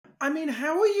I mean,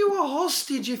 how are you a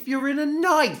hostage if you're in a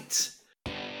night?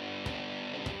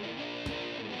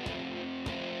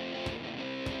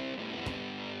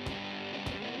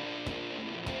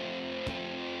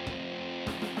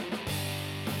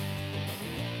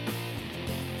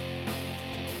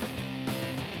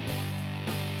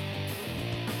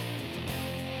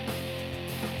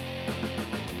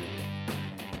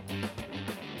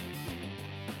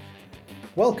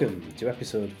 Welcome to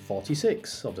episode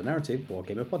 46 of the Narrative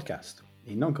Wargamer Podcast,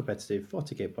 a non-competitive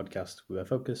 40k podcast with a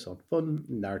focus on fun,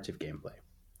 narrative gameplay,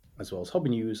 as well as hobby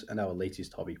news and our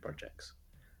latest hobby projects.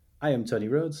 I am Tony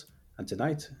Rhodes, and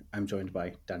tonight I'm joined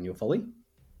by Daniel Foley.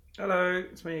 Hello,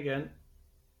 it's me again.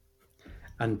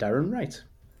 And Darren Wright.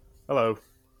 Hello.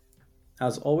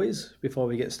 As always, before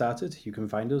we get started, you can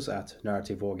find us at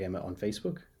Narrative Wargamer on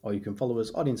Facebook, or you can follow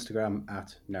us on Instagram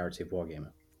at Narrative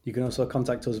Wargamer. You can also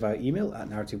contact us via email at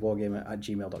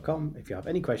narrativewargamer@gmail.com if you have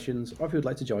any questions or if you would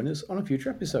like to join us on a future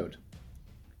episode.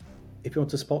 If you want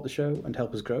to support the show and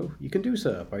help us grow, you can do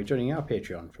so by joining our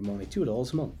Patreon from only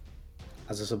 $2 a month.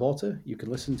 As a supporter, you can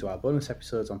listen to our bonus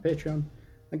episodes on Patreon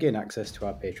and gain access to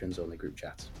our patrons-only group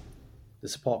chat. The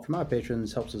support from our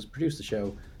patrons helps us produce the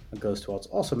show and goes towards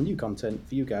awesome new content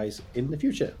for you guys in the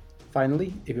future.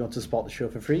 Finally, if you want to support the show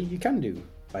for free, you can do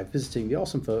by visiting the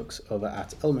awesome folks over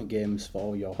at Element Games for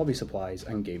all your hobby supplies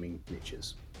and gaming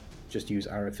niches. Just use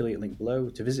our affiliate link below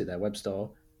to visit their web store,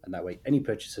 and that way any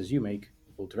purchases you make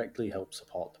will directly help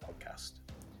support the podcast.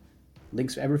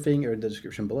 Links for everything are in the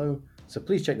description below, so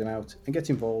please check them out and get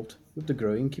involved with the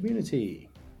growing community.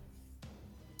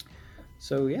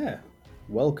 So yeah,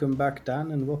 welcome back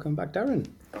Dan and welcome back Darren.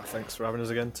 Thanks for having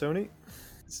us again, Tony.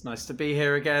 It's nice to be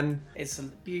here again. It's a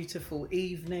beautiful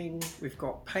evening. We've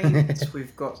got paint,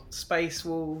 we've got space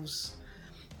wolves.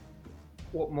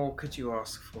 What more could you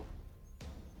ask for?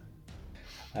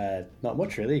 Not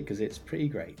much really, because it's pretty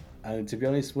great. And to be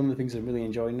honest, one of the things I'm really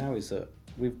enjoying now is that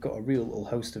we've got a real little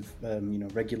host of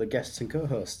regular guests and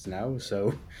co-hosts now.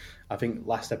 So I think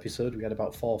last episode we had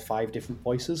about 4 or 5 different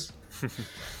voices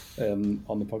on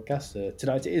the podcast.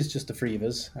 Tonight it is just the 3 of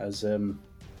us, as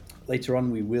later on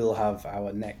we will have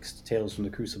our next Tales from the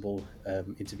Crucible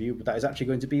interview, but that is actually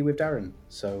going to be with Darren.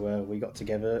 So we got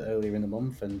together earlier in the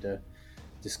month and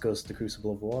discussed the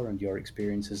Crucible of War and your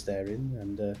experiences therein,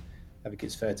 and I think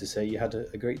it's fair to say you had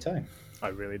a great time. I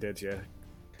really did, yeah.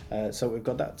 So we've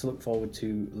got that to look forward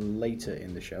to later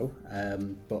in the show,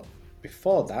 but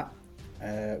before that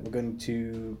we're going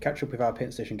to catch up with our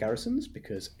Paint Station Garrisons,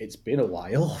 because it's been a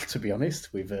while, to be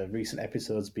honest, with recent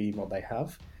episodes being what they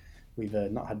have. We've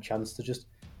not had a chance to just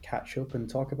catch up and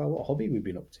talk about what hobby we've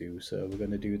been up to, so we're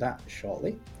going to do that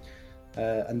shortly.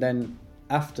 And then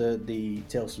after the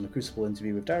Tales from the Crucible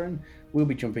interview with Darren, we'll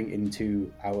be jumping into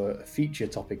our feature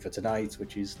topic for tonight,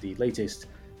 which is the latest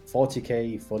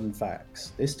 40k fun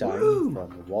facts, this time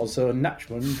from Warzone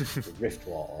Nachmund Rift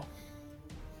War.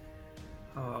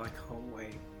 Oh, I can't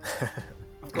wait.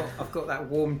 I've got that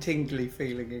warm, tingly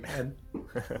feeling again.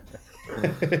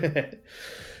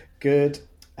 Good.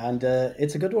 And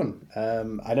it's a good one.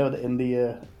 I know that in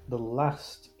the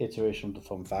last iteration of the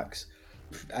fun facts,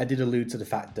 I did allude to the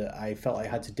fact that I felt I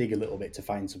had to dig a little bit to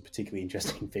find some particularly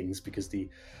interesting things, because the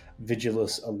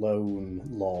Vigilus alone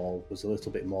lore was a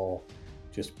little bit more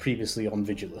just previously on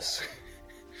Vigilus.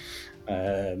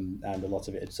 And a lot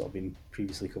of it had sort of been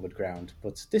previously covered ground.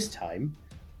 But this time,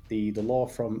 the lore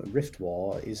from Rift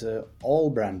War is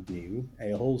all brand new,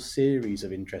 a whole series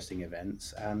of interesting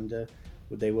events, and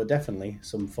they were definitely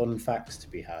some fun facts to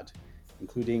be had,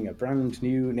 including a brand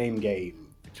new name game,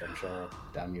 which I'm sure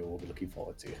Daniel will be looking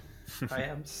forward to. I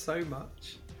am so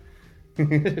much.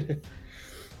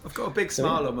 I've got a big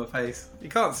smile on my face. You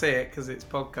can't see it because it's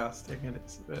podcasting, and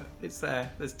it's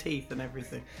there. There's teeth and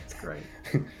everything. It's great.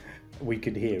 We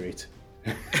could hear it.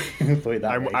 Put it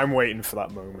that way. I'm waiting for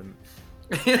that moment.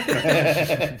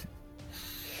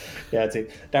 Yeah,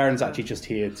 Darren's actually just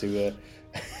here to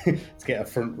get a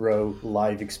front row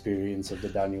live experience of the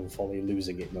Daniel Foley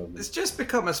losing it moment. It's just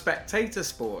become a spectator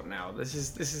sport now. This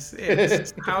is it.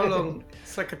 It's how long?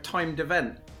 It's like a timed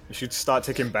event. You should start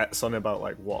taking bets on about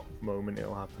like what moment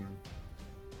it'll happen.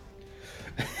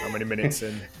 How many minutes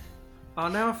in? Oh,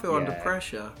 now I feel under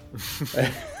pressure.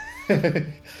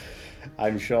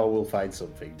 I'm sure we'll find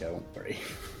something, don't worry.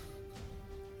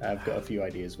 I've got a few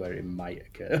ideas where it might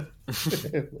occur.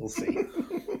 We'll see.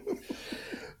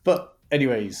 But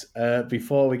anyways,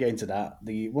 before we get into that,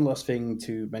 the one last thing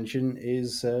to mention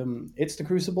is it's the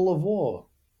Crucible of War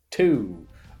 2,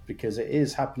 because it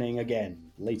is happening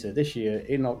again later this year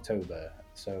in October.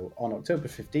 So on October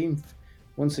 15th,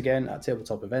 once again at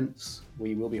Tabletop Events,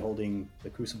 we will be holding the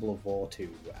Crucible of War 2,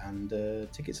 and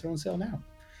tickets are on sale now.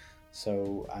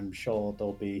 so I'm sure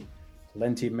there'll be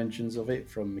plenty of mentions of it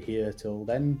from here till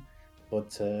then.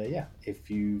 But yeah, if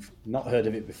you've not heard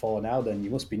of it before now, then you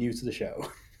must be new to the show.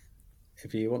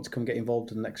 If you want to come get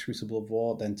involved in the next Crucible of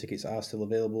War, then tickets are still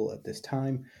available at this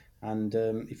time. And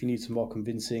if you need some more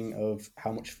convincing of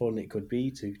how much fun it could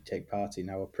be to take part in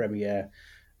our premiere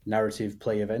narrative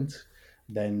play event,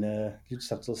 then you just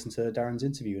have to listen to Darren's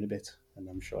interview in a bit, and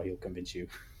I'm sure he'll convince you.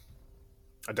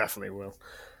 I definitely will.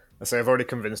 I say I've already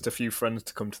convinced a few friends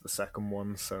to come to the second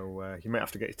one, so you might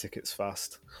have to get your tickets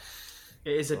fast.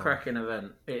 It is a cracking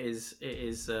event. It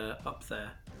is up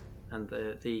there, and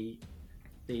the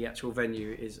actual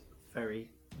venue is very,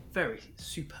 very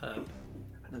superb.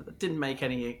 And it didn't make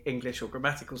any English or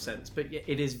grammatical sense, but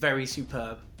it is very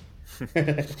superb.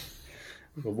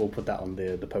 We'll put that on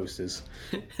the posters.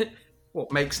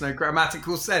 What makes no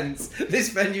grammatical sense? This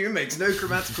venue makes no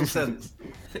grammatical sense.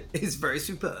 It's very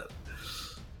superb.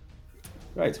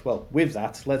 Right, well, with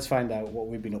that, let's find out what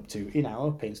we've been up to in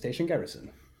our Paint Station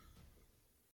Garrison.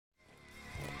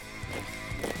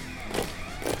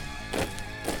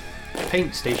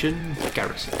 Paint Station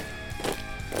Garrison.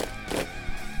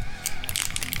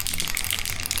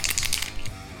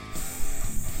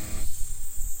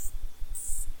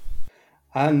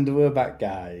 And we're back,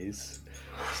 guys.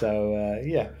 So,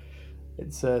 yeah,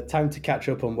 it's time to catch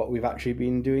up on what we've actually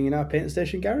been doing in our Paint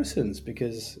Station Garrisons,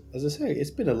 because, as I say, it's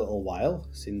been a little while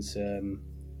since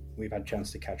we've had a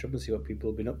chance to catch up and see what people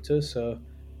have been up to. So,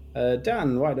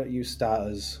 Dan, why don't you start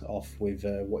us off with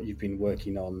what you've been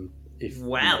working on? If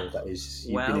that is,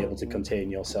 you've been able to contain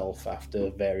yourself after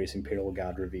various Imperial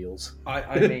Guard reveals.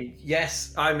 I mean,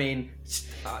 yes. I mean,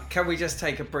 can we just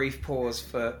take a brief pause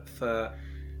for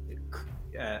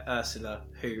Ursula,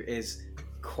 who is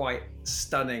quite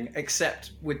stunning,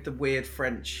 except with the weird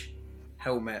French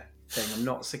helmet thing. I'm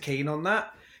not so keen on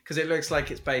that because it looks like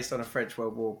it's based on a French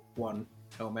World War I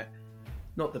helmet.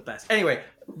 Not the best. Anyway,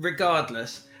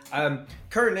 regardless,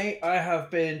 currently I have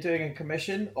been doing a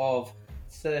commission of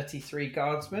 33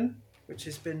 guardsmen, which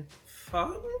has been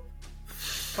fun.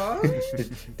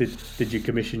 Did you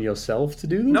commission yourself to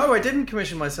do them? No, I didn't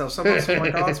commission myself. Someone saw my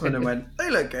guardsmen and went,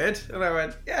 "They look good," and I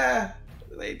went, "Yeah,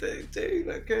 they do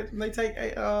look good." And they take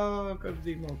 8. Oh, I've got to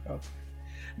do more guards.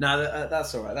 No,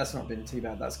 that's all right. That's not been too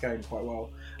bad. That's going quite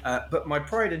well. But my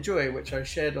pride and joy, which I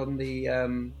shared on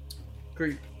the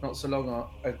group not so long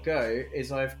ago,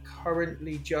 is I've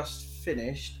currently just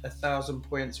finished 1,000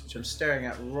 points, which I'm staring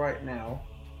at right now,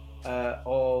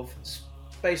 of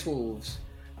Space Wolves,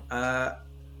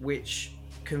 which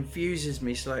confuses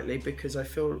me slightly because I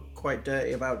feel quite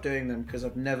dirty about doing them because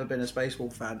I've never been a Space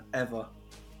Wolf fan ever,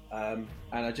 and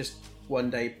I just one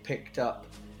day picked up.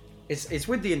 It's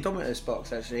with the Indomitus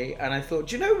box actually, and I thought,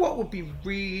 do you know what would be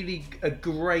really a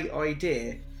great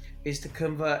idea is to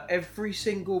convert every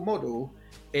single model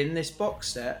in this box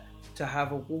set to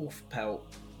have a wolf pelt.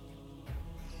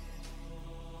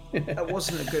 That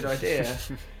wasn't a good idea.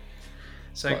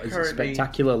 So it's a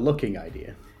spectacular looking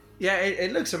idea. Yeah,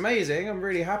 it looks amazing. I'm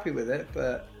really happy with it,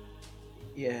 but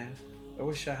yeah, I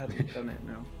wish I hadn't done it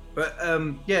now. But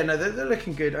yeah, no, they're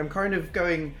looking good. I'm kind of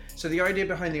going. So the idea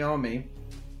behind the army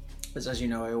is, as you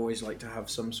know, I always like to have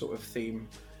some sort of theme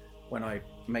when I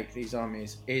make these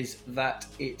armies. Is that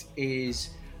it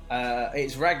is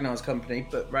it's Ragnar's company,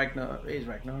 but Ragnar,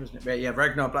 isn't it? Yeah,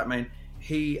 Ragnar Blackmane.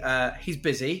 He's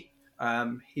busy.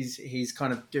 He's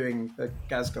kind of doing the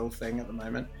Ghazghkull thing at the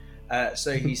moment.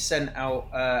 So he sent out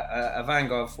a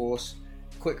Vanguard force,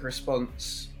 quick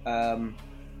response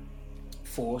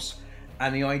force,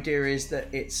 and the idea is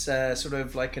that it's sort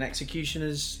of like an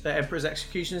Emperor's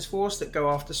Executioners force that go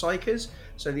after Psykers.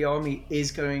 So the army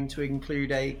is going to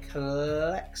include a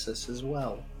Calexus as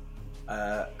well,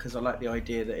 because I like the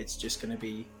idea that it's just going to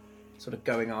be sort of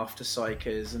going after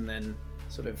Psykers and then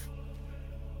sort of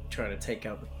trying to take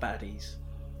out the baddies,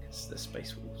 because they're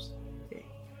Space Wolves. Yeah.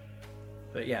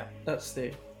 But yeah, that's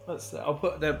the. I'll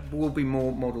put, there will be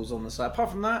more models on the site.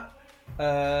 Apart from that,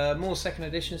 more second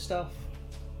edition stuff,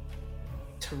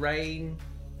 terrain,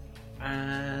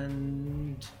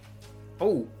 and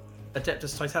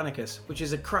Adeptus Titanicus, which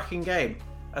is a cracking game.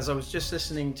 As I was just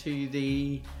listening to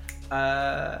the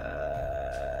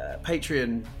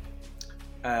Patreon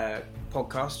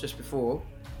podcast just before,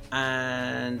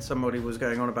 and somebody was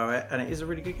going on about it, and it is a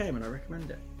really good game, and I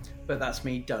recommend it. But that's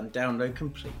me done. Download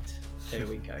complete. There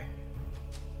we go.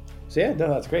 So yeah, no,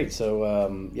 that's great.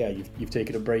 So yeah, you've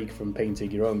taken a break from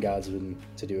painting your own guardsmen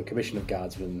to do a commission of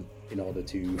guardsmen in order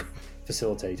to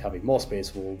facilitate having more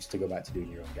Space Wolves to go back to doing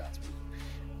your own guardsmen.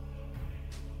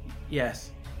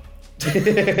 Yes. To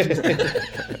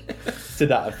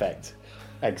that effect.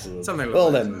 Excellent. Something like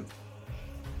well that. Then,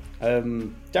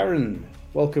 Darren,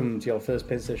 welcome to your first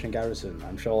Paint Station Garrison.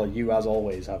 I'm sure you, as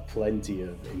always, have plenty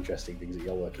of interesting things that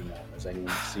you're working on, as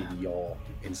anyone see your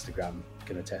Instagram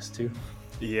can attest to.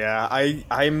 Yeah,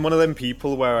 I'm one of them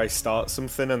people where I start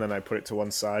something and then I put it to one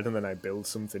side and then I build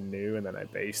something new and then I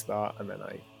base that and then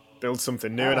I build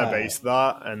something new and I base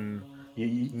that and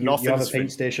you have a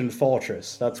Paint Station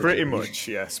fortress. That's pretty much,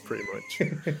 yes, pretty much.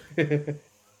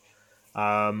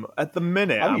 At the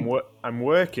minute, I'm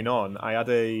working on. I had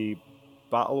a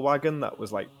battle wagon that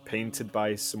was like painted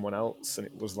by someone else, and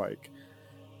it was like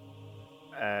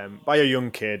by a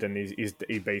young kid, and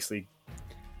he basically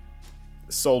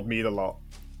sold me the lot,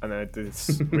 and then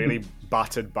this really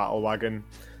battered battle wagon.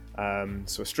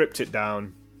 So I stripped it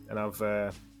down, and I've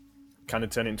kind of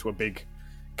turned it into a big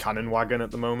cannon wagon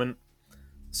at the moment.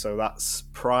 So that's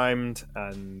primed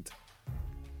and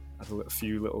had a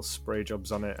few little spray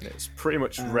jobs on it, and it's pretty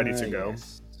much ready to go.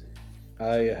 Yes.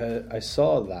 I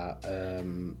saw that,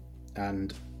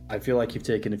 and I feel like you've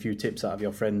taken a few tips out of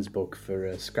your friend's book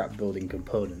for scrap building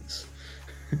components.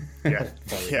 Yeah,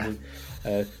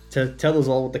 yeah. Tell us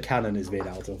all what the cannon is made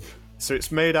out of. So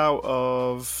it's made out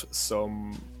of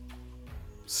some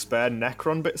spare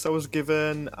Necron bits I was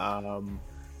given, a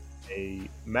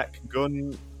mech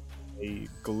gun, a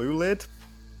glue lid,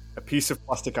 a piece of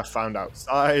plastic I found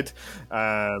outside,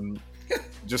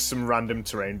 just some random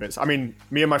terrain bits. I mean,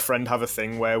 me and my friend have a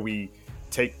thing where we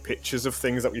take pictures of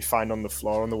things that we find on the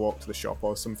floor on the walk to the shop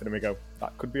or something, and we go,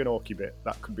 that could be an Orky bit,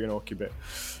 that could be an Orky bit.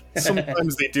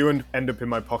 Sometimes they do end up in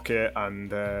my pocket,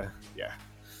 and yeah,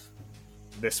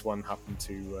 this one happened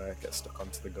to get stuck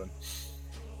onto the gun.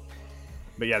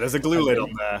 But yeah, there's a glue lid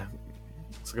on there.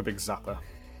 It's like a big zapper.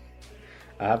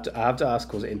 I have to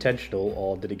ask, was it intentional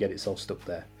or did it get itself stuck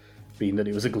there, being that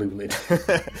it was a glue lid?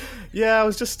 Yeah, I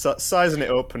was just sizing it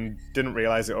up and didn't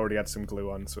realise it already had some glue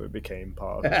on, so it became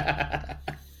part of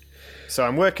it. So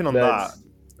I'm working on that,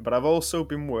 but I've also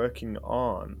been working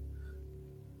on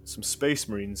some Space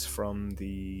Marines from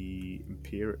the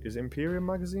Imperium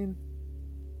magazine?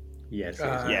 Yes.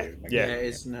 Yeah, it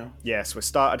is now. Yeah, so I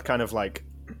started kind of like,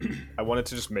 I wanted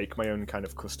to just make my own kind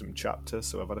of custom chapter,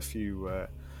 so I've had a few...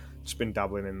 just been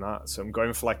dabbling in that, so I'm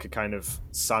going for like a kind of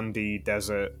sandy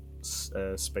desert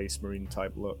Space Marine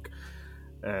type look.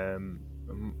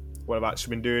 What I've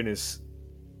actually been doing is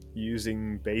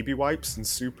using baby wipes and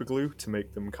super glue to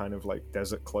make them kind of like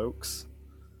desert cloaks.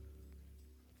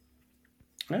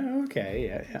 Oh, okay,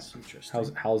 yeah. That's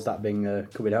interesting. How's that been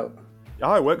coming out?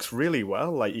 Oh, it works really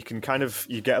well. Like you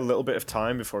get a little bit of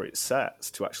time before it sets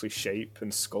to actually shape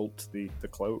and sculpt the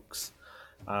cloaks.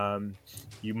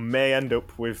 You may end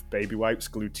up with baby wipes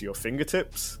glued to your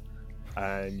fingertips,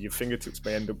 and your fingertips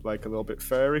may end up like a little bit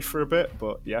furry for a bit,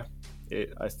 but yeah,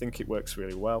 I think it works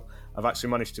really well. I've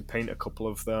actually managed to paint a couple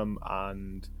of them,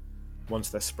 and once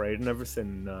they're sprayed and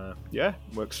everything, yeah,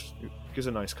 it gives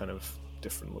a nice kind of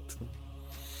different look to them.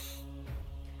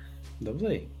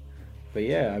 Lovely. But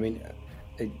yeah, I mean,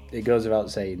 it goes without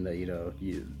saying that,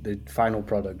 the final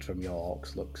product from your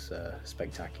orcs looks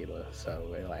spectacular. So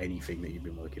like anything that you've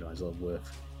been working on is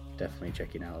worth definitely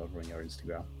checking out over on your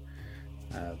Instagram.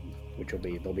 Which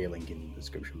there'll be a link in the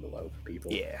description below for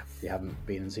people. Yeah. If you haven't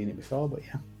been and seen it before, but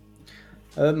yeah.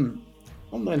 And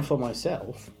then for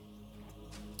myself,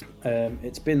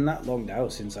 it's been that long now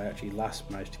since I actually last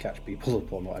managed to catch people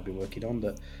up on what I've been working on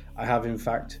that I have in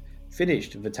fact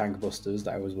finished the tank busters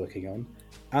that I was working on,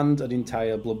 and an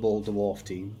entire Blood Bowl dwarf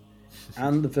team,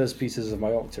 and the first pieces of my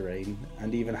Octarane,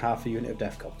 and even half a unit of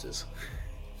Deathcopters.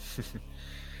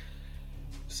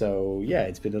 So yeah,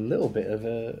 it's been a little bit of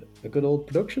a good old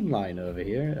production line over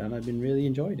here, and I've been really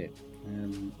enjoying it.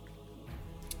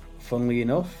 Funnily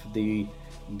enough, the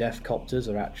Deathcopters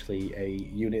are actually a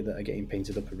unit that are getting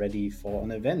painted up ready for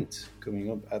an event coming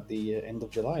up at the end of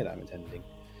July that I'm attending.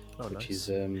 Which nice.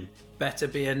 Is better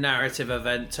be a narrative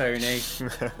event, Tony.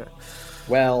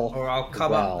 Well, or I'll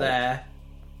come up there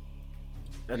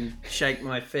and shake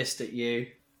my fist at you.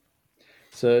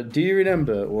 So, do you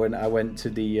remember when I went to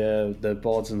the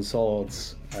Boards and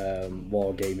Swords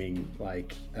wargaming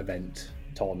event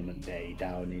tournament day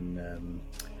down in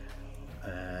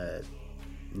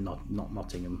not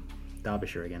Nottingham,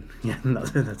 Derbyshire again? Yeah,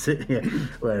 that's it. Yeah,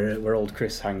 where old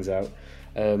Chris hangs out.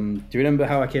 Do you remember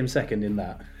how I came second in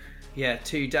that? Yeah,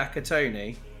 2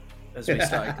 Dakatoni, as we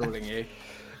started calling you.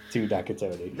 2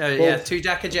 Dakatoni. No, yeah, 2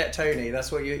 Dakajet Tony.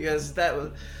 That's what you. Yes, that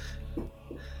was.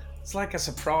 It's like a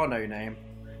soprano name.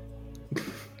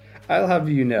 I'll have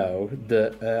you know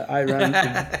that I ran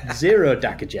 0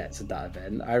 Dakajets at that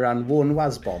event. I ran 1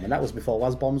 WASBomb, and that was before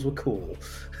WASBombs were cool.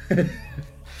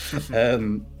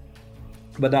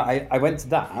 But no, I went to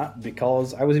that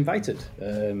because I was invited.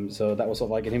 So that was sort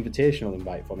of like an invitational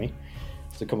invite for me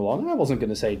to come along. I wasn't going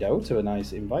to say no to a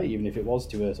nice invite, even if it was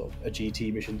to a sort of a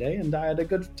GT mission day, and I had a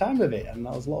good time with it, and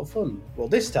that was a lot of fun. Well,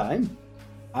 this time,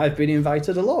 I've been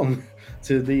invited along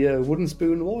to the Wooden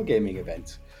Spoon Wargaming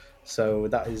event. So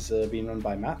that is being run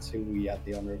by Matt, who we had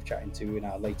the honour of chatting to in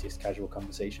our latest casual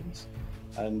conversations.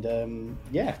 And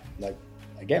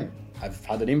again, I've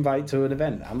had an invite to an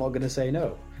event. I'm not going to say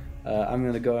no. I'm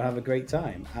going to go and have a great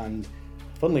time. And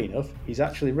funnily enough, he's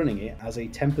actually running it as a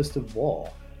Tempest of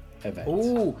War event.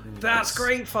 Oh, that's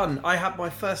great fun. I had my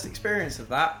first experience of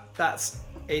that.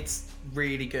 It's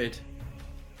really good.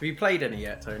 Have you played any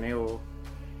yet, Tony? Or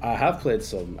I have played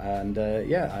some, and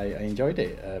I enjoyed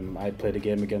it. I played a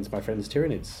game against my friends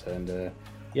Tyranids, and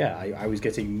I was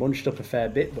getting munched up a fair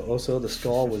bit, but also the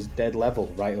score was dead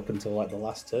level right up until like the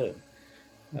last turn.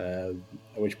 At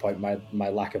which point my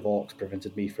lack of orcs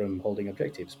prevented me from holding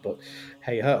objectives, but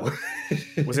hey ho.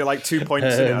 Was it like 2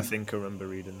 points in it, I think I remember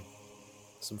reading?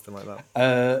 Something like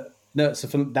that. No, so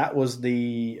that was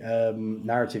the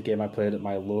narrative game I played at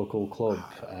my local club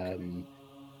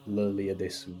earlier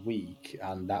this week,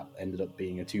 and that ended up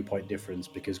being a 2-point difference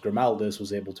because Grimaldus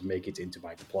was able to make it into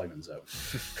my deployment zone.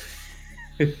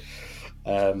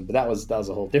 But that was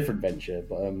a whole different venture.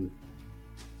 But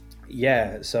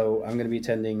so I'm going to be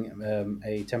attending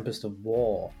a Tempest of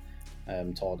War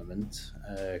tournament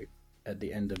at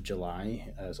the end of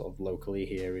July, sort of locally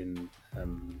here in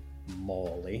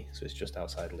Morley, so it's just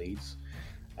outside Leeds.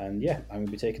 And I'm going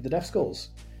to be taking the Death Skulls,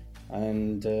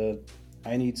 and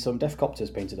I need some Death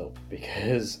Copters painted up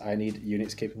because I need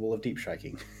units capable of deep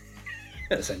striking,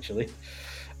 essentially,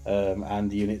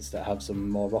 and units that have some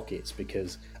more rockets,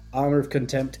 because Armour of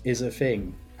Contempt is a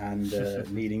thing, and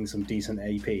needing some decent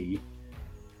AP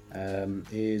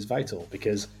is vital,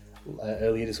 because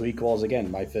earlier this week was, again,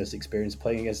 my first experience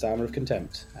playing against Armour of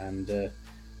Contempt, and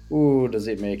does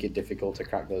it make it difficult to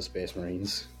crack those Space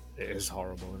Marines. It is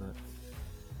horrible, isn't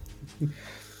it?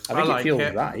 I think it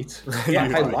feels right.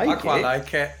 Yeah, I quite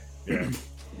like it. Yeah.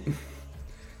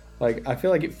 Like, I feel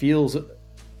like it feels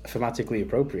thematically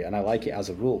appropriate, and I like it as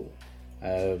a rule.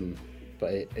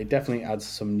 But it definitely adds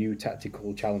some new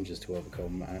tactical challenges to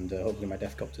overcome, and hopefully my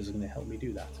Death Copters are going to help me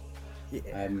do that.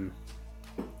 Yeah.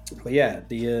 But yeah,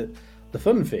 the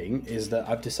fun thing is that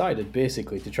I've decided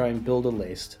basically to try and build a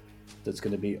list that's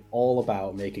going to be all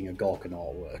about making a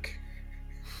Gorkanaut work.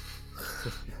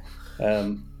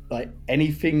 Like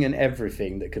anything and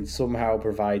everything that can somehow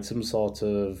provide some sort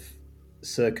of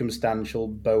circumstantial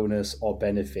bonus or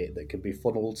benefit that can be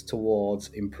funneled towards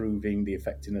improving the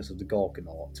effectiveness of the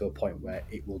Gorkanaut to a point where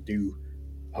it will do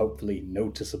hopefully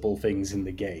noticeable things in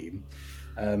the game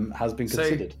has been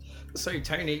considered. So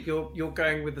Tony, you're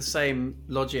going with the same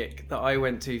logic that I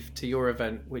went to your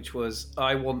event, which was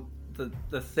I want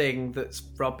the thing that's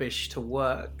rubbish to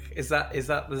work. Is that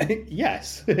the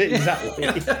Yes,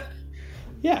 exactly.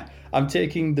 Yeah, I'm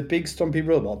taking the big stumpy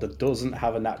robot that doesn't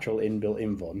have a natural inbuilt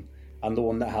invuln, and the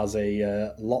one that has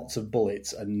a lots of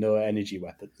bullets and no energy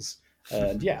weapons.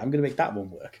 And I'm going to make that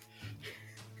one work.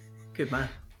 Good man.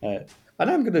 And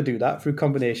I'm going to do that through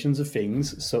combinations of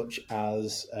things such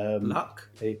as luck.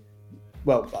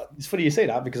 Well, it's funny you say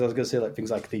that, because I was going to say like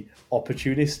things like the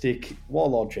opportunistic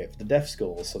Warlord trip, the Death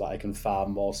Skulls, so that I can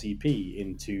farm more CP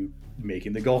into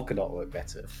making the Gorkanaut work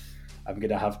better. I'm going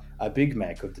to have a big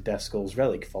mech of the Death Skulls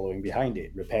relic following behind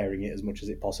it, repairing it as much as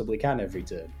it possibly can every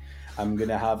turn.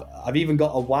 I've even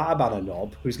got a Warbanner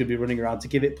knob who's going to be running around to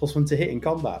give it +1 to hit in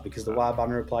combat, because the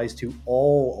Warbanner applies to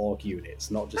all Orc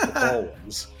units, not just the core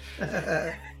ones.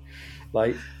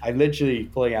 Like, I'm literally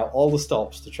pulling out all the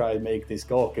stops to try and make this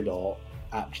Gorkanaut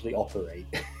actually operate.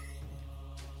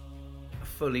 A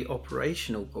fully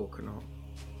operational Gorkanaut.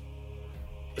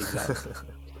 Exactly.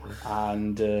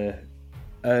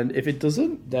 And if it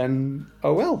doesn't, then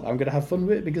oh well, I'm going to have fun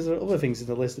with it, because there are other things in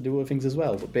the list that do other things as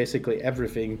well. But basically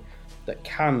everything that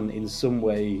can in some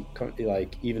way,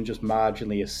 like even just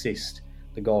marginally assist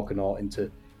the Gorkanaut into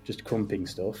just crumping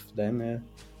stuff, then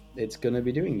it's going to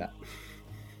be doing that.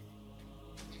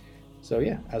 So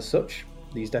yeah, as such,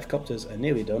 these Death Copters are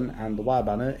nearly done, and the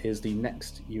Warbanner is the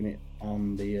next unit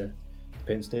on the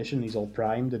paint station. He's all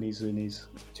primed and he's in his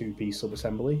 2-piece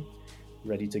sub-assembly,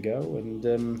 ready to go,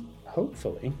 and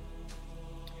hopefully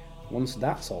once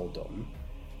that's all done,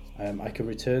 I can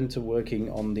return to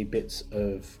working on the bits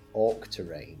of Orc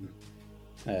terrain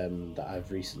that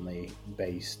I've recently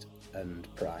based and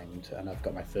primed, and I've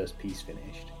got my first piece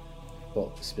finished,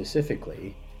 but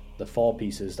specifically the 4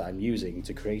 pieces that I'm using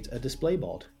to create a display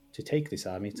board to take this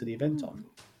army to the event on.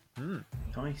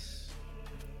 Nice.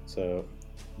 So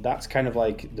that's kind of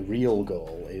like the real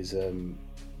goal, is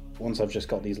once I've just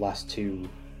got these last two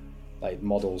like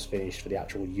models finished for the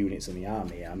actual units in the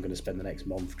army, I'm going to spend the next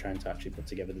month trying to actually put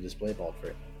together the display board for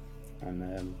it,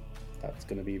 and that's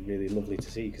going to be really lovely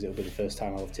to see, because it'll be the first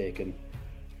time I'll have taken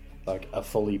like a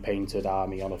fully painted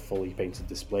army on a fully painted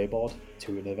display board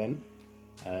to an event,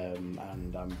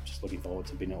 and I'm just looking forward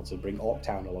to being able to bring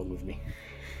Orktown along with me.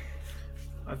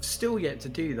 I've still yet to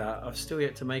do that. I've still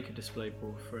yet to make a display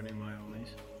board for any of my armies.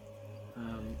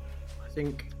 I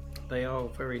think they are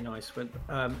very nice. When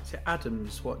is it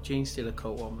Adams? What Genestealer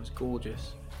Cult one was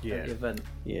gorgeous at the event.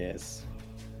 Yes,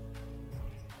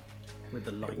 with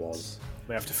the lights. it was.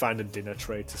 We have to find a dinner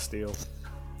tray to steal.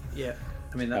 Yeah,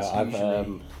 I mean that's I've,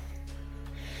 usually.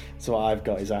 So what I've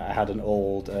got is I had an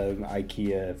old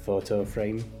IKEA photo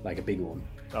frame, like a big one.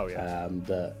 Oh yeah.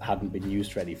 That hadn't been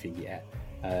used for anything yet.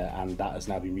 And that has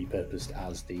now been repurposed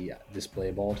as the display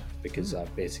board, because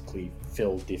I've basically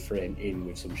filled the frame in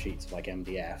with some sheets of like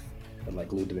MDF and like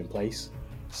glued them in place,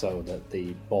 so that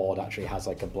the board actually has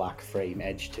like a black frame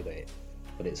edge to it,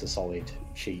 but it's a solid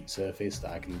sheet surface that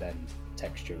I can then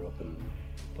texture up and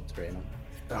put terrain on.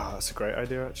 Oh, that's a great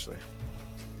idea, actually.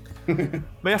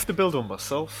 May have to build one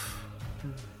myself.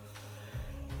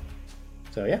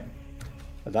 So yeah,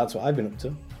 that's what I've been up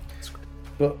to.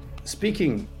 But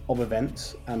speaking of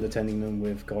events and attending them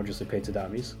with gorgeously painted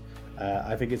armies,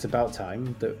 I think it's about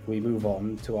time that we move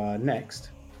on to our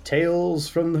next Tales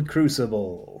from the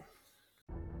Crucible.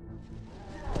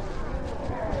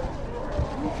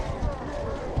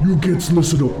 You kids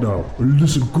listen up now, and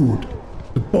listen good.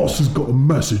 The boss has got a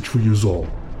message for yous all.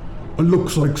 It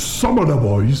looks like some of the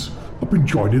boys have been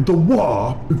joining the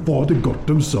war before they got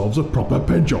themselves a proper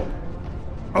paint job.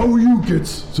 How are you kids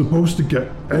supposed to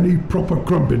get any proper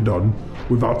crumping done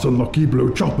without a lucky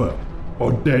blue chopper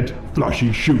or dead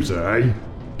flashy shooter, eh?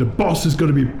 The boss is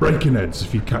going to be breaking heads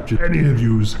if he captures any of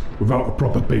yous without a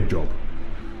proper paint job.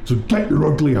 So get your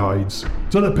ugly hides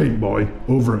to the paint boy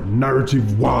over at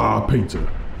Narrative War Painter.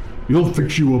 He'll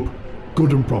fix you up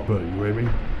good and proper, you hear me?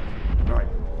 Right,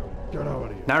 get out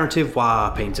of here. Narrative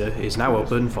War Painter is now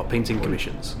open for painting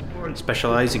commissions.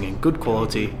 Specialising in good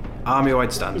quality,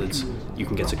 army-wide standards, you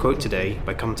can get a quote today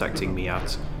by contacting me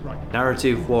at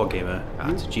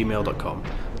narrativewargamer@gmail.com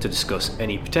to discuss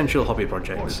any potential hobby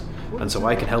projects, and so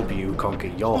I can help you conquer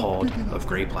your hoard of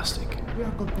grey plastic.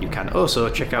 You can also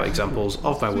check out examples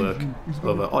of my work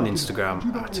over on Instagram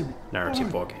at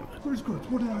narrativewargamer.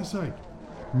 What did I say?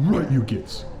 Right, you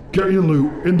kids. Get your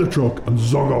loot in the truck and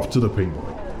zog off to the paint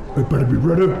boy. It better be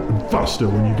redder and faster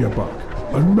when you get back.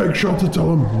 And make sure to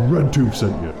tell him Red Tooth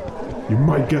sent you. You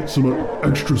might get something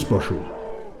extra special.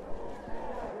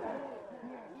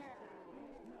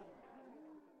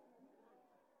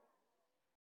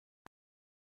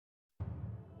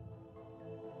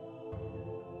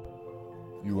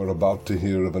 You are about to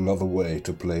hear of another way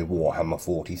to play Warhammer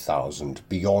 40,000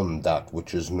 beyond that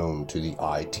which is known to the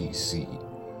ITC.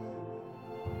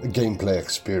 A gameplay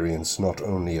experience not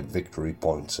only of victory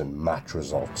points and match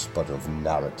results, but of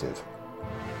narrative.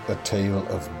 A tale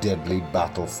of deadly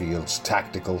battlefields,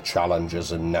 tactical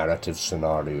challenges, and narrative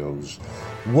scenarios.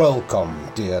 Welcome,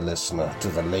 dear listener, to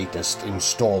the latest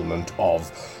installment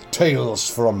of Tales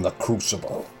from the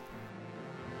Crucible.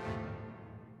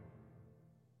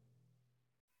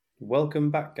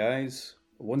 Welcome back, guys,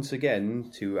 once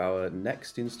again to our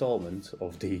next instalment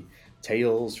of the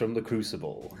Tales from the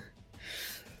Crucible.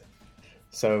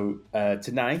 So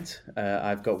tonight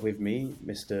I've got with me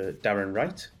Mr. Darren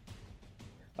Wright.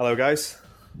 Hello, guys.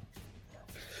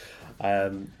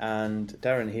 And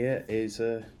Darren here is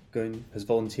has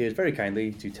volunteered very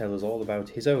kindly to tell us all about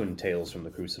his own Tales from the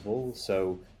Crucible.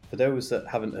 So for those that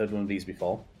haven't heard one of these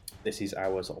before, this is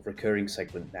our sort of recurring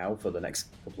segment now for the next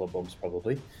couple of months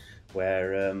probably,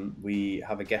 where we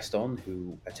have a guest on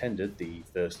who attended the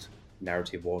first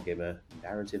Narrative Wargamer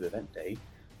Narrative Event Day,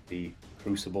 the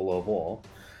Crucible of War,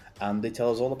 and they tell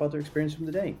us all about their experience from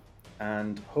the day.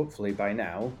 And hopefully by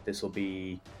now, this will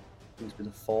be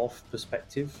the fourth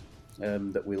perspective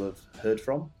that we'll have heard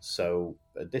from. So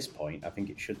at this point, I think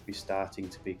it should be starting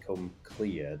to become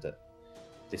clear that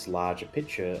this larger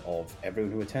picture of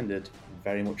everyone who attended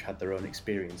very much had their own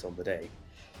experience on the day.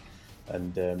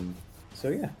 And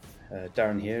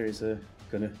Darren here is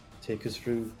going to take us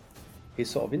through his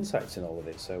sort of insights in all of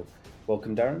it. So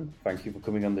welcome, Darren. Thank you for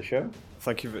coming on the show.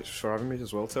 Thank you for having me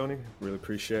as well, Tony. Really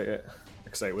appreciate it.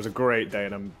 Like I say, it was a great day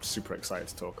and I'm super excited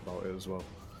to talk about it as well.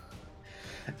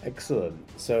 Excellent.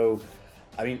 So,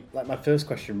 I mean, like my first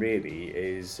question really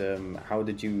is, how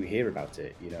did you hear about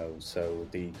it? You know, so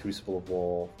the Crucible of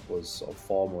War was sort of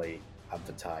formally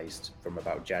advertised from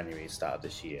about January, start of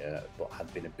this year, but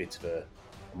had been a bit of a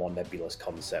more nebulous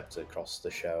concept across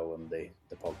the show and the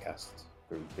podcast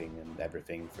grouping and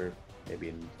everything for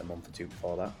maybe a month or two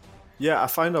before that. Yeah, I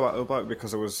find out about it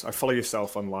because I follow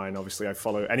yourself online. Obviously, I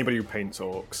follow anybody who paints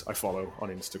orcs. I follow on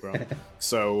Instagram.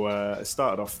 So I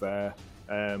started off there.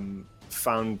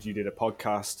 Found you did a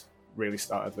podcast. Really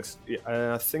started listening.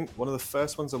 I think one of the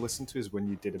first ones I listened to is when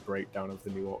you did a breakdown of the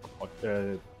new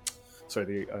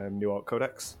New Orc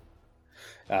Codex.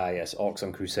 Yes, Orcs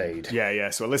on Crusade. Yeah.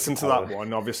 So I listened to that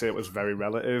one. Obviously, it was very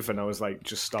relative, and I was like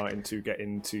just starting to get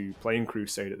into playing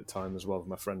Crusade at the time as well with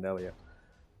my friend Elliot.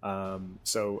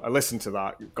 So I listened to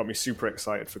that. It got me super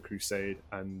excited for Crusade,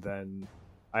 and then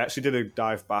I actually did a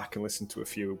dive back and listened to a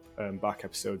few back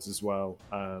episodes as well.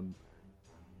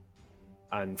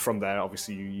 And from there,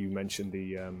 obviously, you mentioned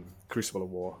the Crucible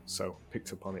of War, so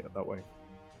picked up on it that way.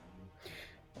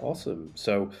 Awesome.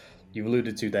 So you've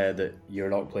alluded to there that you're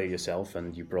an orc player yourself,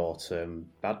 and you brought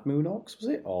Bad Moon Orcs, was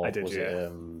it? Or I did, was yeah.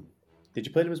 It, did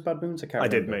you play them as Bad Moons? I can't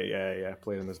remember. I did, mate. Yeah.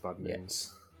 Played them as Bad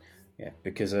Moons. Yeah,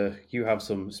 because you have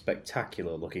some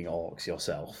spectacular-looking orcs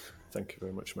yourself. Thank you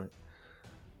very much, mate.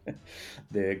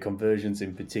 The conversions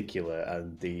in particular,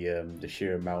 and the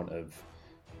sheer amount of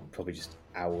probably just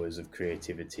hours of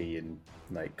creativity and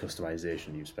like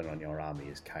customization you've spent on your army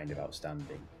is kind of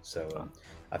outstanding. So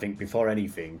I think before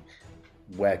anything,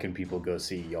 where can people go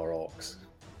see your orcs?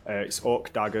 It's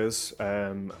Orc Daggers.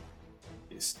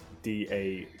 It's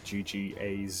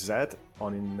DAGGAZ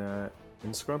on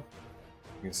Instagram.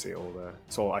 You can see it all there.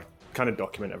 So I kind of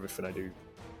document everything I do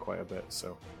quite a bit, so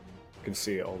you can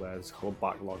see it all there. There's a whole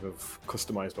backlog of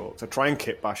customized orcs. I try and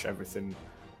kit bash everything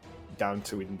down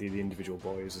to the individual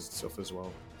boys and stuff as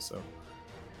well. So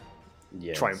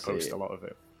yeah, try and post a lot of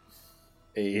it.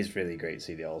 It is really great to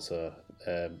see the also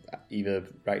either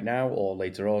right now or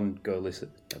later on. Go listen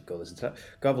to that.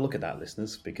 Go have a look at that,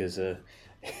 listeners, because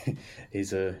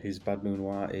his Bad Moon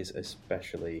War is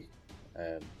especially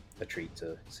a treat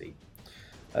to see.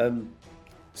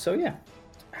 So yeah,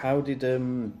 how did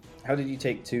you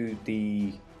take to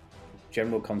the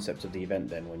general concept of the event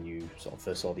then when you sort of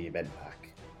first saw the event pack?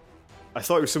 I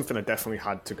thought it was something I definitely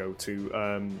had to go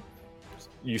to.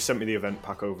 You sent me the event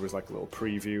pack over as like a little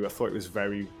preview. I thought it was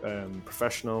very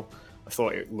professional. I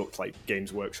thought it looked like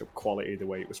Games Workshop quality the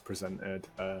way it was presented.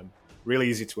 Really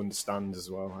easy to understand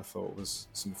as well. I thought it was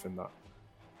something that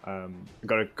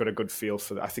got a good feel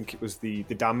for that. I think it was the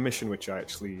Dam mission which I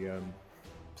actually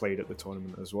played at the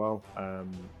tournament as well. I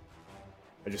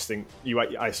just think so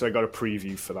I got a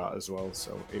preview for that as well,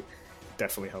 so it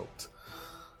definitely helped.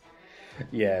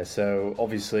 Yeah, so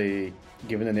obviously,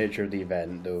 given the nature of the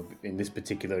event, though, in this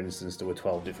particular instance, there were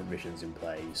 12 different missions in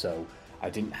play, so I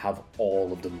didn't have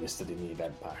all of them listed in the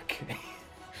event pack.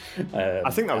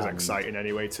 I think that was exciting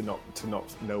anyway, to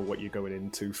not know what you're going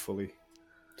into fully.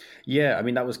 Yeah, I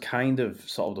mean, that was kind of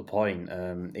sort of the point.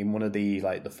 In one of the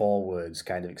forewords,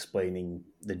 kind of explaining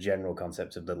the general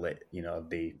concept of the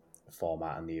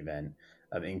format and the event,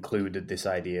 included this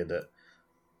idea that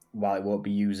while it won't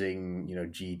be using,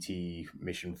 GT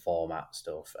mission format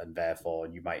stuff, and therefore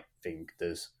you might think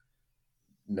there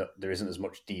isn't as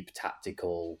much deep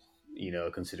tactical,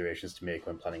 considerations to make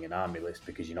when planning an army list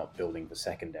because you're not building for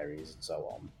secondaries and so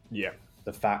on. Yeah.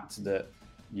 The fact that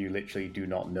you literally do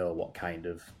not know what kind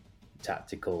of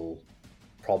tactical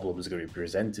problems are going to be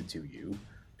presented to you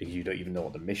because you don't even know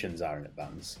what the missions are in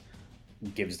advance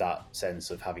gives that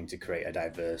sense of having to create a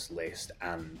diverse list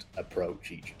and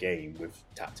approach each game with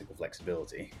tactical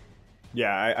flexibility.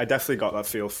 Yeah, I definitely got that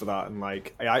feel for that, and I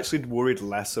actually worried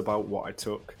less about what I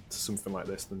took to something like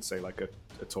this than say like a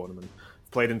tournament.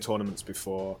 I've played in tournaments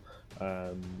before.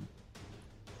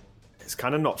 It's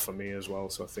kind of not for me as well,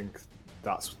 so I think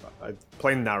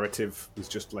playing narrative was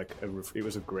just like it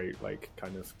was a great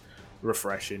kind of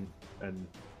refreshing and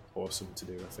awesome to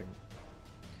do, I think.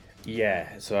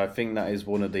 Yeah, so I think that is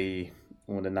one of the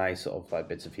nice sort of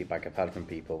bits of feedback I've had from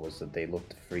people was that they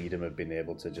loved the freedom of being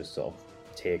able to just sort of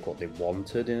take what they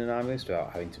wanted in an army list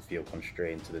without having to feel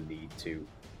constrained to the need to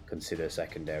consider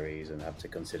secondaries and have to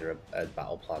consider a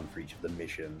battle plan for each of the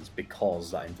missions because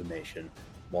that information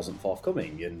wasn't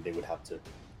forthcoming and they would have to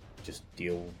just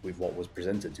deal with what was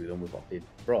presented to them with what they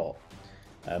brought.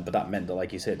 But that meant that,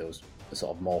 like you said, there was a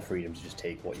sort of more freedom to just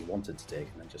take what you wanted to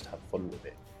take and then just have fun with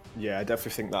it. Yeah, I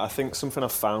definitely think that. I think something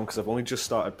I've found, because I've only just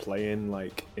started playing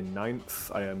in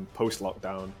 9th, I am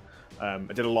post-lockdown. I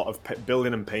did a lot of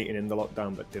building and painting in the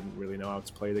lockdown, but didn't really know how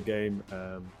to play the game.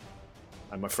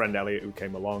 And my friend Elliot, who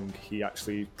came along, he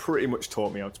actually pretty much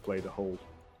taught me how to play the whole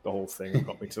thing and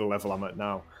got me to the level I'm at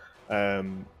now.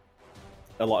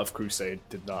 A lot of Crusade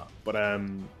did that. But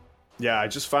Yeah, I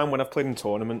just found when I've played in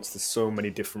tournaments, there's so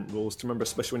many different rules to remember,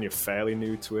 especially when you're fairly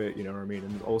new to it, you know what I mean?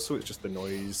 And also it's just the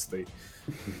noise, the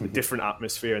different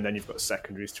atmosphere, and then you've got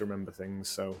secondaries to remember things.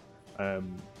 So,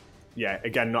 yeah,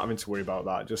 again, not having to worry about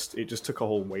that. It just took a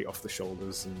whole weight off the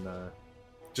shoulders and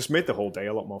just made the whole day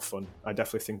a lot more fun. I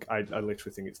definitely think, I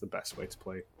literally think it's the best way to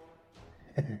play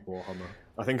Warhammer.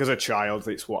 I think as a child,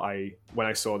 it's when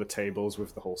I saw the tables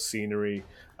with the whole scenery,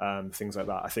 things like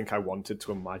that, I think I wanted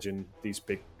to imagine these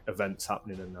big events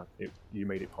happening, and you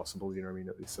made it possible, you know what I mean,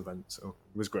 at this event. So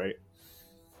it was great.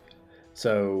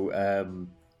 So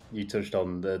you touched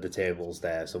on the tables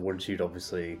there. So once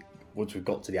we've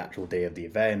got to the actual day of the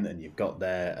event and you've got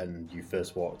there and you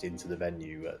first walked into the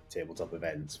venue at tabletop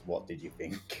events, what did you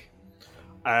think?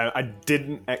 I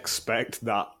didn't expect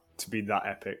that to be that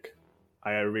epic.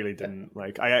 I really didn't.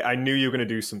 Like, I knew you were going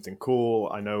to do something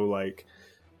cool. I know, like,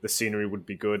 the scenery would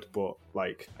be good, but,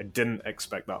 like, I didn't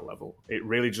expect that level. It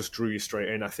really just drew you straight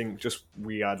in. I think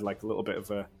we had, like, a little bit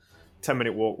of a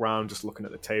 10-minute walk round, just looking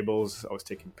at the tables. I was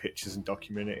taking pictures and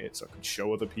documenting it so I could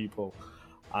show other people.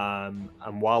 And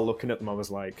while looking at them, I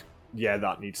was like, yeah,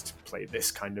 that needs to play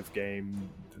this kind of game.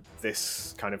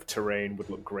 This kind of terrain would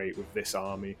look great with this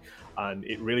army. And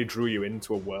it really drew you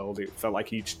into a world. It felt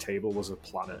like each table was a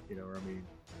planet, you know what I mean?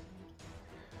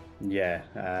 Yeah,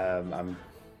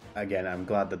 I'm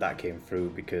glad that came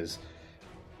through, because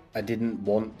I didn't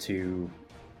want to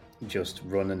just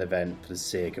run an event for the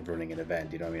sake of running an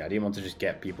event, you know what I mean? I didn't want to just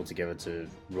get people together to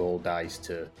roll dice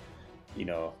to, you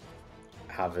know,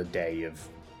 have a day of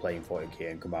playing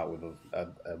 40k and come out with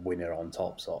a winner on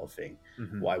top sort of thing.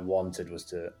 Mm-hmm. What I wanted was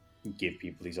to give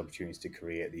people these opportunities to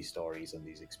create these stories and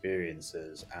these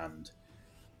experiences. And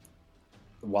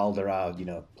while there are, you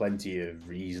know, plenty of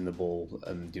reasonable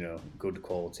and, you know, good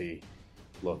quality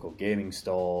local gaming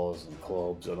stores and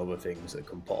clubs and other things that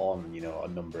can put on, you know, a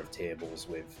number of tables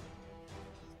with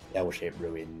L-shaped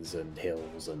ruins and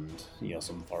hills and, you know,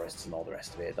 some forests and all the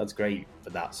rest of it, that's great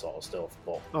for that sort of stuff.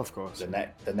 But of course,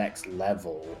 the next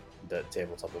level that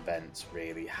tabletop events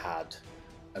really had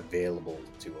available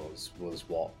to us was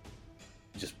what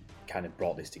just kind of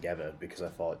brought this together, because I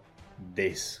thought,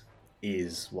 this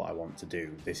is what I want to do.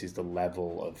 This is the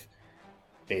level of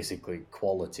basically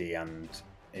quality and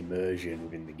immersion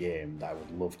within the game that I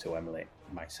would love to emulate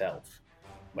myself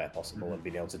where possible. Mm-hmm. And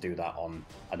being able to do that on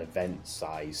an event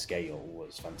size scale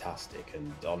was fantastic.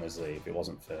 And honestly, if it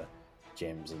wasn't for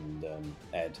James and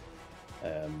Ed,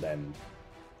 then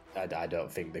I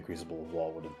don't think the Crucible of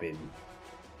War would have been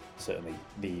certainly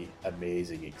the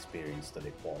amazing experience that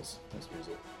it was as a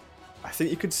result. I think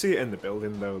you could see it in the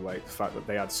building, though, like the fact that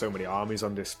they had so many armies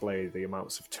on display, the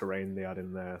amounts of terrain they had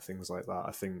in there, things like that.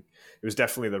 I think it was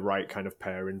definitely the right kind of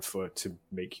pairing to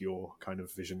make your kind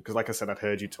of vision. Because like I said, I'd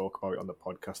heard you talk about it on the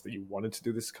podcast that you wanted to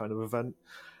do this kind of event.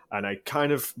 And I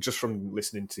kind of, just from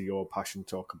listening to your passion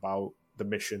talk about the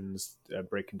missions,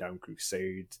 breaking down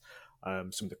Crusades,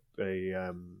 some of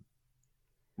the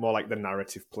more like the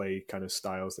narrative play kind of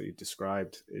styles that you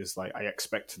described, is like, I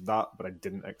expected that, but I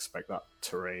didn't expect that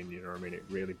terrain, you know what I mean? It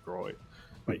really brought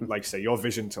it, like say, your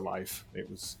vision to life. It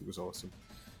was awesome.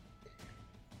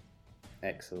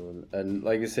 Excellent. And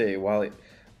like I say, while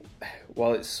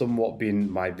it's somewhat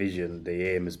been my vision,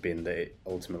 the aim has been that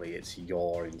ultimately it's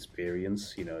your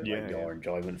experience, you know, your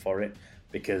enjoyment for it.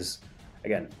 Because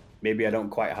again, maybe I don't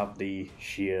quite have the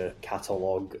sheer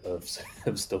catalogue of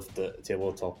stuff that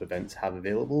tabletop events have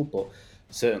available, but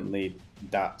certainly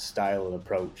that style and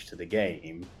approach to the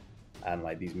game and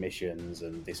like these missions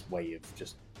and this way of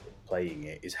just playing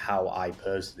it is how I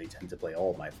personally tend to play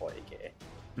all my 40k.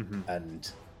 Mm-hmm.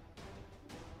 And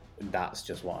that's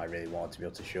just what I really want to be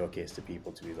able to showcase to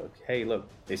people, to be like, hey, look,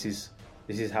 this is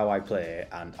how I play,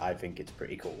 and I think it's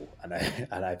pretty cool, and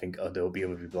I think there'll be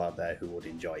other people out there who would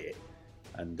enjoy it.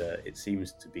 And it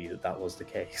seems to be that was the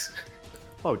case.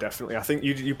 Oh, definitely. I think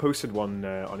you posted one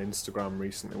on Instagram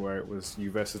recently where it was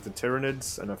you versus the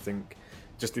Tyranids, and I think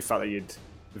just the fact that you'd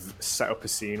set up a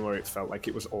scene where it felt like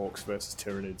it was orcs versus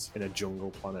Tyranids in a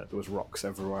jungle planet. There was rocks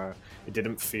everywhere. It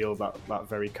didn't feel that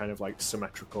very kind of like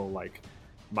symmetrical, like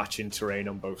matching terrain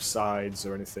on both sides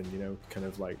or anything, you know, kind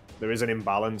of like there is an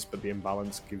imbalance, but the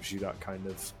imbalance gives you that kind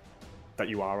of, that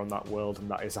you are on that world, and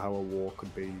that is how a war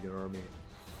could be, you know what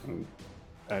I mean?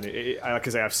 And like I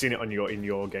say, I've seen it in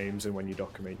your games and when you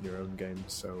document your own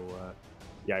games. So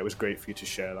yeah, it was great for you to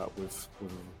share that with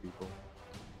other people.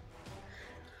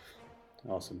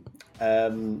 Awesome.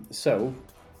 So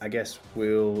I guess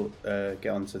we'll get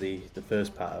on to the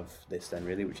first part of this then,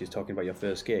 really, which is talking about your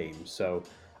first game. So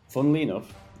funnily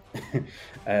enough,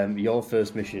 your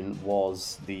first mission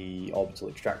was the orbital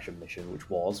extraction mission, which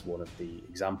was one of the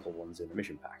example ones in the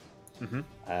mission pack.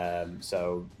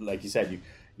 So, like you said,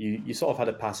 you sort of had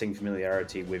a passing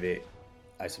familiarity with it,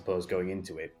 I suppose, going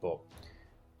into it. But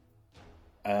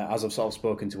as I've sort of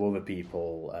spoken to other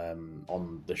people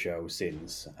on the show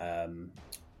since,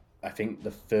 I think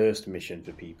the first mission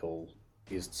for people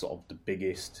is sort of the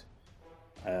biggest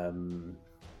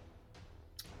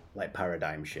like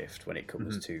paradigm shift when it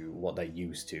comes to what they're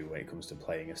used to when it comes to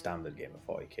playing a standard game of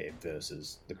 40k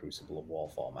versus the Crucible of War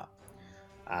format.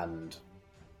 And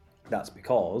that's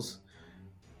because,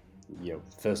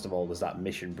 first of all, there's that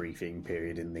mission briefing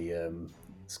period in the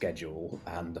schedule,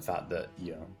 and the fact that,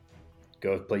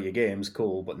 go play your games,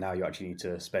 cool, but now you actually need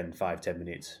to spend 5-10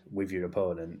 minutes with your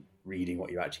opponent reading what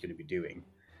you're actually going to be doing.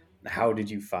 How did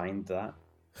you find that?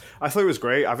 I thought it was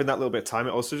great having that little bit of time.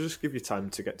 It also just gives you time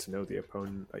to get to know the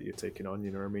opponent that you're taking on.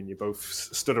 You know what I mean? You both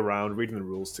stood around reading the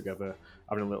rules together,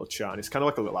 having a little chat, and it's kind of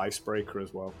like a little icebreaker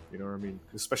as well. You know what I mean?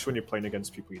 Especially when you're playing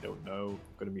against people you don't know,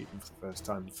 you're going to meet them for the first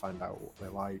time and find out what they're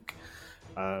like.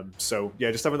 So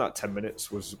yeah, just having that 10 minutes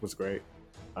was great,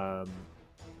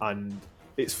 and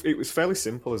it was fairly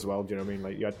simple as well. Do you know what I mean?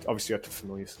 Like you had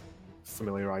to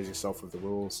familiarize yourself with the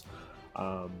rules.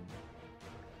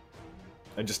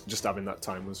 And just having that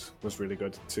time was really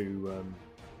good to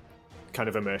kind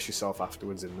of immerse yourself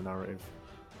afterwards in the narrative.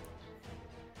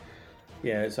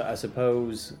 Yeah, so I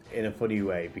suppose in a funny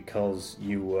way, because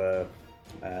you were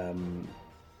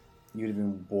you'd have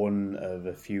been one of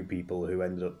a few people who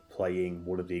ended up playing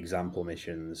one of the example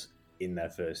missions in their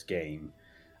first game.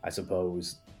 I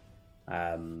suppose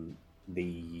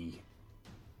the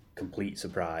complete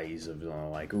surprise of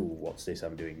like, ooh, what's this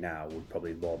I'm doing now, would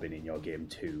probably more been in your game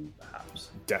too, perhaps.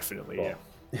 Definitely, but,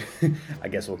 yeah. I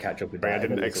guess we'll catch up with that. I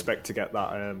didn't expect to get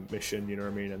that mission, you know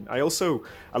what I mean? And I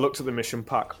looked at the mission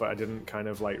pack, but I didn't kind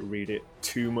of like read it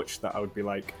too much that I would be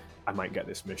like, I might get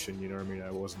this mission, you know what I mean?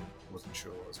 I wasn't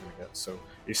sure what I was going to get, so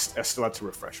I still had to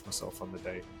refresh myself on the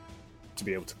day to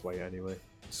be able to play it anyway.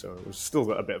 So it was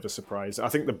still a bit of a surprise. I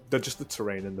think just the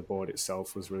terrain and the board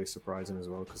itself was really surprising as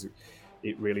well, because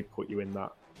it really put you in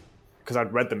that. Because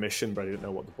I'd read the mission, but I didn't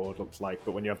know what the board looked like.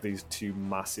 But when you have these two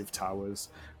massive towers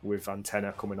with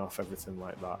antenna coming off, everything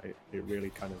like that, it really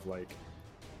kind of like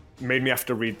made me have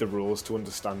to read the rules to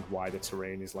understand why the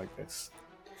terrain is like this.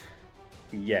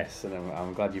 Yes, and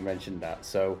I'm glad you mentioned that.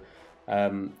 So,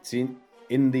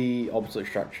 in the Orbital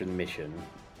Extraction mission,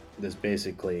 there's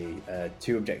basically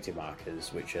 2 objective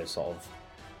markers which are sort of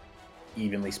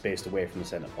evenly spaced away from the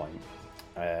center point,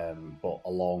 but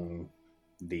along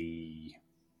the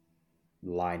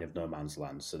line of no man's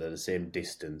land, so they're the same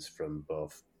distance from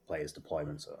both players'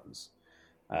 deployment zones,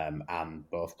 and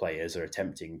both players are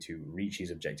attempting to reach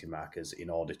these objective markers in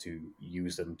order to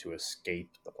use them to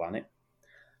escape the planet,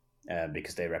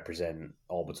 because they represent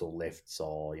orbital lifts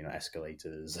or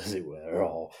escalators, as it were,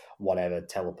 or whatever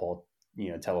teleport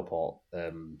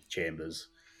chambers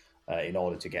in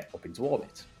order to get up into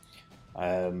orbit.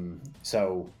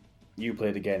 So you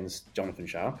played against Jonathan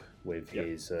Sharp with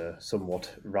his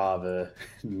somewhat rather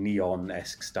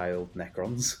neon-esque styled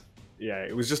Necrons. Yeah,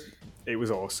 it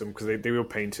was awesome because they were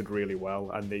painted really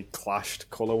well, and they clashed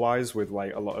color-wise with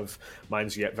like a lot of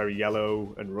mine's very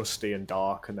yellow and rusty and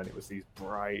dark, and then it was these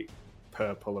bright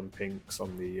purple and pinks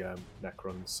on the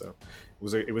Necrons. So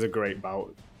it was a great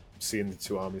bout, seeing the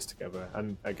two armies together,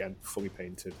 and again fully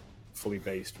painted, fully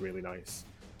based, really nice,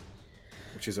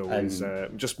 which is always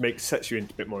just sets you a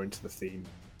bit more into the theme.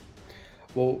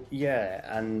 Well, yeah,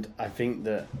 and I think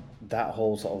that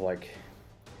whole sort of like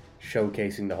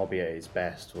showcasing the hobby at its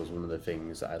best was one of the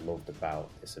things that I loved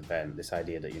about this event. This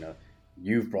idea that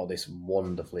you've brought this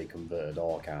wonderfully converted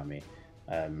Orc army,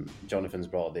 Jonathan's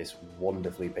brought this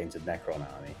wonderfully painted Necron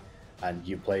army, and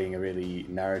you're playing a really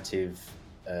narrative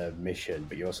mission,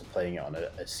 but you're also playing it on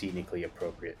a scenically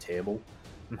appropriate table,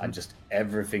 and just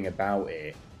everything about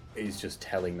it is just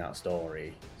telling that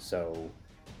story. So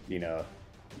you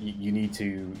need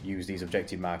to use these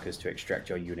objective markers to extract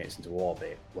your units into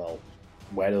orbit. Well,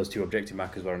 where those 2 objective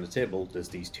markers were on the table, there's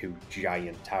these 2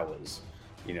 giant towers,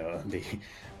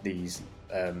 these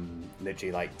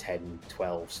literally like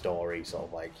 10-12 story sort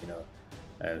of like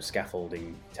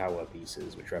scaffolding tower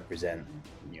pieces which represent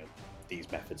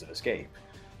these methods of escape.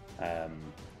 And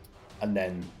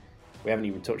then we haven't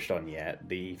even touched on yet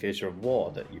the Theatre of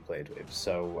War that you played with.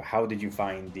 So how did you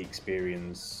find the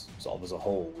experience sort of as a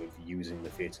whole with using the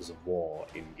Theatres of War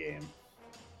in game?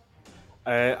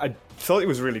 I thought it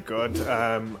was really good.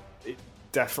 It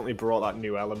definitely brought that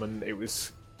new element.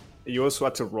 You also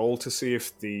had to roll to see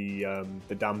if the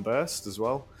dam burst as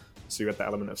well. So you had the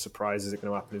element of surprise. Is it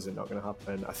going to happen? Is it not going to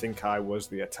happen? I think I was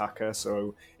the attacker.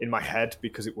 So in my head,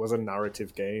 because it was a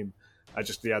narrative game, I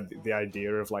just the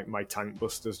idea of like my tank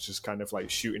busters just kind of like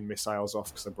shooting missiles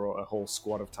off, because I brought a whole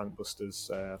squad of tank busters,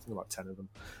 I think about 10 of them,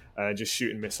 just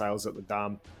shooting missiles at the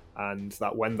dam, and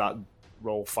that when that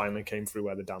roll finally came through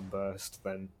where the dam burst,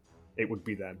 then it would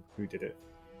be them who did it.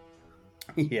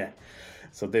 Yeah.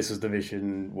 So this was the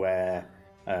mission where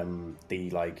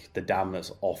the dam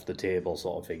that's off the table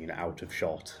sort of thing, out of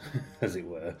shot, as it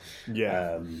were.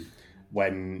 Yeah.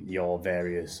 When your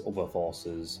various other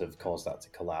forces have caused that to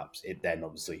collapse, it then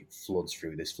obviously floods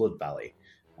through this flood valley.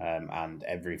 And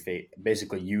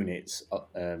basically units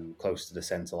close to the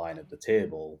centre line of the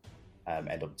table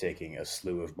end up taking a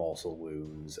slew of morsel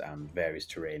wounds, and various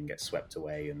terrain gets swept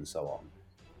away and so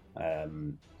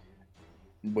on.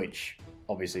 Which,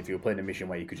 obviously, if you were playing a mission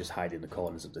where you could just hide in the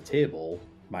corners of the table,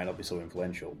 might not be so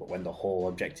influential. But when the whole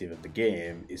objective of the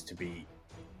game is to be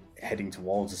heading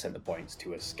towards the centre points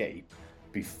to escape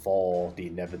before the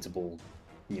inevitable,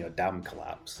 dam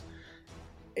collapse,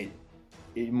 it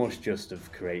must just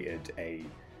have created a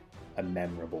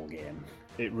memorable game.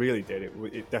 It really did.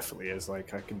 It definitely is.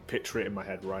 Like, I can picture it in my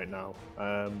head right now.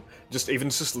 Just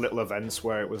little events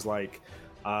where it was like,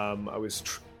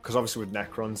 because obviously with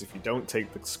Necrons, if you don't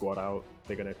take the squad out,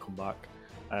 they're going to come back.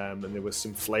 And there was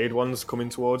some flayed ones coming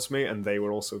towards me, and they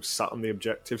were also sat on the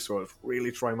objective, so I was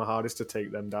really trying my hardest to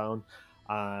take them down.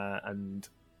 And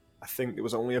I think there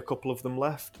was only a couple of them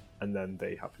left, and then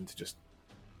they happened to just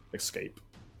escape.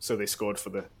 So they scored for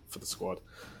the squad.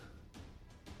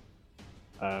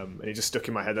 And it just stuck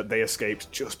in my head that they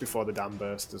escaped just before the dam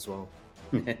burst as well.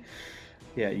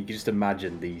 Yeah, you can just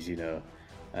imagine these,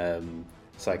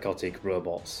 psychotic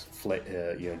robots,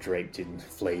 draped in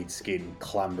flayed skin,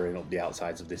 clambering up the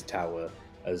outsides of this tower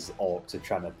as orcs are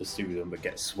trying to pursue them, but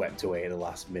get swept away at the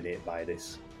last minute by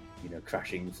this,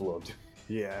 crashing flood.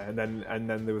 Yeah, and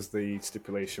then there was the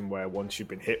stipulation where once you've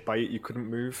been hit by it, you couldn't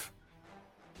move.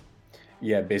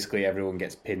 Yeah, basically everyone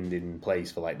gets pinned in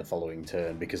place for like the following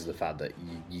turn because of the fact that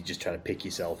you just try to pick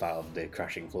yourself out of the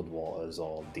crashing floodwaters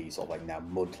or the sort of like now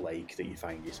mud lake that you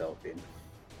find yourself in.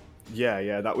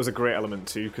 Yeah, that was a great element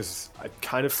too, because I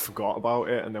kind of forgot about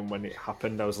it, and then when it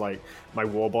happened, I was like, my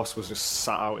war boss was just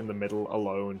sat out in the middle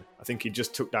alone. I think he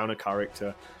just took down a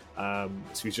character, so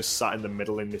he's just sat in the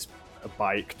middle in a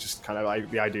bike, just kind of like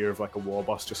the idea of like a war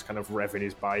boss just kind of revving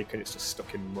his bike, and it's just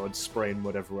stuck in mud, spraying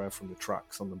mud everywhere from the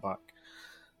tracks on the back.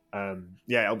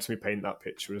 It helps me paint that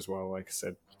picture as well. Like I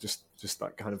said, just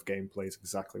that kind of gameplay is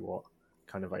exactly what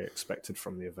kind of I expected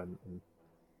from the event, and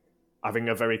having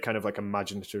a very kind of like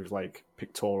imaginative, like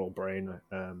pictorial brain,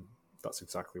 that's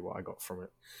exactly what I got from it.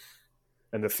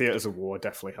 And the Theatres of War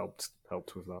definitely helped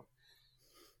with that.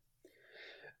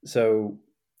 So,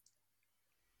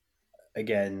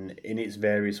 again, in its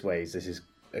various ways, this is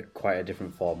quite a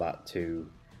different format to,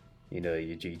 your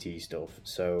GT stuff.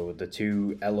 So the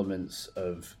two elements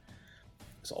of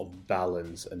sort of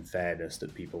balance and fairness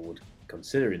that people would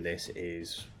consider in this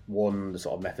is, one, the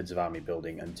sort of methods of army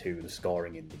building, and two, the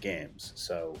scoring in the games.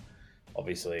 So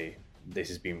obviously this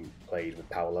has been played with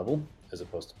power level as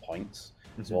opposed to points.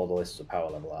 Mm-hmm. So all the lists are power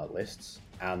level out lists,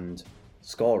 and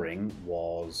scoring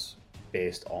was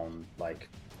based on like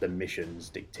the mission's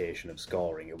dictation of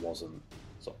scoring. It wasn't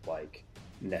sort of like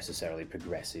necessarily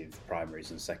progressive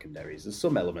primaries and secondaries. There's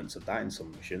some elements of that in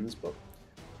some missions, but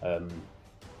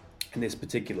in this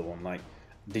particular one, like,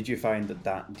 did you find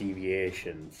that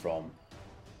deviation from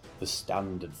the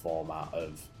standard format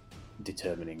of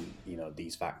determining,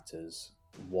 these factors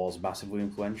was massively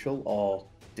influential, or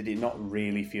did it not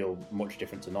really feel much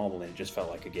different to normal and it just felt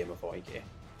like a game of 40k?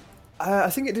 I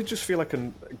think it did just feel like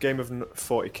a game of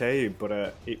 40k,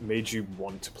 but it made you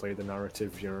want to play the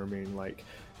narrative, you know what I mean? Like,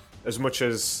 as much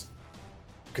as...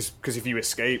 Because if you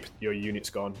escape, your unit's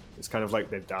gone. It's kind of like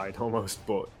they've died almost,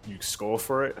 but you score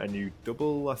for it and you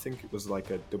double, I think it was like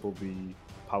a double the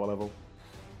power level.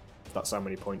 That's how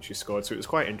many points you scored. So it was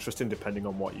quite interesting depending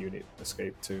on what unit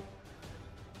escaped to.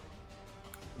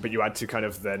 But you had to kind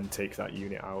of then take that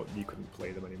unit out. You couldn't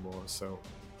play them anymore. So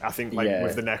I think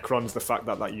with the Necrons, the fact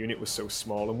that unit was so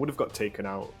small and would have got taken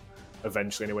out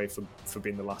eventually anyway for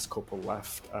being the last couple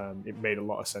left, it made a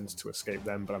lot of sense to escape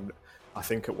them. But I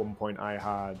think at one point I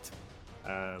had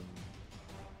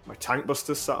my tank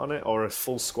busters sat on it, or a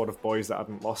full squad of boys that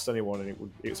hadn't lost anyone,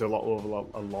 and it was a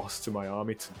loss to my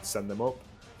army to send them up,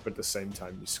 but at the same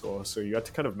time you score, so you had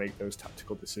to kind of make those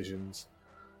tactical decisions.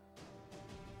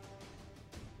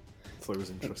 So it was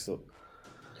interesting.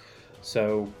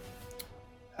 So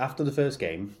after the first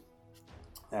game,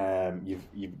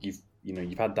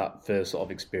 you've had that first sort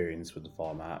of experience with the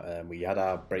format. We had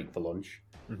our break for lunch.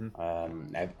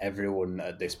 Mm-hmm. Everyone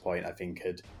at this point, I think,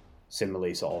 had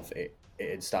similarly, sort of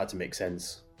it started to make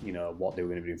sense, what they were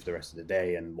going to do for the rest of the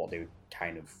day and what they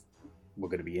kind of were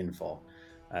going to be in for.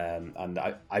 And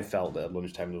I felt that at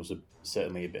lunchtime there was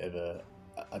certainly a bit of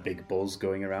a big buzz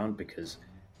going around because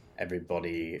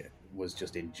everybody was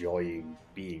just enjoying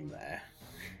being there.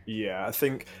 Yeah, I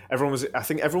think everyone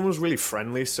was really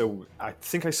friendly. So I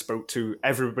think I spoke to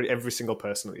every single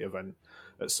person at the event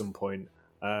at some point.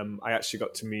 I actually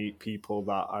got to meet people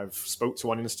that I've spoke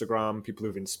to on Instagram, people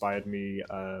who've inspired me,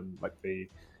 like the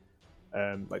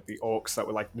orcs that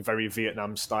were like very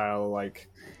Vietnam style,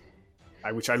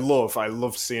 which I love. I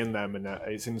love seeing them, and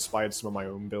it's inspired some of my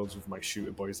own builds with my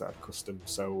shooter boys that I've custom.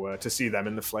 So to see them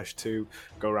in the flesh too,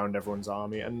 go around everyone's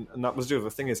army, and that was the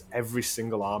other thing is every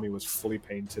single army was fully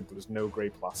painted. There was no grey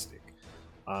plastic,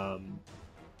 and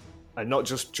not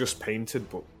just painted,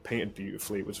 but painted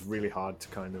beautifully. It was really hard to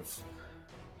kind of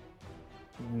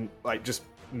just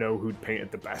know who'd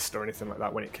painted the best or anything like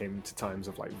that when it came to times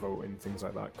of like voting, things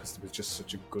like that, because there was just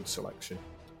such a good selection.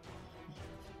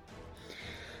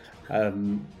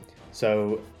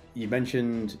 So you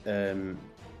mentioned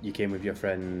you came with your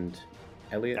friend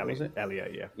Elliot, was it?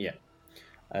 Elliot, yeah.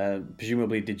 Yeah.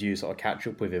 Presumably, did you sort of catch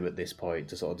up with him at this point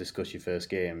to sort of discuss your first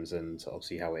games and sort of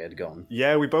see how it had gone?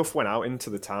 Yeah, we both went out into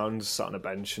the town, just sat on a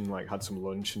bench and like had some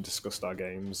lunch and discussed our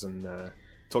games and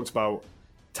talked about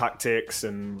tactics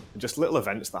and just little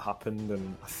events that happened.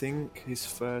 And I think his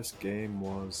first game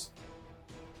was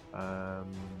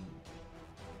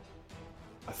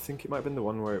I think it might have been the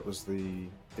one where it was the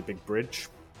big bridge.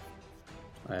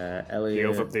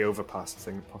 Elliot, the overpass, I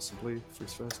think, possibly for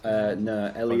his first game.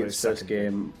 No, Elliot's first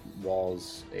game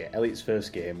was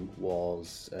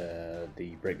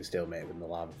the Break the Stalemate in the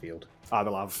lava field. The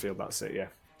lava field, that's it.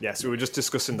 Yeah. So we were just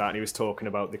discussing that, and he was talking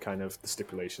about the kind of the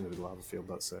stipulations of the lava field.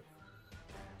 That's it.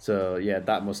 So yeah,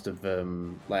 that must have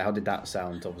how did that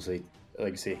sound? Obviously,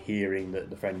 like you say, hearing that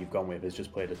the friend you've gone with has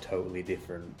just played a totally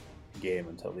different game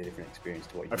and totally different experience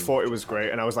to what you. I thought it was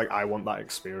great, and I was like, I want that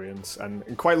experience, and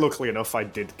quite luckily enough, I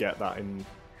did get that in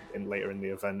later in the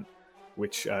event,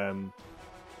 which I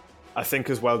think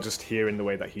as well, just hearing the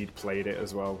way that he'd played it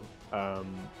as well,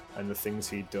 and the things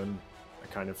he'd done, I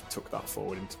kind of took that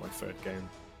forward into my third game.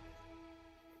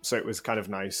 So it was kind of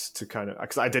nice to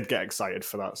because I did get excited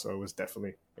for that, so I was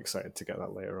definitely excited to get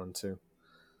that later on too.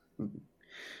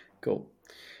 Cool.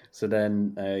 So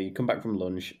then you come back from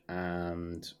lunch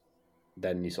and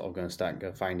then you're sort of going to start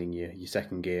finding your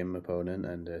second game opponent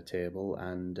and table.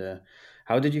 And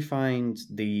how did you find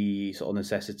the sort of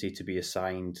necessity to be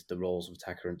assigned the roles of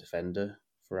attacker and defender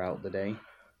throughout the day?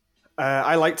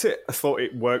 I liked it. I thought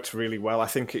it worked really well. I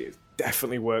think it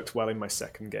definitely worked well in my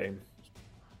second game.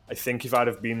 I think if I'd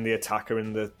have been the attacker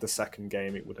in the second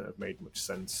game, it wouldn't have made much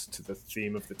sense to the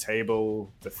theme of the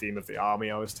table, the theme of the army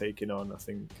I was taking on. I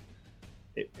think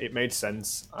it made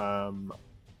sense. And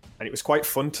it was quite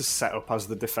fun to set up as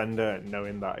the defender,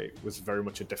 knowing that it was very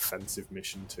much a defensive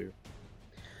mission too.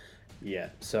 Yeah,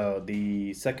 so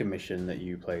the second mission that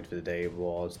you played for the day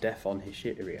was Death on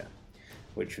Hishiria,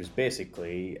 which was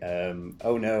basically,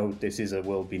 oh no, this is a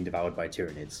world being devoured by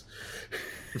Tyranids.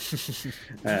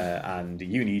 And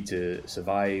you need to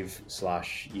survive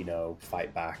 /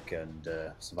 fight back and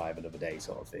survive another day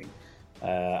sort of thing.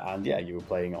 And yeah, you were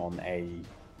playing on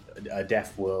a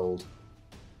death world,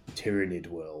 Tyranid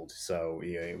world, so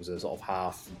it was a sort of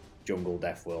half jungle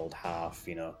death world, half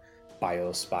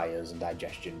biospires and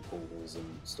digestion pools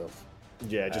and stuff.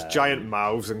 Yeah, just giant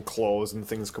mouths and claws and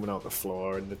things coming out the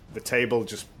floor, and the table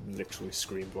just literally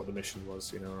screamed what the mission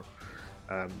was.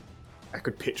 I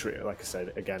could picture it, like I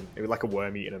said, again, it was like a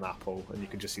worm eating an apple, and you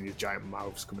could just see these giant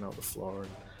mouths coming out the floor.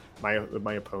 And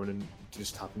my opponent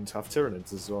just happened to have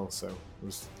Tyranids as well, so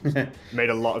it made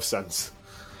a lot of sense.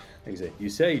 Exactly. You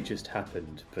say it just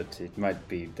happened, but it might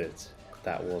be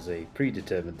that was a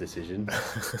predetermined decision.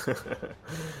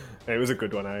 It was a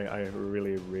good one. I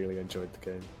really, really enjoyed the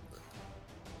game.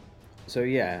 So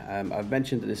yeah, I've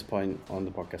mentioned at this point on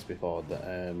the podcast before that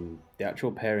the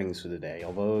actual pairings for the day,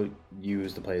 although you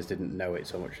as the players didn't know it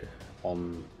so much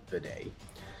on the day,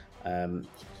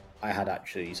 I had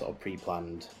actually sort of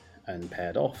pre-planned and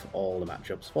paired off all the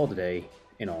matchups for the day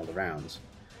in all the rounds.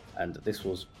 And this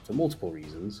was for multiple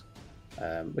reasons,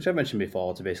 which I've mentioned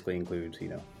before, to basically include,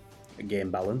 a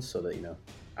game balance, so that,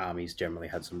 armies generally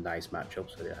had some nice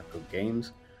matchups where they had good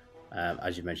games,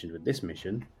 as you mentioned with this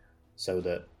mission, so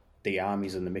that the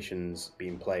armies and the missions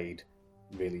being played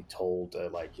really told,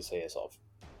 like you say, a sort of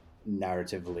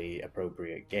narratively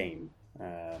appropriate game.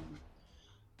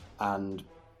 And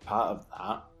part of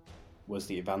that was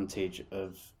the advantage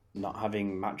of not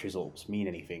having match results mean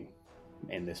anything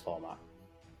in this format.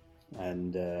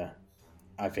 And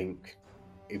I think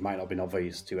it might not have been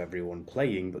obvious to everyone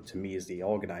playing, but to me as the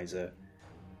organizer,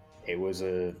 it was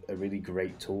a really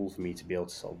great tool for me to be able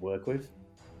to sort of work with,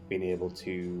 being able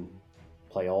to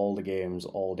play all the games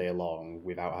all day long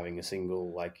without having a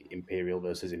single like Imperial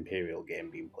versus Imperial game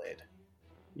being played.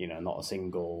 You know, not a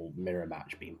single mirror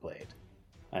match being played.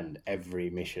 And every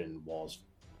mission was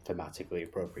thematically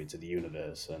appropriate to the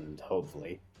universe, and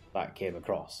hopefully that came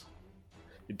across.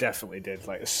 It definitely did.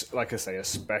 Like I say,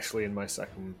 especially in my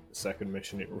second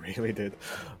mission, it really did.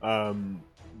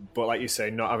 But like you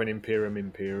say, not having Imperium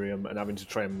and having to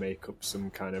try and make up some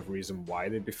kind of reason why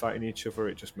they'd be fighting each other,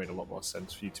 it just made a lot more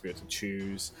sense for you to be able to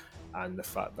choose. And the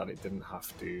fact that it didn't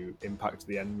have to impact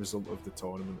the end result of the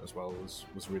tournament as well was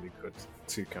really good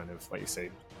to kind of, like you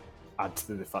say, add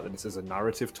to the fact that this is a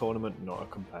narrative tournament, not a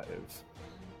competitive.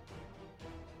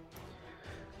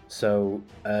 So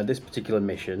this particular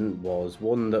mission was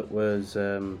one that was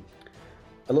a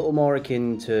little more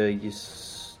akin to your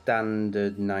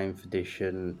standard 9th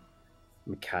edition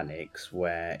mechanics,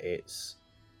 where it's,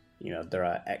 you know, there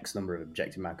are X number of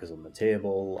objective markers on the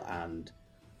table, and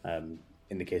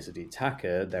in the case of the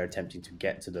attacker, they're attempting to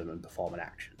get to them and perform an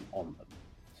action on them.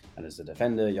 And as the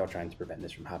defender, you're trying to prevent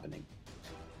this from happening.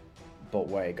 But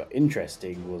where it got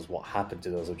interesting was what happened to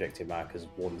those objective markers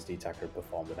once the attacker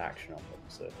performed an action on them.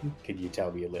 So could you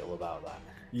tell me a little about that?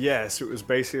 Yeah, so it was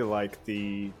basically like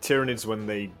the Tyranids, when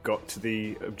they got to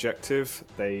the objective,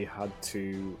 they had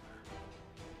to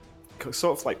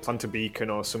sort of like plant a beacon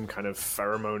or some kind of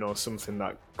pheromone or something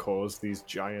that caused these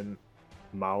giant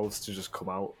mouths to just come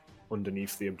out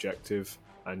underneath the objective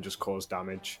and just cause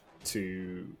damage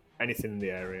to anything in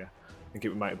the area. I think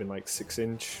it might have been like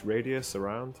 6-inch radius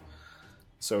around.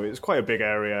 So it was quite a big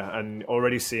area, and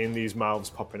already seeing these mouths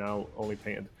popping out only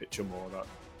painted the picture more that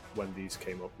when these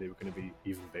came up, they were going to be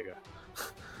even bigger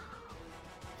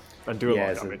and do a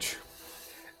lot of damage.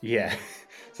 Yeah.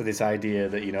 So this idea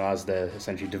that, you know, as they're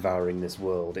essentially devouring this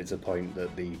world, it's a point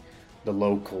that the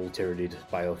local Tyranid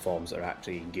bioforms that are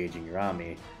actually engaging your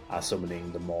army are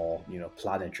summoning the more, you know,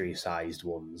 planetary-sized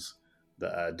ones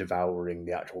that are devouring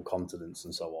the actual continents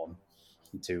and so on,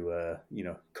 to you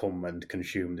know, come and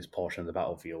consume this portion of the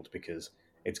battlefield, because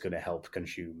it's going to help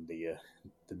consume the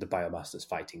biomass that's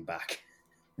fighting back.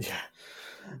 Yeah.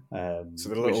 So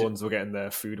the little ones were getting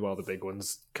their food while the big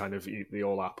ones kind of eat the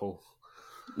old apple.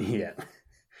 Yeah.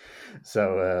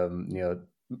 So you know,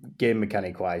 game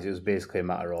mechanic wise, it was basically a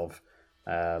matter of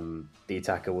the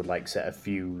attacker would like set a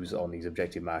fuse on these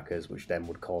objective markers, which then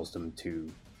would cause them to,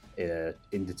 in an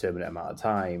indeterminate amount of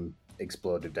time,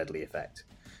 explode with deadly effect.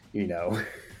 You know,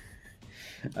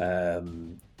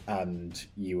 and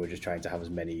you were just trying to have as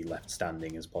many left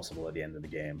standing as possible at the end of the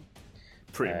game.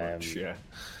 Pretty much, yeah.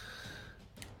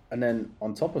 And then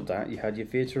on top of that, you had your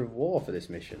theatre of war for this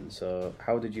mission. So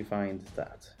how did you find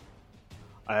that?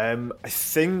 I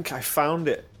think I found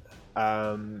it.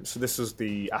 So this was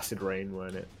the acid rain,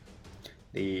 weren't it?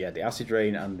 The acid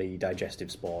rain and the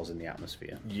digestive spores in the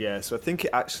atmosphere. Yeah, so I think it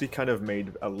actually kind of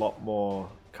made a lot more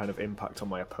kind of impact on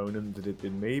my opponent than it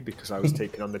did me, because I was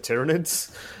taking on the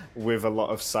Tyranids with a lot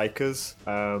of Psychers,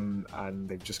 and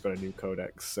they've just got a new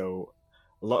codex. So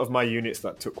a lot of my units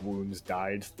that took wounds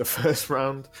died the first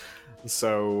round.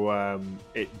 So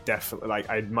it definitely, like,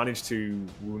 I managed to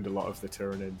wound a lot of the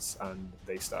Tyranids, and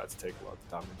they started to take a lot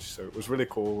of damage. So it was really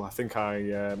cool. I think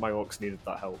my orcs needed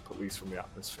that help, at least from the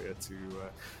atmosphere, to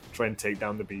try and take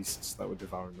down the beasts that were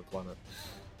devouring the planet.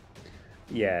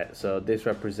 Yeah, so this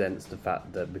represents the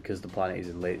fact that because the planet is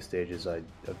in late stages of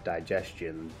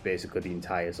digestion, basically the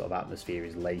entire sort of atmosphere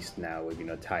is laced now with, you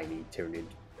know, tiny Tyranid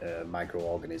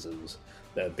microorganisms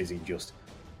that are busy just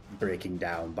breaking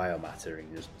down biomatter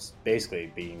and just basically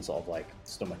being sort of like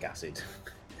stomach acid.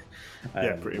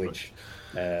 Yeah, pretty which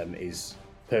is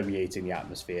permeating the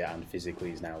atmosphere and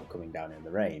physically is now coming down in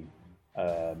the rain.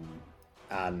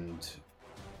 And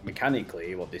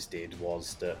mechanically, what this did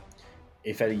was that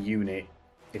if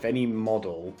any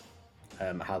model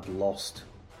had lost,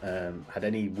 had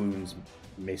any wounds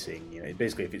missing, you know,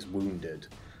 basically if it's wounded,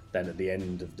 then at the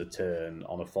end of the turn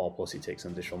on a 4+, it takes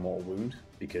an additional mortal wound,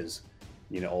 because,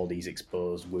 you know, all these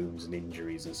exposed wounds and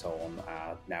injuries and so on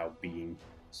are now being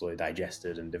slowly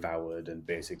digested and devoured and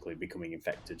basically becoming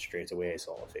infected straight away,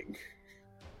 sort of thing.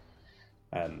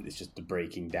 It's just the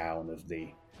breaking down of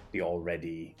the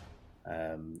already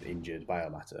injured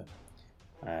biomatter.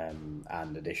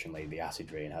 And additionally, the acid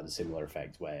rain had a similar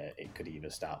effect where it could either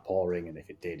start pouring, and if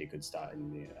it did, it could start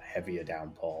in a heavier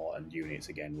downpour, and units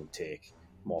again would take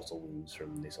mortal wounds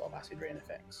from this sort of acid rain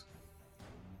effects.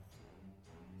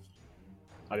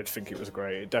 I did think it was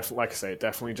great. It definitely, like I say, it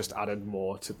definitely just added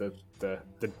more to the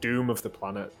doom of the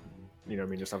planet. You know what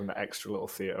I mean? Just having the extra little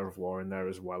theatre of war in there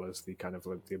as well as the kind of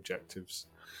like the objectives.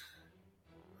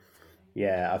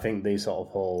 Yeah, I think the sort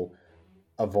of whole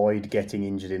avoid getting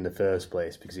injured in the first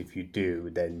place, because if you do,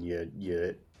 then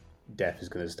your death is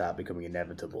going to start becoming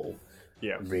inevitable.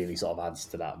 Yeah. Really sort of adds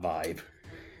to that vibe.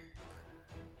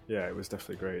 Yeah, it was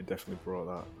definitely great. It definitely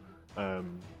brought that.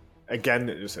 Again,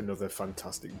 it was another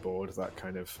fantastic board that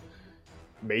kind of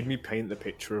made me paint the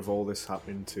picture of all this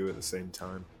happening too at the same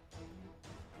time.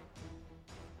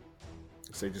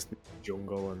 So just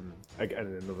jungle and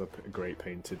again another great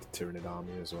painted Tyranid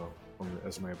army as well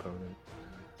as my opponent.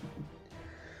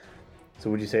 So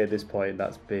would you say at this point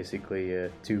that's basically a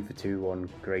 2 for 2 on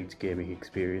great gaming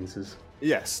experiences?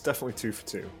 Yes, definitely 2 for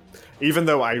 2. Even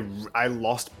though I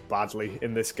lost badly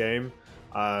in this game,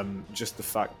 just the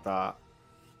fact that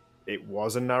it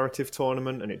was a narrative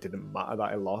tournament and it didn't matter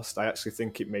that I lost, I actually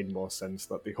think it made more sense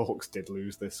that the Orcs did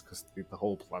lose this because the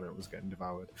whole planet was getting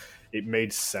devoured. It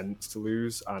made sense to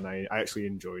lose, and I actually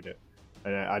enjoyed it.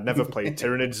 And I'd never played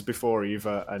Tyranids before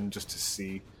either, and just to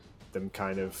see them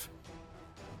kind of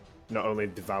not only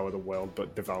devour the world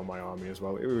but devour my army as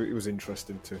well, it was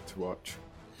interesting to watch.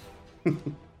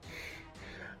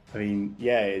 I mean,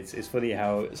 yeah, it's funny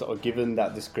how sort of given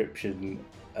that description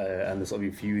and the sort of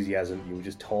enthusiasm you were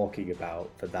just talking about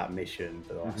for that mission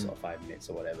for the last sort of 5 minutes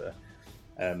or whatever,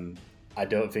 I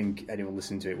don't think anyone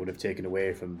listening to it would have taken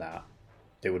away from that.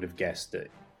 They would have guessed that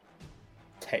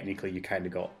technically you kind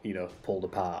of got, pulled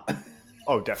apart.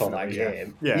 Oh, definitely. For that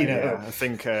game. Yeah. Yeah. I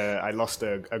think I lost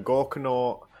a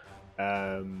Gorkanaut,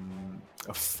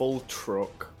 a full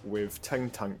truck with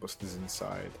 10 tank busters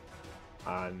inside,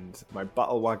 and my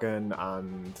battle wagon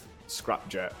and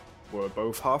scrapjet were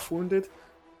both half wounded.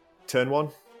 Turn 1.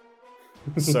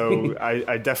 So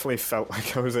I definitely felt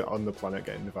like I was on the planet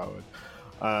getting devoured.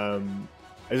 I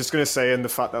was just going to say, and the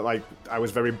fact that like I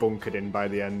was very bunkered in by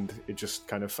the end, it just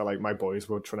kind of felt like my boys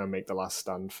were trying to make the last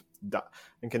stand. That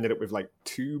I think ended up with like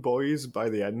 2 boys by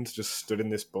the end, just stood in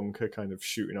this bunker, kind of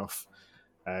shooting off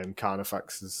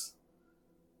Carnifexes.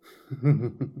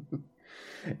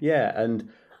 Yeah, and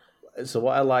so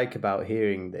what I like about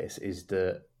hearing this is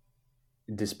that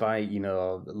despite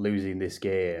losing this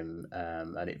game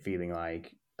and it feeling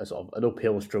like a sort of an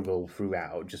uphill struggle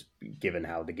throughout, just given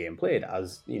how the game played,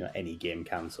 as any game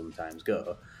can sometimes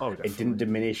go, it didn't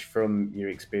diminish from your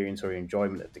experience or your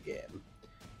enjoyment of the game.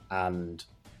 And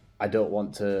I don't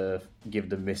want to give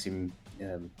the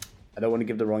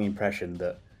wrong impression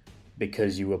that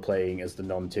because you were playing as the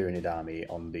non-Tyranid army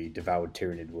on the devoured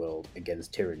Tyranid world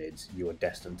against Tyranids, you were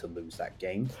destined to lose that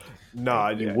game. No,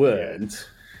 you weren't.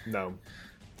 Yeah. No.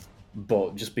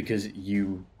 But just because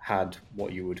you had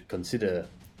what you would consider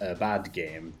a bad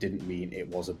game didn't mean it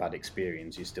was a bad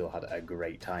experience. You still had a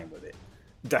great time with it.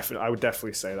 Definitely, I would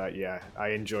definitely say that. Yeah, I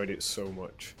enjoyed it so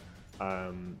much.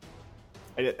 And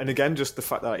again, just the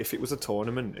fact that if it was a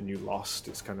tournament and you lost,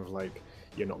 it's kind of like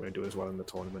you're not going to do as well in the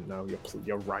tournament now.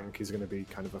 Your rank is going to be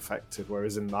kind of affected.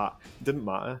 Whereas in that, it didn't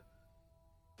matter.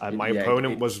 And my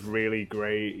opponent was really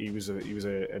great. He was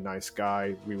a nice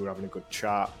guy. We were having a good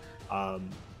chat.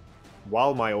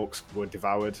 While my Orcs were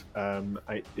devoured,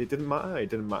 it didn't matter. It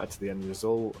didn't matter to the end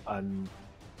result, and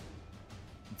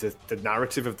the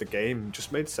narrative of the game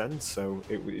just made sense. So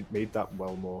it made that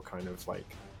well more kind of like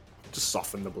just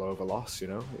soften the blow of a loss. It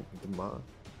didn't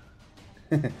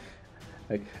matter.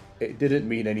 Like it didn't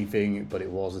mean anything, but it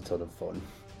was a ton of fun.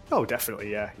 Oh,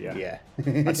 definitely, yeah.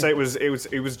 I'd say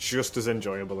it was just as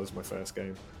enjoyable as my first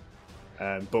game.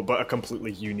 But a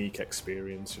completely unique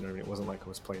experience, it wasn't like I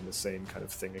was playing the same kind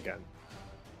of thing again.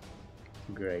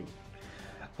 Great.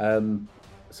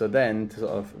 So then, to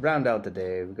sort of round out the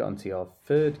day, we got onto your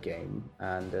third game,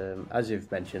 and as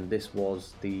you've mentioned, this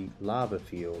was the Lava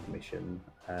Field mission,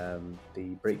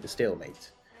 the Break the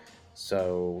Stalemate.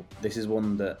 So this is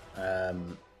one that,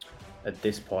 at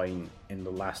this point in the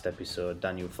last episode,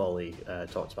 Daniel Foley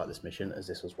talked about this mission, as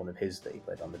this was one of his that he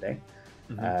played on the day.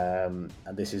 Mm-hmm.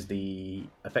 And this is the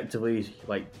effectively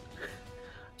like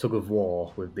tug of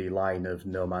war with the line of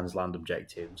no man's land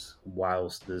objectives,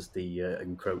 whilst there's the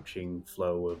encroaching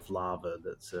flow of lava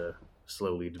that's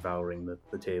slowly devouring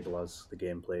the table as the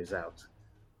game plays out.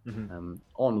 Mm-hmm.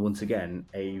 On once again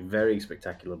a very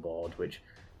spectacular board, which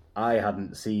I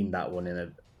hadn't seen that one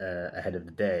in ahead of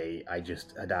the day. I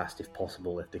just had asked if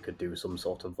possible if they could do some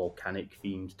sort of volcanic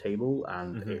themed table,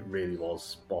 and it really was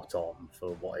spot on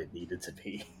for what it needed to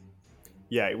be.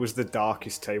 Yeah, it was the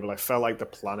darkest table. I felt like the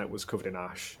planet was covered in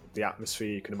ash. The atmosphere,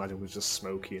 you can imagine, was just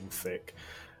smoky and thick.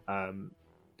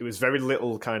 There was very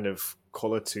little kind of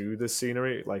colour to the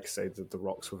scenery. Like I say, the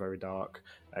rocks were very dark,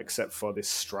 except for this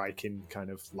striking kind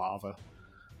of lava.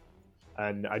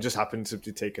 And I just happened to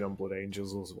be taking on Blood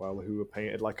Angels as well, who were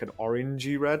painted like an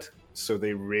orangey red, so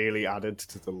they really added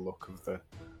to the look of the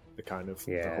kind of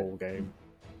the whole game.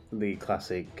 The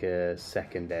classic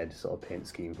second ed sort of paint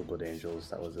scheme for Blood Angels.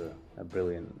 That was a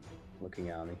brilliant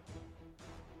looking army.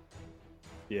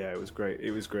 Yeah, it was great.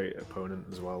 It was a great opponent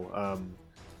as well.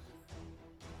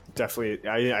 Definitely,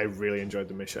 I really enjoyed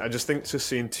the mission. I just think just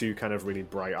seeing two kind of really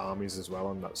bright armies as well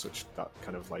on that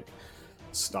kind of like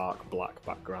stark black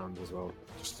background as well,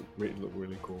 just really looked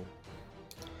really cool.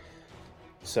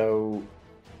 So,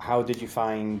 how did you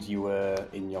find you were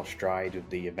in your stride of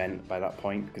the event by that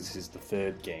point? Because this is the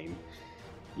third game.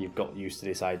 You've got used to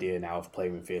this idea now of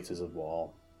playing with Theatres of War.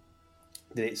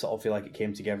 Did it sort of feel like it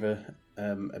came together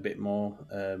a bit more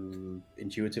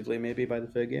intuitively maybe by the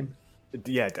third game?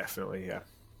 Yeah, definitely, yeah.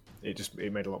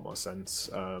 It made a lot more sense.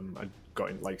 I got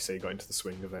into the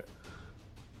swing of it.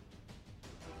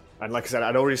 And like I said,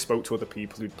 I'd already spoke to other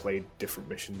people who'd played different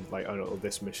missions, like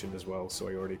this mission as well, so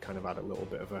I already kind of had a little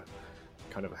bit of a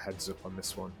heads up on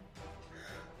this one.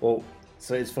 Well,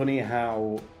 so it's funny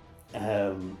how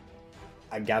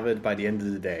I gathered by the end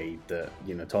of the day that,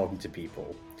 talking to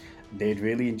people, they'd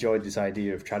really enjoyed this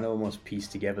idea of trying to almost piece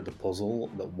together the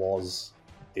puzzle that was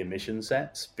the mission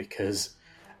sets, because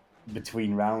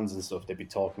between rounds and stuff, they'd be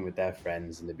talking with their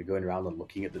friends and they'd be going around and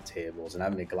looking at the tables and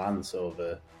having a glance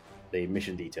over the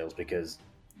mission details, because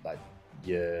like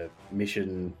your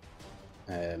mission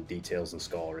details and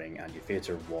scoring and your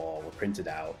Theatre of War were printed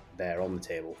out there on the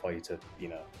table for you to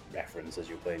reference as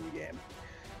you're playing your game,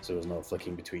 so there's no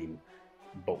flicking between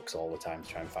books all the time to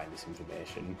try and find this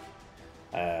information.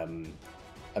 And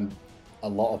a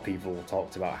lot of people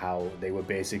talked about how they were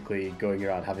basically going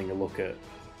around having a look at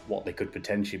what they could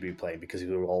potentially be playing, because they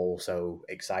were all so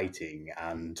exciting,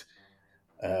 and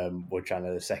were trying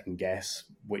to second guess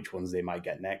which ones they might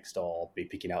get next, or be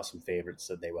picking out some favourites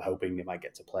that they were hoping they might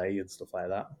get to play and stuff like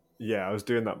that. Yeah, I was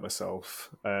doing that myself.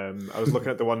 I was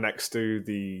looking at the one next to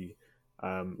the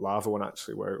lava one,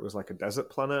 actually, where it was like a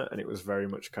desert planet, and it was very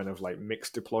much kind of like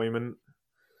mixed deployment.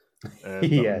 So I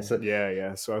was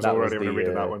already on the read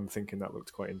of that one, thinking that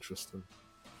looked quite interesting.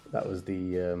 That was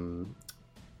the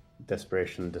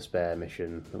Desperation and Despair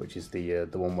mission, which is the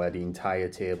one where the entire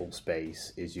table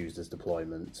space is used as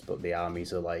deployments, but the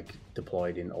armies are like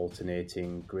deployed in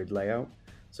alternating grid layout.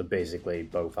 So basically,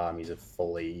 both armies are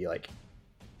fully like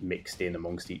mixed in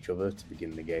amongst each other to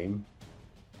begin the game.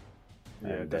 Yeah,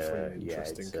 and, definitely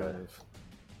interesting kind of.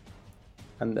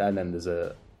 And then there's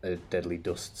a deadly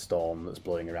dust storm that's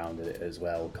blowing around it as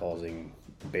well, causing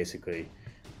basically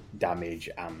damage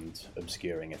and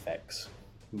obscuring effects,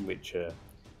 which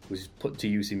was put to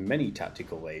use in many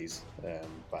tactical ways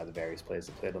by the various players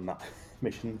that played on that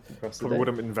mission across the day. Probably would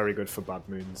have been very good for bad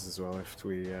moons as well if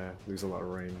we lose a lot of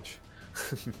range.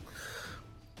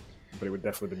 But it would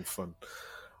definitely have been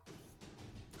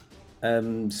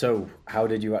fun. So, how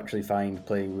did you actually find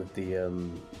playing with the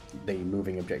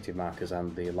moving objective markers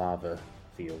and the lava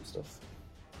field stuff?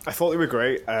 I thought they were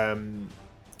great.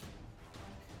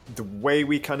 The way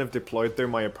we kind of deployed, though,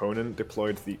 my opponent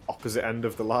deployed the opposite end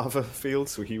of the lava field,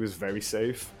 so he was very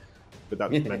safe. But that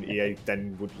meant EA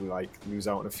then would lose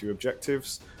out on a few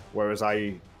objectives. Whereas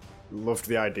I loved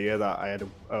the idea that I had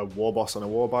a war boss on a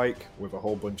war bike with a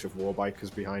whole bunch of war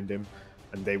bikers behind him,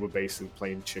 and they were basically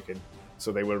playing chicken.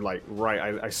 So they were like,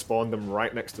 I spawned them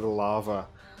right next to the lava.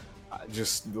 I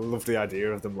just loved the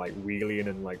idea of them like wheeling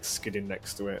and like skidding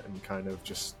next to it and kind of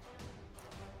just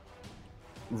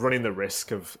running the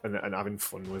risk of and having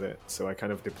fun with it. So I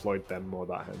kind of deployed them more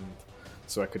that end,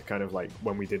 so I could kind of like,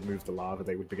 when we did move the lava,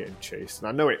 they would be getting chased. And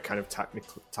I know it kind of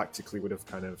tactically would have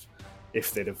kind of,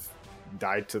 if they'd have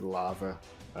died to the lava,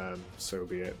 so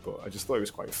be it. But I just thought it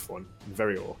was quite fun,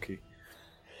 very orky.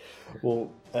 Well,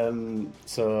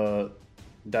 so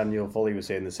Daniel Foley was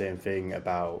saying the same thing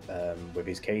about with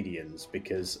his Cadians,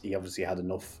 because he obviously had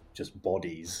enough just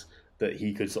bodies that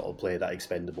he could sort of play that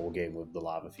expendable game with the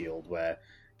lava field, where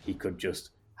he could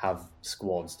just have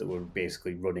squads that were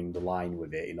basically running the line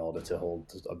with it in order to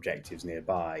hold objectives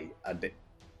nearby, and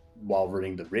while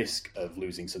running the risk of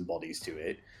losing some bodies to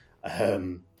it,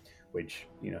 which,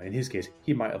 in his case,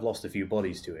 he might have lost a few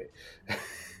bodies to it.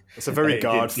 It's a very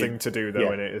guard thing to do,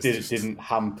 though, and it didn't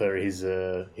hamper his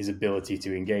ability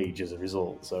to engage as a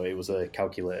result. So it was a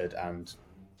calculated and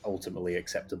ultimately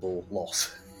acceptable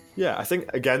loss. Yeah, I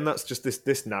think again that's just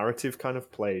this narrative kind of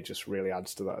play just really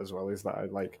adds to that as well. Is that I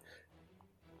like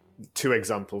two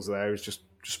examples there is just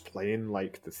playing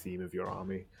like the theme of your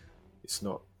army. It's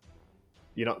not,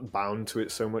 you're not bound to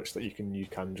it so much that you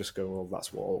can just go, well,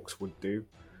 that's what orcs would do.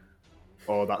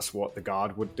 or that's what the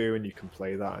guard would do, and you can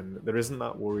play that, and there isn't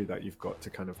that worry that you've got to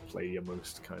kind of play your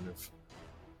most kind of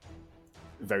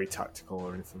very tactical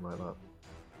or anything like that.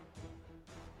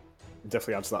 It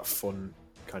definitely adds that fun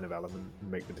kind of element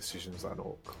and make the decisions that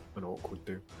an orc would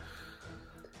do.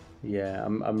 Yeah,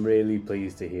 I'm really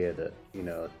pleased to hear that, you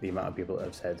know, the amount of people that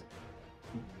have said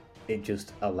it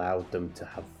just allowed them to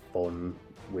have fun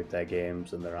with their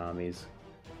games and their armies,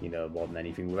 you know, more than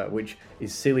anything, which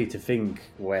is silly to think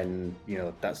when, you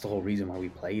know, that's the whole reason why we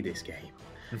play this game.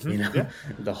 You know,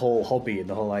 the whole hobby and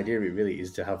the whole idea of it really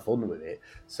is to have fun with it.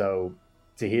 So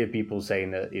to hear people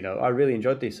saying that, you know, I really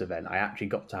enjoyed this event, I actually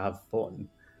got to have fun,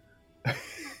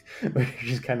 which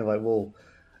is kind of like, well,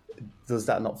 does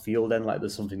that not feel then like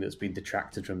there's something that's been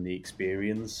detracted from the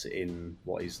experience in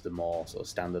what is the more sort of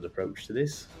standard approach to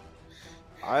this?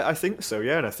 I think so,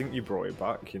 yeah, and I think you brought it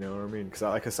back, you know what I mean? Because,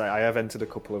 like I say, I have entered a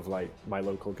couple of, like, my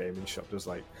local gaming shop. There's,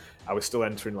 like, I was still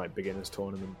entering, like, beginners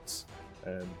tournaments,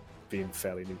 being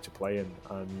fairly new to playing,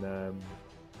 and,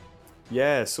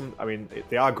 yeah,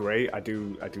 they are great. I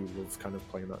do love kind of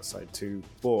playing that side too,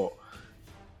 but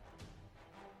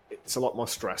it's a lot more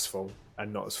stressful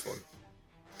and not as fun.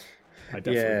 I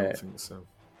definitely don't think so.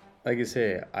 Like I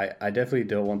say, I definitely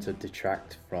don't want to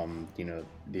detract from, you know,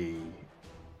 the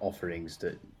offerings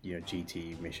that, you know,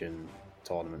 GT mission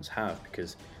tournaments have,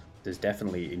 because there's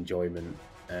definitely enjoyment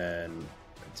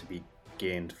to be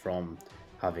gained from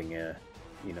having a,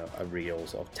 you know, a real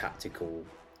sort of tactical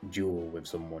duel with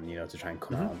someone, you know, to try and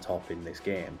come out on top in this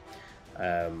game.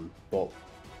 But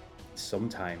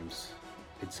sometimes,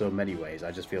 in so many ways,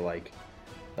 I just feel like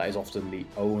that is often the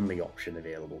only option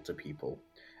available to people.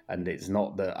 And it's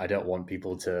not that I don't want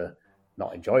people to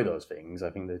not enjoy those things. I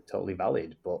think they're totally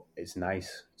valid, but it's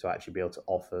nice to actually be able to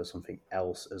offer something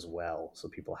else as well, so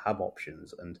people have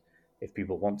options. And if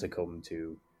people want to come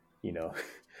to, you know,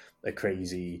 a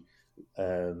crazy,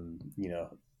 you know,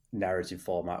 narrative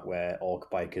format where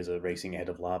orc bikers are racing ahead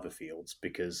of lava fields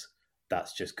because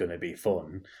that's just going to be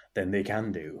fun, then they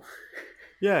can do.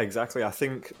 Yeah, exactly. I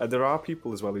think there are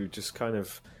people as well who just kind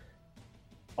of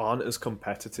aren't as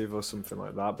competitive or something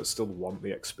like that, but still want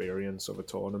the experience of a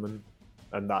tournament.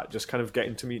 And that just kind of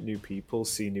getting to meet new people,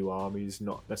 see new armies,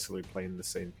 not necessarily playing the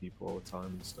same people all the time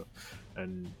and stuff.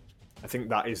 And I think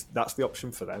that's the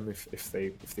option for them if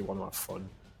they want to have fun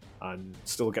and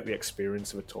still get the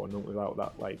experience of a tournament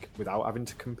without having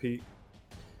to compete.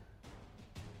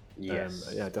 Yes.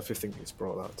 Yeah, I definitely think it's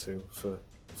brought that too. For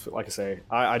like I say,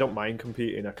 I don't mind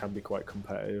competing. I can be quite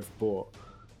competitive, but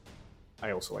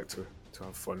I also like to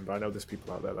have fun. But I know there's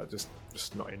people out there that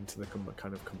just not into the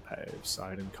kind of competitive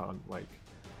side and can't like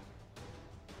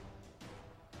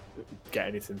get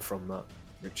anything from that,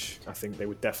 which I think they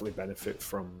would definitely benefit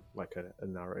from, like a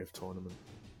narrative tournament.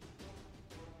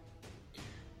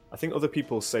 I think other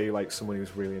people say like someone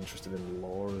who's really interested in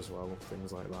lore as well,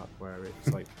 things like that, where it's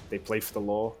like they play for the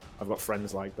lore. I've got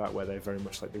friends like that where they're very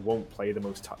much like they won't play the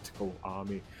most tactical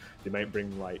army. They might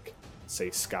bring like,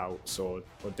 say, scouts or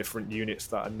different units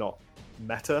that are not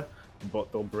meta,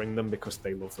 but they'll bring them because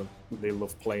they love them. They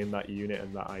love playing that unit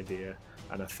and that idea,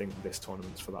 and I think this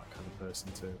tournament's for that kind of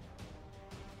person too.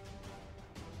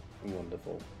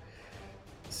 Wonderful.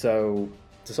 So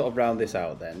to sort of round this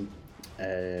out then,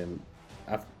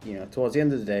 you know, towards the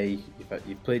end of the day,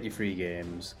 you've played your 3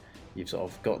 games, you've sort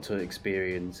of got to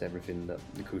experience everything that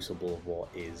the Crucible of War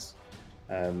is.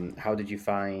 How did you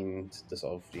find the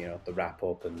sort of, you know, the wrap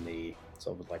up and the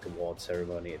sort of like award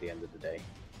ceremony at the end of the day?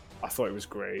 I thought it was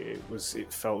great.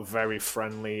 It felt very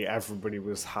friendly. Everybody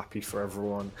was happy for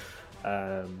everyone.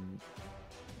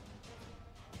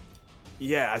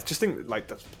 Yeah, I just think like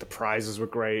the prizes were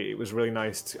great. It was really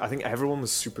nice. I think everyone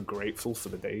was super grateful for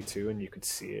the day too, and you could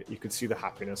see it. You could see the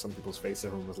happiness on people's faces.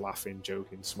 Everyone was laughing,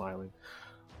 joking, smiling,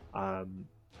 and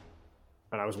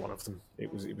I was one of them.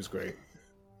 It was great.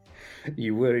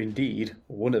 You were indeed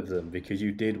one of them because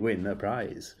you did win a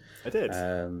prize. I did.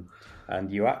 And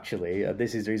you actually,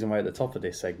 this is the reason why at the top of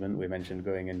this segment we mentioned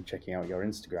going and checking out your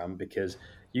Instagram, because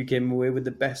you came away with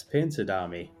the Best Painted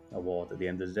Army award at the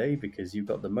end of the day because you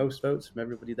got the most votes from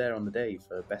everybody there on the day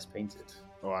for Best Painted.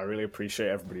 Oh, I really appreciate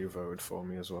everybody who voted for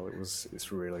me as well.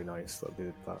 It's really nice that they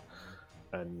did that.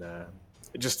 And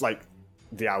just like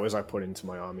the hours I put into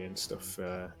my army and stuff,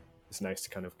 it's nice to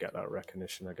kind of get that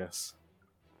recognition, I guess.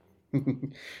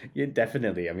 Yeah,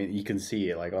 definitely. I mean, you can see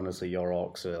it. Like, honestly, your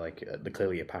orcs are like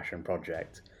clearly a passion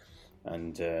project,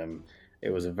 and it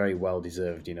was a very well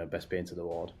deserved, you know, Best Painted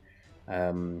award,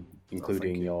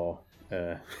 including your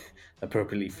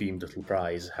appropriately themed little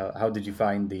prize. How did you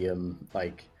find the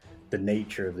like the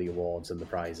nature of the awards and the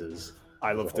prizes?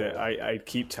 I loved it. I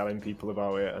keep telling people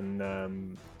about it,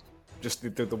 and Just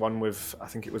the one with, I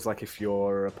think it was like if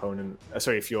your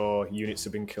units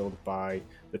have been killed by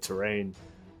the terrain,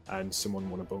 and someone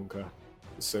won a bunker.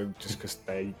 So just because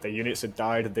their units had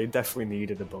died, they definitely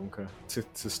needed a bunker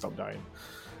to stop dying.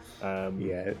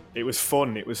 It was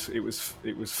fun. It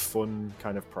was fun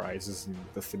kind of prizes, and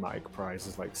the thematic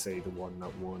prizes, like say the one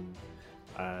that won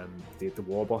the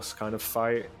war boss kind of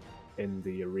fight in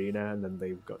the arena, and then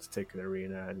they got to take an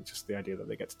arena, and just the idea that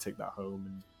they get to take that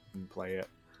home and play it.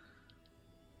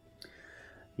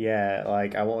 Yeah,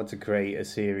 like I wanted to create a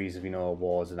series of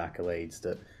awards and accolades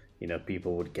that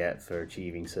people would get for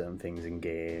achieving certain things in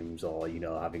games, or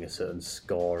having a certain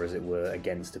score, as it were,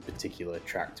 against a particular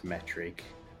tracked metric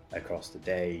across the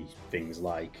day. Things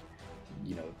like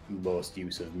most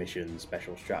use of missions,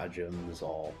 special stratagems,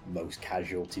 or most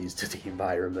casualties to the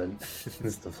environment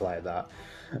and stuff like that.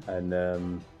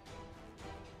 And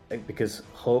because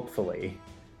hopefully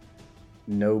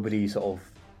nobody sort of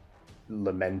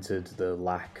lamented the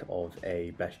lack of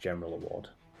a best general award.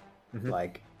 Mm-hmm.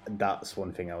 Like, that's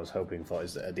one thing I was hoping for,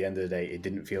 is that at the end of the day it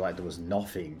didn't feel like there was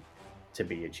nothing to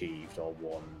be achieved or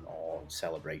won or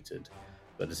celebrated,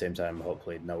 but at the same time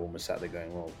hopefully no one was sat there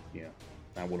going, well,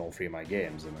 I won all 3 of my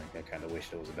games, and I kind of wish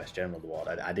there was a best general award.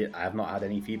 I have not had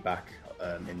any feedback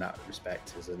in that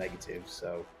respect as a negative,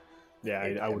 so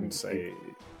yeah, I wouldn't say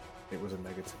it was a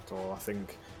negative at all. I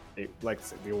think the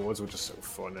awards were just so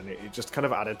fun, and it just kind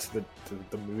of added to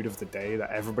the mood of the day,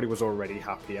 that everybody was already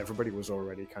happy, everybody was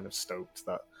already kind of stoked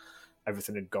that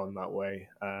everything had gone that way.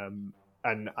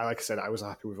 And like I said, I was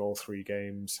happy with all 3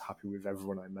 games, happy with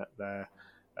everyone I met there.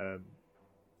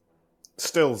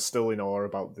 Still in awe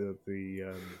about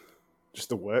the just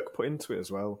the work put into it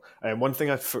as well. And one thing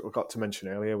I forgot to mention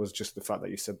earlier was just the fact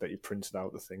that you said that you printed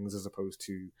out the things as opposed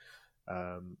to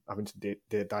having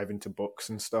to dive into books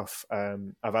and stuff.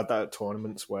 I've had that at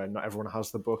tournaments where not everyone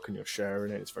has the book and you're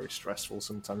sharing it. It's very stressful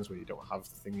sometimes when you don't have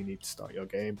the thing you need to start your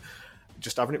game.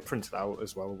 Just having it printed out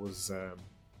as well was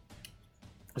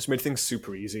just made things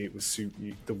super easy. It was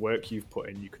the work you've put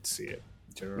in, you could see it.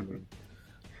 Do you know what I mean?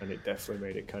 And it definitely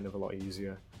made it kind of a lot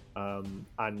easier.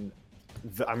 And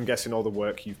I'm guessing all the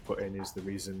work you've put in is the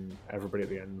reason everybody at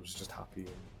the end was just happy.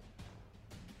 And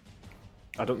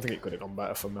I don't think it could have gone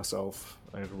better for myself.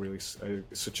 I had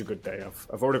such a good day.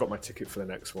 I've already got my ticket for the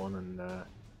next one, and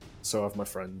so have my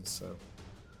friends. So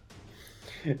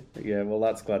yeah, well,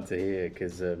 that's glad to hear,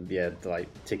 because like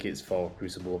tickets for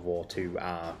Crucible of War 2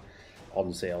 are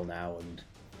on sale now, and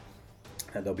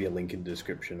there'll be a link in the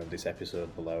description of this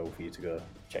episode below for you to go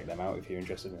check them out if you're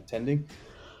interested in attending.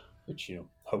 Which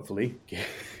hopefully.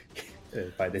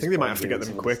 I think they might have to get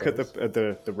them quick at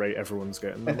the rate everyone's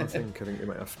getting them. I think you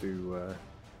might have to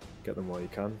get them while you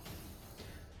can.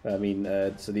 I mean,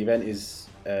 so the event is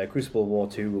Crucible War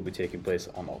 2 will be taking place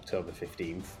on October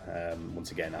 15th.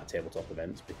 Once again, at Tabletop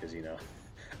Events, because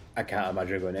I can't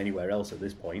imagine going anywhere else at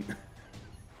this point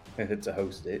to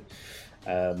host it.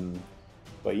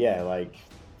 But yeah, like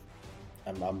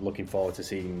I'm looking forward to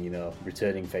seeing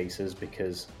returning faces,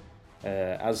 because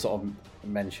as sort of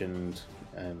mentioned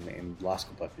in the last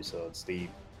couple episodes, the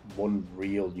one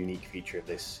real unique feature of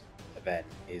this event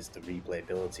is the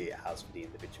replayability it has for the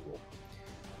individual,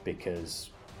 because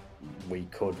we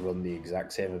could run the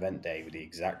exact same event day with the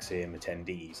exact same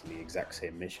attendees and the exact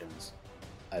same missions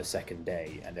a second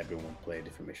day, and everyone would play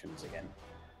different missions again.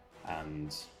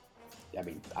 And I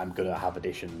mean, I'm going to have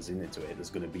additions into it. There's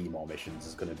going to be more missions.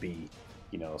 There's going to be,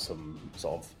 some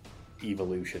sort of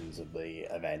evolutions of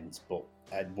the event, but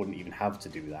I wouldn't even have to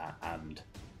do that, and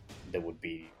there would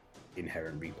be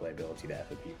inherent replayability there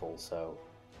for people. So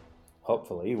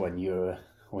hopefully when you're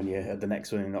at the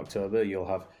next one in October, you'll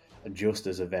have just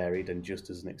as a varied and just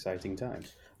as an exciting time.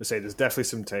 I say there's definitely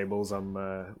some tables I'm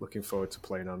looking forward to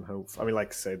playing on. I mean,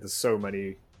 like I say, there's so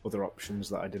many other options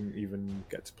that I didn't even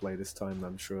get to play this time.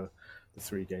 I'm sure the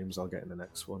 3 games I'll get in the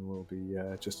next one will be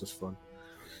just as fun.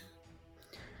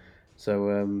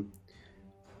 So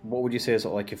what would you say are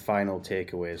sort of like your final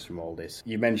takeaways from all this?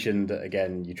 You mentioned that,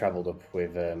 again, you travelled up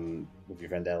with your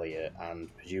friend Elliot,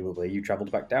 and presumably you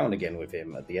travelled back down again with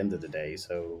him at the end of the day.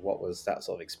 So what was that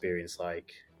sort of experience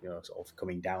like, sort of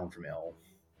coming down from it all?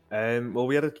 Well,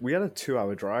 we had a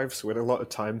 2-hour drive, so we had a lot of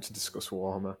time to discuss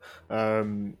Warhammer.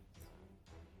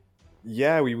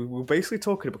 Yeah, we were basically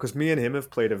talking, because me and him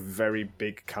have played a very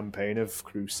big campaign of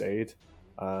Crusade.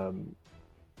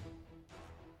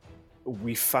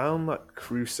 We found that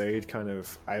Crusade kind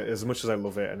of, as much as I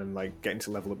love it, and then like getting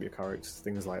to level up your characters,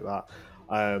 things like that,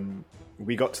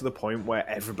 we got to the point where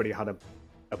everybody had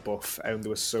a buff, and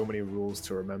there were so many rules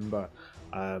to remember,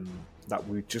 that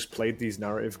we just played these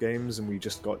narrative games, and we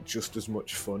just got just as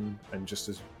much fun, and just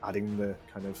as adding the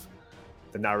kind of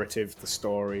the narrative, the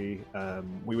story.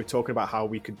 We were talking about how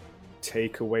we could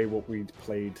take away what we'd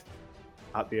played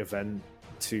at the event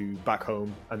to back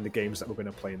home and the games that we're going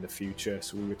to play in the future.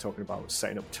 So we were talking about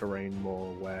setting up terrain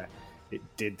more where it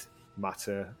did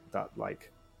matter, that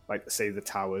like say the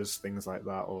towers, things like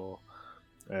that, or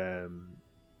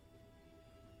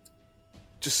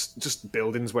just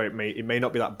buildings where it may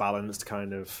not be that balanced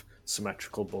kind of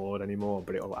symmetrical board anymore,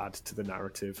 but it'll add to the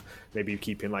narrative. Maybe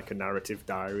keeping like a narrative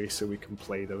diary so we can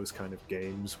play those kind of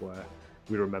games where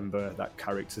we remember that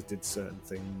characters did certain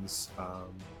things,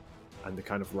 and the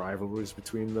kind of rivalries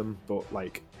between them, but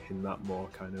like in that more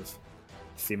kind of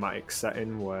thematic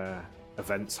setting where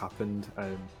events happened.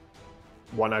 And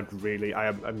one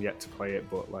I'm yet to play it,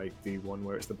 but like the one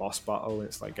where it's the boss battle,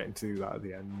 it's like getting to do that at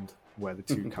the end, where the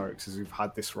two characters who've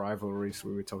had this rivalry, so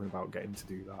we were talking about getting to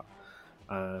do that.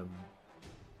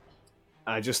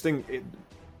 I just think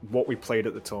what we played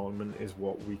at the tournament is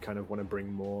what we kind of want to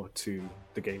bring more to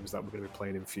the games that we're going to be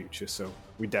playing in future. So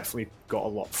we definitely got a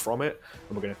lot from it,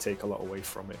 and we're going to take a lot away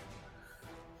from it.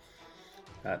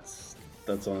 That's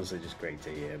honestly just great to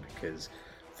hear, because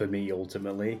for me,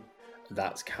 ultimately,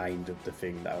 that's kind of the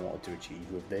thing that I wanted to achieve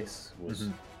with this.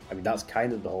 I mean, that's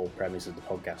kind of the whole premise of the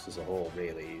podcast as a whole,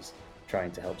 really, is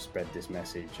trying to help spread this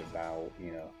message about,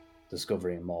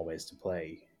 discovering more ways to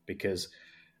play. Because,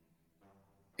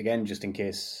 again, just in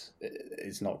case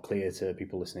it's not clear to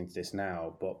people listening to this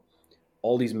now, but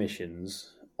all these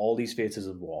missions, all these theatres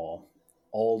of war,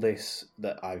 all this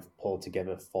that I've pulled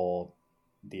together for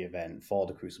the event, for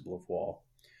the Crucible of War,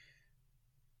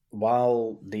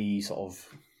 while the sort of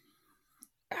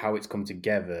how it's come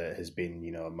together has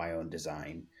been, my own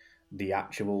design, the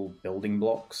actual building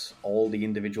blocks, all the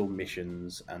individual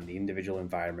missions and the individual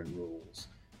environment rules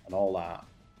and all that,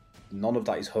 none of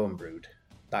that is homebrewed.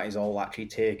 That is all actually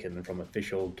taken from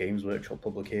official Games Workshop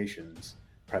publications,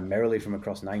 primarily from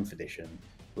across 9th edition,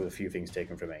 with a few things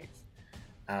taken from 8th.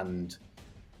 And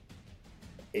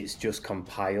it's just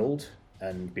compiled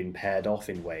and been paired off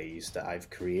in ways that I've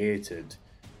created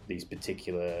these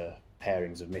particular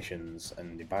pairings of missions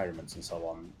and environments and so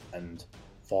on, and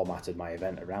formatted my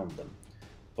event around them.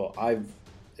 But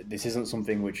this isn't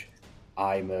something which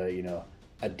I'm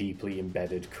a deeply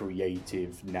embedded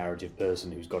creative narrative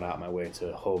person who's gone out of my way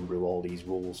to homebrew all these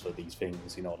rules for these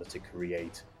things in order to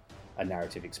create a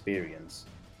narrative experience.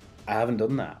 I haven't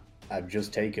done that. I've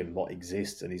just taken what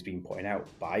exists and is being put out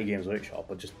by Games Workshop,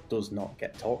 but just does not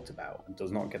get talked about and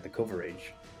does not get the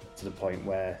coverage, to the point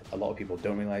where a lot of people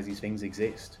don't realise these things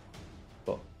exist.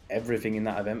 But everything in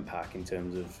that event pack in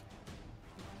terms of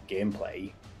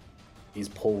gameplay is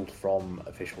pulled from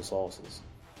official sources.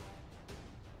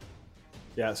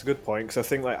 Yeah, it's a good point, because I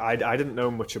think I didn't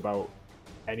know much about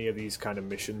any of these kind of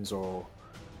missions or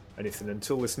anything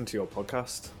until listening to your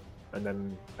podcast, and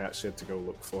then I actually had to go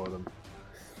look for them.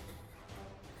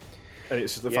 And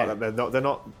it's just the fact that they're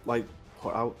not like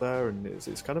put out there, and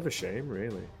it's kind of a shame,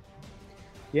 really.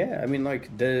 Yeah, I mean,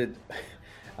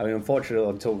 unfortunately,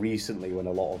 until recently, when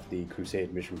a lot of the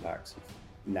Crusade mission packs have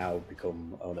now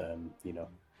become,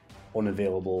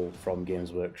 unavailable from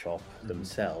Games Workshop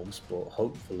themselves, but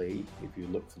hopefully, if you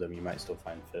look for them, you might still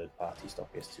find third-party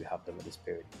stockists who have them at this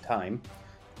period of time.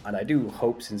 And I do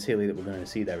hope sincerely that we're going to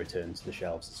see their return to the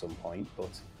shelves at some point.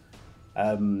 But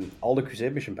all the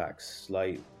Crusade mission packs,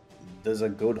 there's a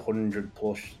good 100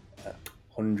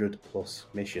 plus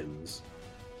missions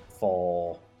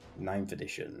for 9th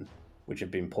edition, which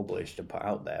have been published and put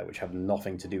out there, which have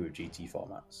nothing to do with GT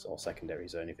formats or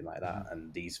secondaries or anything like that.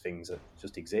 And these things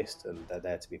just exist and they're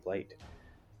there to be played.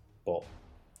 But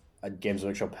Games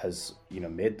Workshop has,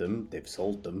 made them, they've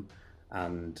sold them,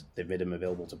 and they've made them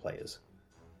available to players.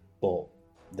 But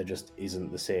there just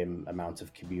isn't the same amount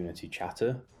of community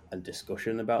chatter and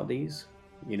discussion about these.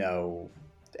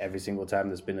 Every single time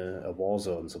there's been a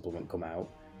Warzone supplement come out,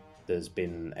 there's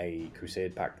been a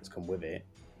Crusade pack that's come with it,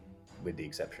 with the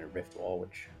exception of Rift War,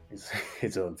 which is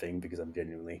its own thing, because I'm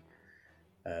genuinely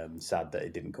sad that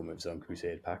it didn't come with its own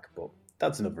Crusade pack, but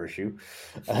that's another issue.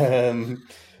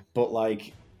 But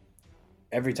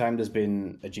every time there's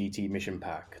been a GT mission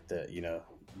pack that,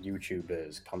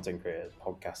 YouTubers, content creators,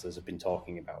 podcasters have been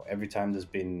talking about, every time there's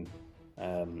been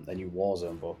a new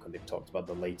Warzone book and they've talked about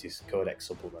the latest Codex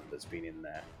supplement that's been in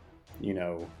there,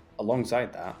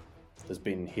 alongside that,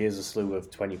 here's a slew of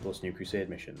 20 plus new Crusade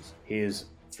missions, here's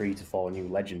 3 to 4 new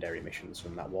legendary missions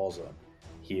from that Warzone,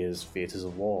 here's Theatres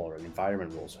of War and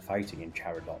environment rules for fighting in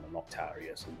Charadon and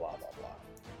Octarius and blah blah blah.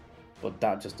 But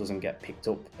that just doesn't get picked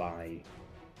up by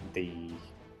the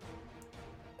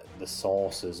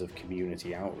sources of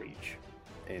community outreach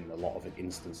in a lot of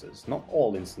instances. Not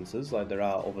all instances, there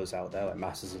are others out there, like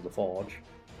Masters of the Forge,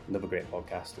 another great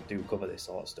podcast that do cover this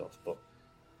sort of stuff. But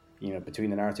between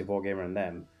the Narrative Wargamer and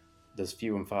them, there's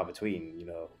few and far between,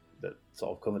 that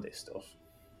sort of cover this stuff.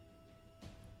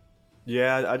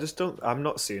 Yeah, I just don't. I'm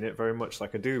not seeing it very much.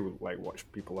 Like I do,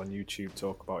 watch people on YouTube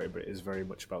talk about it, but it is very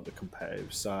much about the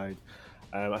competitive side.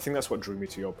 I think that's what drew me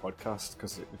to your podcast,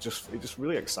 because it just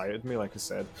really excited me. Like I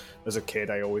said, as a kid,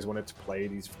 I always wanted to play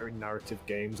these very narrative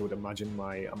games. I would imagine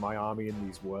my army in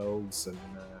these worlds, and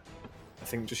I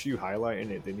think just you highlighting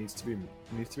it, there needs to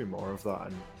be more of that.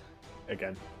 And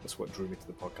again, that's what drew me to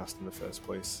the podcast in the first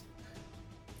place.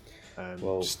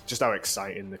 Just how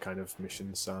exciting the kind of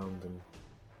missions sound. And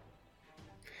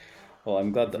well,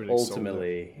 I'm glad that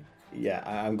ultimately. Yeah,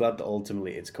 I'm glad that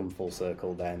ultimately it's come full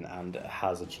circle then and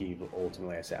has achieved what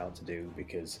ultimately I set out to do,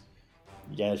 because,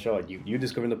 yeah, sure, you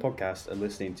discovering the podcast and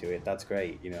listening to it, that's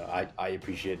great. I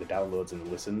appreciate the downloads and the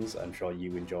listens. I'm sure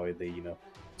you enjoy the,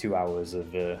 2 hours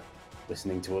of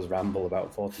listening to us ramble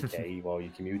about 40k while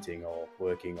you're commuting or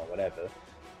working or whatever.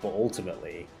 But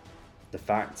ultimately, the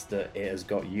fact that it has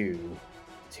got you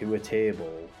to a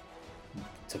table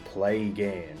to play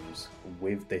games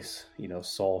with this,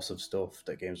 source of stuff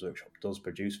that Games Workshop does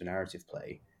produce for narrative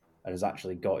play, and has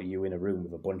actually got you in a room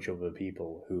with a bunch of other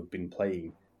people who have been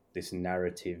playing this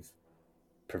narrative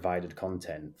provided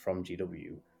content from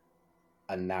GW,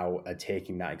 and now are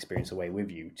taking that experience away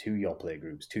with you to your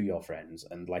playgroups, to your friends.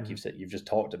 And like you've said, you've just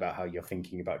talked about how you're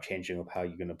thinking about changing up how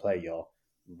you're going to play your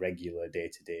regular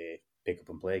day-to-day pick up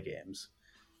and play games.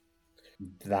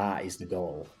 That is the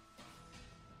goal.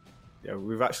 Yeah,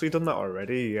 we've actually done that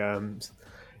already.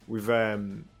 We've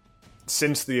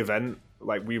since the event,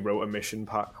 we wrote a mission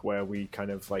pack where we kind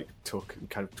of took and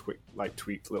kind of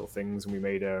tweaked little things, and we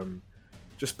made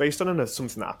just based on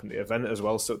something that happened at the event as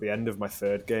well. So at the end of my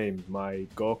third game, my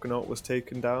Gorkanaut was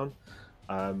taken down,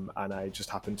 and I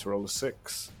just happened to roll a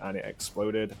 6, and it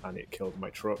exploded, and it killed my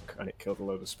truck, and it killed a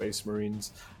load of Space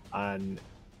Marines, and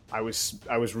I was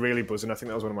really buzzing. I think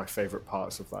that was one of my favourite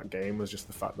parts of that game, was just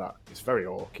the fact that it's very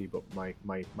orky, but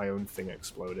my own thing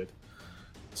exploded.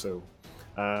 So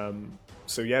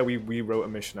yeah, we wrote a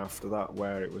mission after that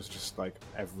where it was just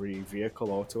every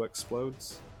vehicle auto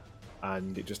explodes,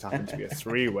 and it just happened to be a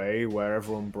 3-way where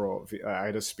everyone brought. I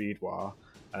had a speed war,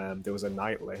 there was a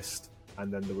knight list,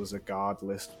 and then there was a guard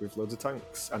list with loads of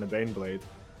tanks and a Baneblade,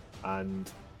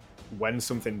 and when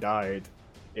something died,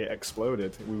 it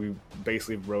exploded. We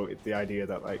basically wrote the idea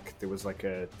that there was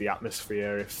the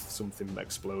atmosphere. If something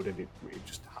exploded,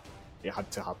 it had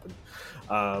to happen.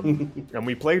 And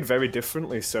we played very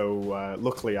differently. So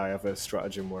luckily, I have a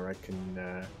stratagem where I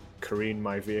can careen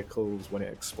my vehicles when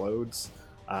it explodes.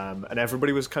 And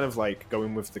everybody was kind of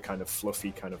going with the kind of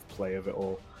fluffy kind of play of it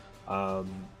all.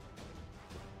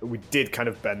 We did kind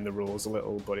of bend the rules a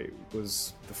little, but it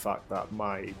was the fact that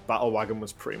my battle wagon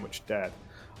was pretty much dead.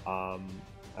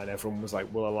 And everyone was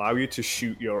we'll allow you to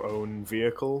shoot your own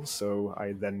vehicle. So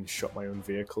I then shot my own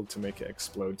vehicle to make it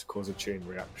explode to cause a chain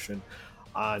reaction.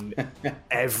 And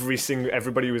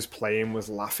everybody who was playing was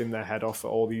laughing their head off at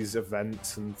all these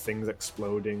events and things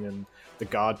exploding, and the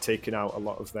guard taking out a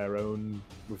lot of their own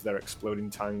with their exploding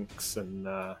tanks. And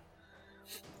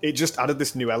it just added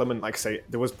this new element. Like I say,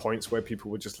 there was points where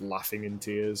people were just laughing in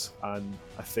tears. And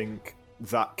I think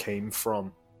that came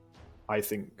from,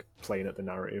 playing at the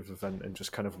narrative event and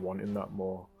just kind of wanting that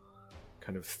more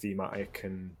kind of thematic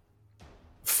and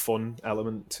fun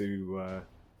element to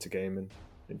gaming.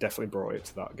 It definitely brought it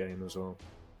to that game as well.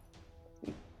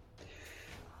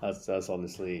 That's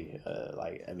honestly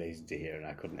amazing to hear, and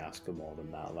I couldn't ask for more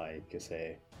than that. Like I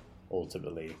say,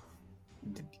 ultimately,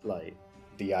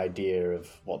 the idea of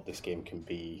what this game can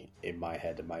be in my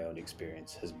head and my own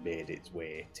experience has made its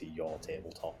way to your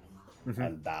tabletop,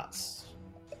 and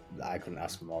I couldn't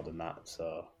ask for more than that.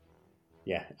 So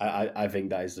yeah, I think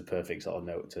that is the perfect sort of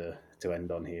note to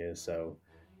end on here. So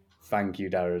thank you,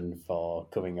 Darren, for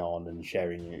coming on and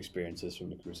sharing your experiences from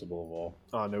the Crucible War.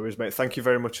 Oh, no worries, mate. Thank you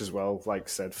very much as well, like I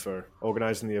said, for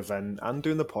organising the event and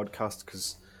doing the podcast,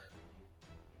 because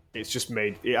it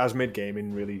has made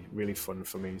gaming really, really fun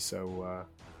for me. So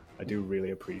I do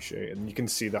really appreciate it. And you can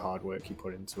see the hard work you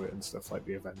put into it and stuff like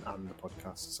the event and the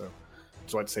podcast. So I'd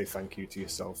just like to say thank you to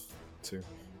yourself too.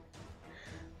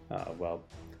 Well,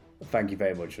 thank you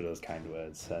very much for those kind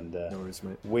words. And no worries,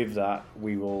 mate. With that,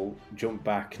 we will jump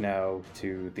back now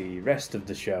to the rest of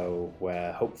the show,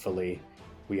 where hopefully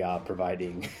we are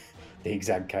providing the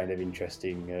exact kind of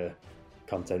interesting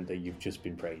content that you've just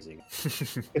been praising.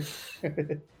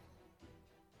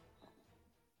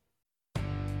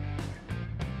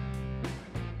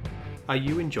 Are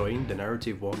you enjoying the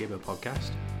Narrative Wargamer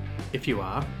podcast? If you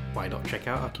are, why not check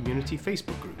out our community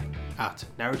Facebook group at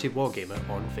Narrative Wargamer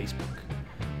on Facebook.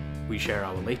 We share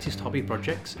our latest hobby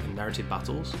projects in narrative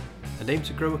battles and aim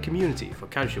to grow a community for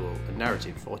casual and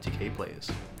narrative 40k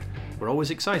players. We're always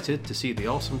excited to see the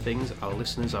awesome things our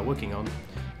listeners are working on,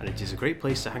 and it is a great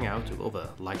place to hang out with other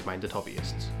like-minded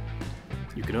hobbyists.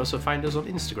 You can also find us on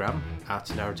Instagram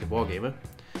at Narrative Wargamer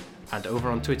and over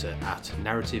on Twitter at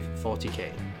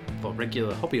Narrative40k for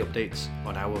regular hobby updates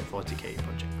on our 40k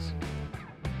projects.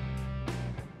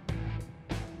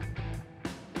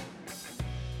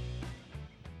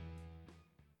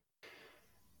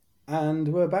 And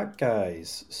we're back,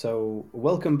 guys. So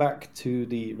welcome back to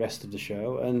the rest of the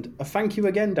show, and a thank you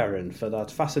again, Darren, for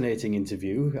that fascinating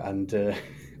interview and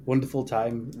wonderful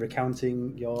time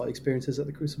recounting your experiences at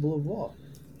the Crucible of War.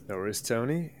 No worries,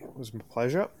 Tony. It was my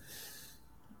pleasure.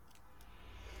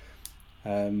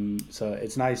 So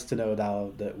it's nice to know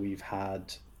now that we've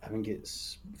had, I think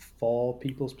it's 4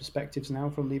 people's perspectives now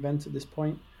from the event at this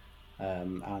point.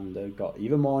 And they've got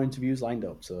even more interviews lined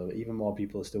up, so even more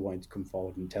people are still wanting to come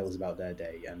forward and tell us about their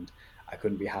day, and I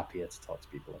couldn't be happier to talk to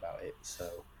people about it. So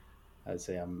I'd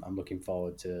say I'm looking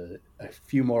forward to a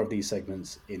few more of these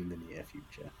segments in the near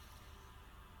future.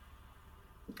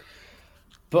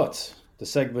 But the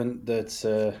segment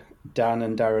that Dan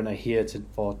and Darren are here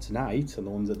for tonight, and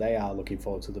the ones that they are looking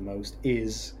forward to the most,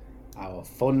 is our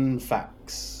fun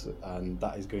facts, and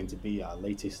that is going to be our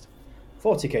latest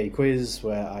 40k quiz,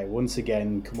 where I once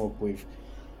again come up with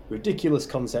ridiculous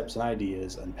concepts and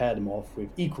ideas and pair them off with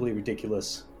equally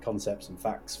ridiculous concepts and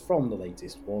facts from the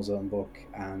latest Warzone book,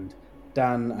 and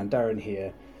Dan and Darren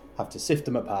here have to sift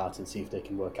them apart and see if they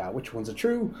can work out which ones are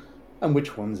true and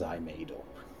which ones I made up.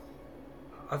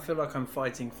 I feel like I'm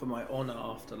fighting for my honour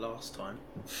after last time.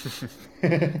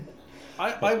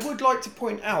 I would like to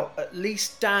point out, at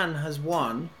least Dan has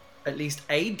won. At least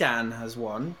a Dan has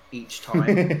won each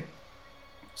time.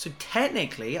 So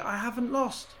technically, I haven't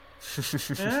lost.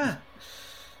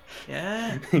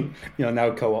 Yeah. You're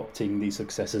now co-opting the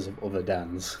successes of other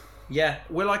Dans. Yeah,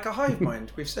 we're like a hive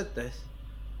mind. We've said this.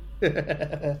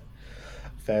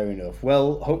 Fair enough.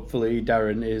 Well, hopefully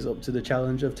Darren is up to the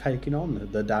challenge of taking on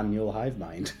the Daniel hive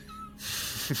mind.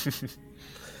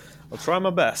 I'll try my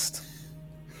best.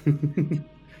 You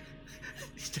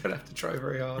don't have to try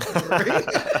very hard. Don't worry.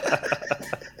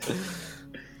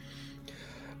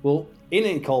 Well, in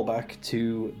a callback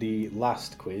to the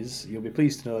last quiz, you'll be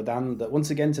pleased to know, Dan, that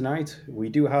once again tonight we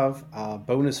do have our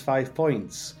bonus 5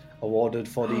 points awarded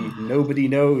for the nobody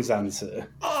knows answer.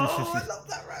 Oh, I love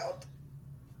that round.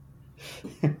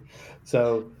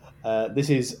 So this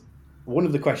is one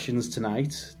of the questions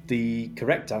tonight. The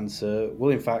correct answer will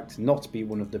in fact not be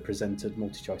one of the presented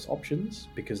multi-choice options,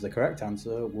 because the correct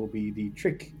answer will be the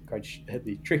trick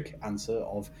answer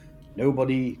of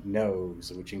nobody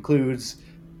knows, which includes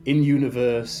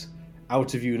in-universe,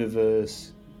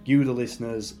 out-of-universe, you the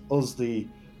listeners, us the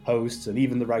hosts, and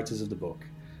even the writers of the book.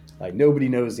 Like, nobody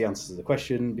knows the answer to the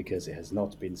question because it has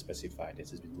not been specified.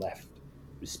 It has been left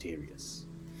mysterious.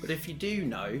 But if you do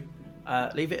know,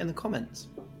 leave it in the comments.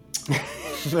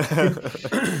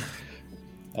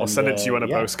 I'll send it to you on a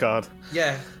postcard.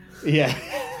 Yeah. Yeah.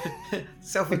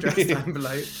 Self-addressed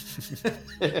envelope.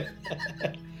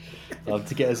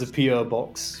 To get us a PO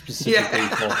box specifically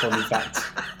for fun fact.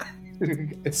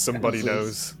 Somebody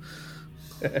knows.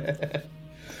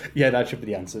 Yeah, that should be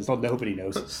the answer. It's not nobody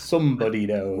knows. Somebody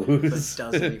knows. But does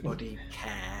anybody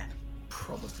care?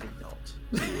 Probably not.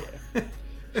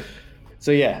 Yeah.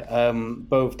 So yeah,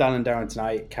 both Dan and Darren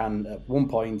tonight can at one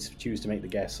point choose to make the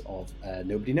guess of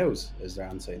nobody knows as their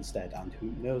answer instead, and who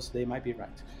knows, they might be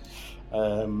right.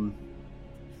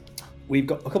 We've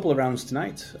got a couple of rounds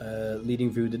tonight,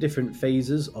 leading through the different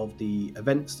phases of the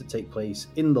events that take place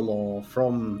in the lore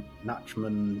from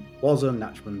Warzone,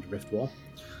 Nachmund, Rift War,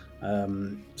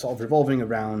 sort of revolving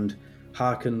around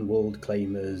Harken, World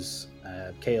Claimers,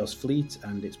 Chaos Fleet,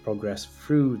 and its progress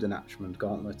through the Nachmund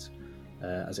Gauntlet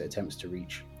as it attempts to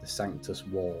reach the Sanctus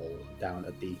Wall down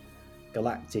at the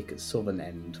galactic southern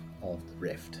end of the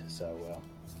Rift. So,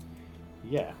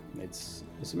 yeah, it's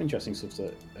some interesting stuff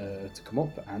to come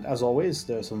up, and as always,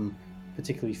 there are some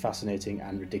particularly fascinating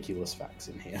and ridiculous facts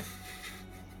in here.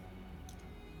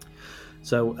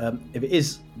 So, if it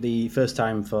is the first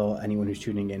time for anyone who's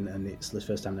tuning in, and it's the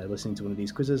first time they're listening to one of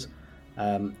these quizzes,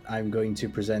 I'm going to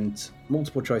present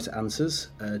multiple choice answers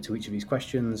to each of these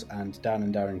questions, and Dan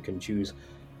and Darren can choose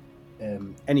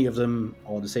any of them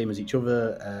or the same as each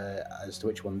other as to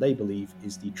which one they believe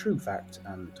is the true fact,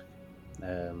 and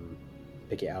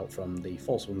pick it out from the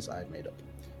false ones I've made up.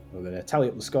 We're going to tally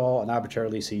up the score and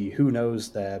arbitrarily see who knows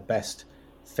their best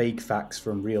fake facts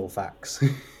from real facts.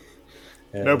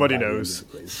 Nobody knows.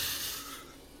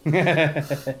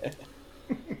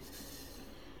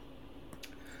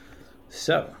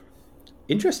 So,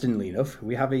 interestingly enough,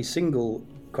 we have a single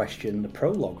question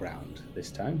prologue round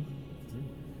this time.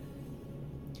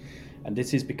 And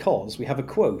this is because we have a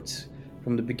quote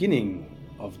from the beginning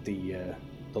of the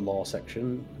lore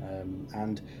section,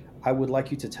 and I would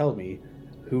like you to tell me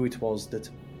who it was that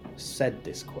said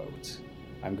this quote.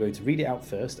 I'm going to read it out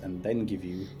first and then give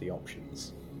you the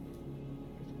options.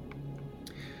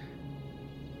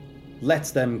 Let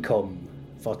them come.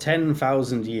 For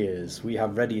 10,000 years we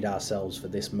have readied ourselves for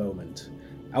this moment.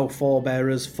 Our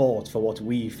forebearers fought for what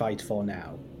we fight for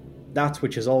now. That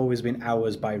which has always been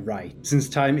ours by right, since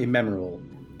time immemorial.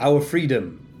 Our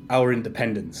freedom, our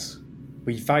independence.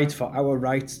 We fight for our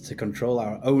right to control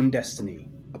our own destiny.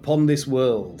 Upon this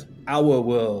world, our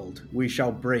world, we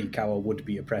shall break our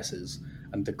would-be oppressors,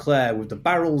 and declare with the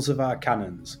barrels of our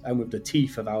cannons and with the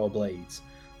teeth of our blades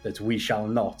that we shall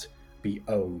not be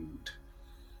owned.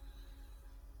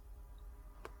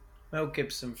 Mel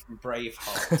Gibson from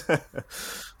Braveheart.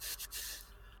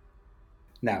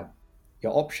 Now,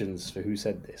 your options for who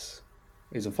said this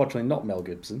is unfortunately not Mel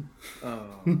Gibson.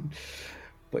 Oh.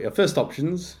 But your first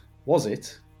options, was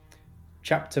it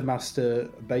Chapter Master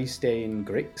Baistain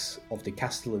Grix of the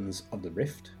Castellans of the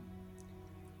Rift?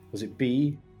 Was it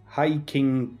B, High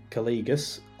King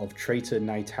Caligus of Traitor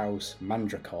Nighthouse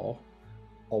Mandracor?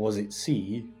 Or was it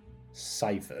C,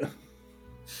 Cypher?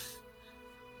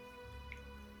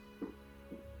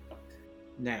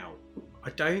 Now, I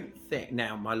don't think...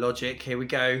 Now, my logic, here we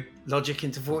go. Logic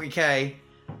into 40k.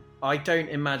 I don't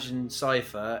imagine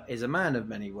Cypher is a man of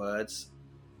many words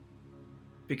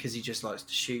because he just likes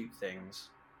to shoot things.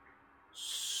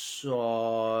 So...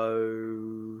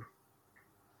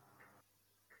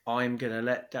 I'm going to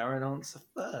let Darren answer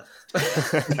first.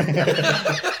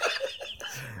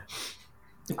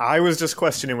 I was just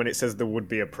questioning when it says the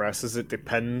would-be oppressors. It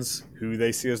depends who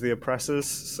they see as the oppressors,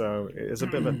 so it is a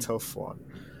bit of a tough one.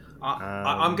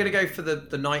 I'm going to go for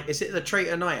the night. Is it the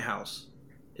Traitor Night House?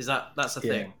 That's a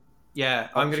thing? Yeah,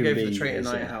 I'm going to go for the Traitor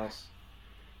Night House.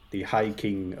 The High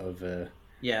King of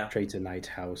Traitor Night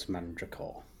House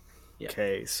Mandracor. Yeah.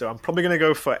 Okay, so I'm probably going to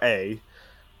go for A,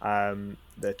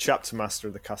 the Chapter Master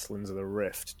of the Castellans of the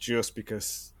Rift, just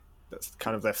because that's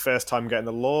kind of their first time getting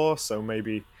the lore, so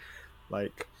maybe,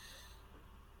 like,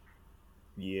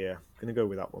 yeah, I'm going to go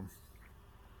with that one.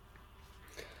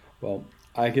 Well,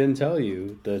 I can tell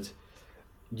you that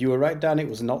you were right, Dan. It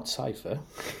was not Cypher.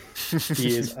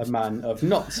 He is a man of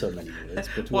not so many words.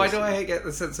 But why do I get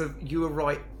the sense of you were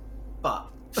right, but?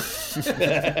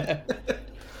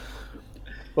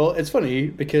 Well, it's funny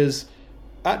because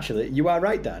actually you are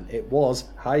right, Dan. It was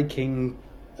High King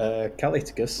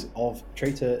Caliticus of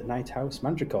Traitor Nighthouse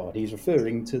Mandracor. He's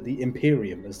referring to the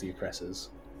Imperium as the oppressors.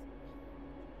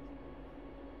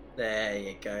 There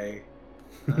you go.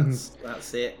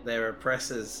 That's it. They're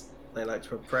oppressors. They like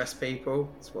to oppress people.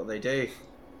 That's what they do.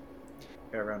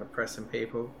 Go around oppressing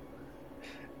people.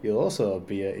 You'll also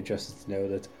be interested to know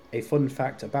that a fun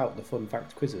fact about the fun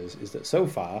fact quizzes is that so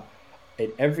far,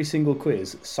 in every single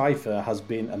quiz, Cypher has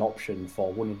been an option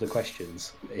for one of the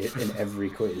questions in every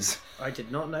quiz. I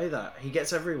did not know that. He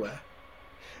gets everywhere.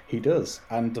 He does.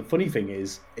 And the funny thing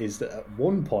is that at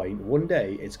one point, one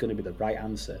day, it's going to be the right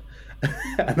answer.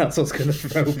 And that's what's going to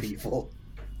throw people.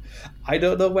 I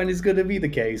don't know when it's going to be the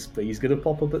case, but he's going to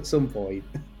pop up at some point.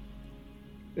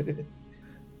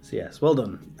 So yes, well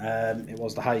done. It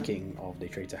was the High King of the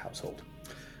Traitor household.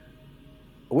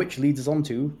 Which leads us on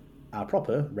to our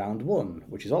proper round one,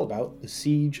 which is all about the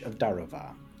Siege of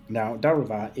Darovar. Now,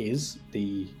 Darovar is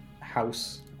the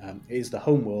house, is the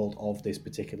homeworld of this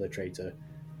particular traitor,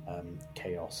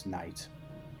 Chaos Knight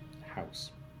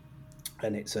house.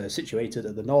 And it's situated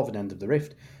at the northern end of the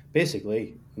Rift,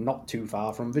 basically not too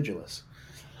far from Vigilus.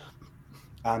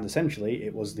 And essentially,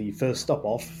 it was the first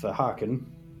stop-off for Harkon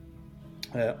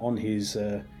on his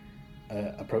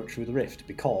approach through the Rift,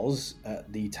 because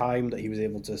at the time that he was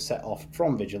able to set off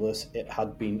from Vigilus, it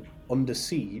had been under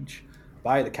siege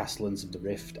by the Castellans of the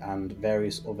Rift and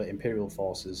various other Imperial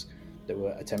forces that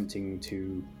were attempting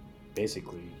to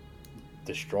basically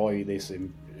destroy this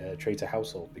traitor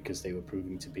household, because they were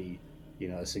proving to be,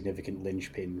 a significant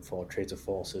linchpin for traitor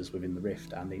forces within the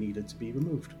Rift, and they needed to be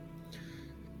removed.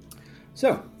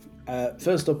 So,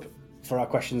 first up for our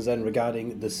questions then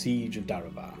regarding the Siege of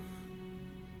Darovar.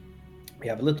 We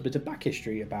have a little bit of back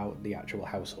history about the actual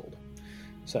household.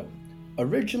 So,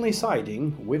 originally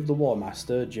siding with the War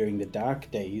Master during the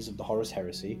dark days of the Horus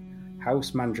Heresy,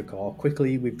 House Mandracor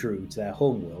quickly withdrew to their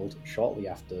homeworld shortly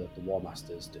after the War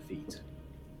Master's defeat.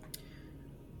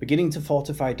 Beginning to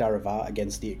fortify Darovar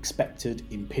against the expected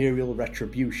Imperial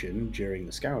retribution during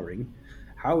the Scouring,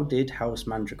 How did House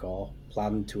Mandragora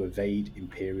plan to evade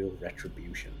Imperial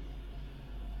retribution?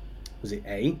 Was it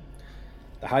A,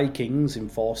 the High Kings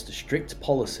enforced a strict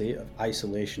policy of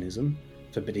isolationism,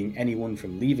 forbidding anyone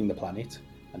from leaving the planet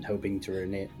and hoping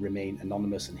to remain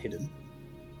anonymous and hidden?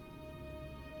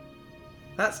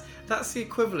 That's the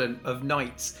equivalent of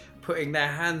knights putting their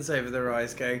hands over their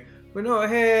eyes going, "We're not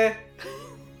here.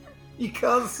 You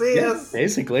can't see us."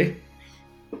 Basically.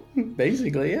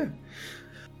 Basically, yeah.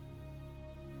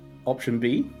 Option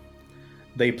B,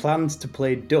 they planned to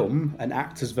play dumb and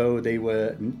act as though they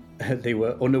were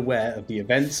unaware of the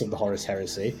events of the Horus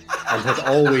Heresy and had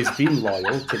always been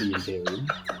loyal to the Imperium.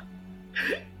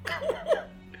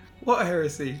 What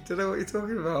heresy? Don't know what you're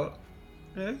talking about.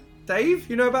 Yeah? Dave,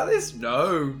 you know about this?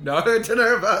 No, I don't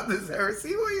know about this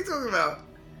heresy. What are you talking about?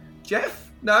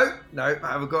 Jeff? No, I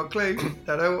haven't got a clue.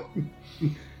 Don't know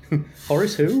what...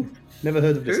 Horus who? Never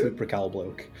heard of this Lupercal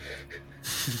bloke.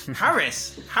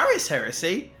 Harris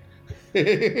heresy?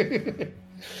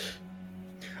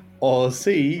 Or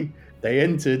C, they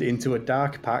entered into a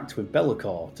dark pact with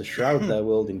Be'lakor to shroud their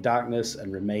world in darkness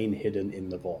and remain hidden in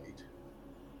the void.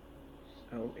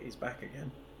 Oh, he's back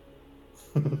again.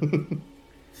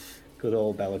 Good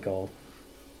old Be'lakor.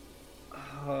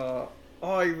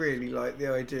 I really like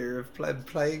the idea of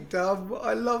playing dumb.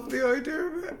 I love the idea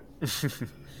of it.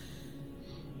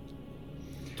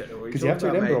 Because you have to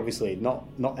remember, obviously, not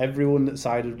everyone that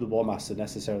sided with the War Master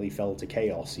necessarily fell to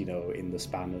chaos, in the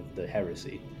span of the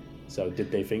heresy. So did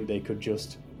they think they could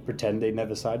just pretend they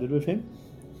never sided with him?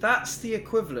 That's the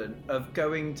equivalent of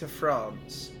going to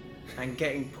France and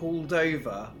getting pulled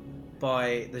over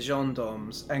by the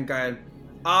gendarmes and going,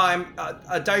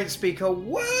 I don't speak a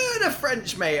word of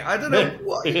French, mate. I don't know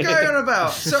what you're going on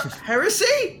about. So,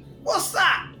 heresy? What's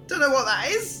that? Don't know what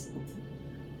that is.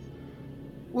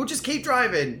 We'll just keep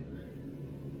driving.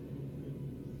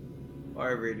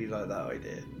 I really like that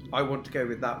idea. I want to go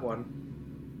with that one.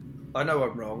 I know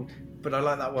I'm wrong, but I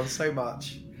like that one so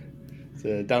much.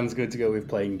 So Dan's good to go with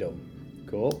playing dumb.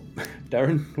 Cool.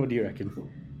 Darren, what do you reckon?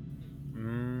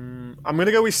 I'm going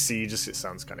to go with C, just it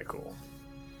sounds kind of cool.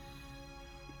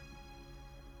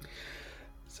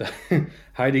 So,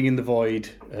 hiding in the void,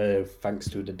 thanks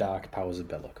to the dark powers of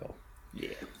Be'lakor. Yeah.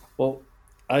 Well,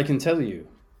 I can tell you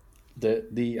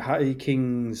that the High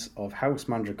Kings of House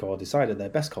Mandragora decided their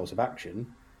best course of action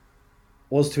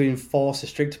was to enforce a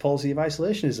strict policy of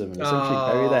isolationism and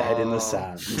essentially bury their head in the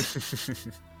sand.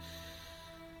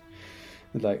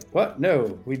 Like, what?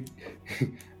 No,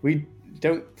 we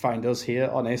don't find us here,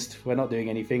 honest. We're not doing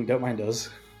anything, don't mind us.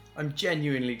 I'm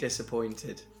genuinely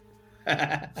disappointed.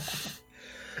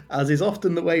 As is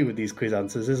often the way with these quiz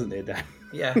answers, isn't it, Dan?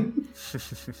 Yeah.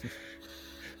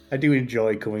 I do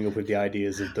enjoy coming up with the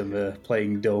ideas of them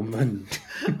playing dumb. And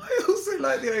I also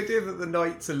like the idea that the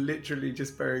knights are literally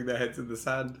just burying their heads in the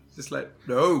sand. Just like,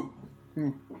 no.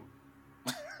 You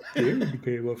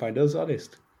won't find us,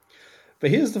 honest. But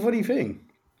here's the funny thing.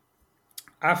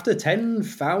 After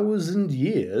 10,000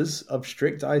 years of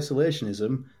strict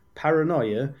isolationism,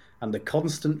 paranoia, and the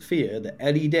constant fear that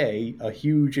any day a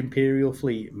huge Imperial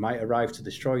fleet might arrive to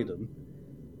destroy them,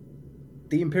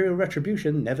 the Imperial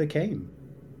retribution never came.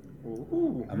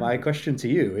 Ooh. And my question to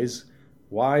you is,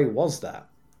 why was that?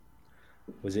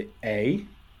 Was it A,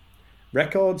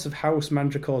 records of House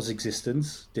Mandragora's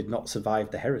existence did not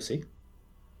survive the heresy?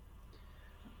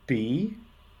 B,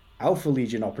 Alpha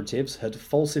Legion operatives had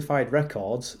falsified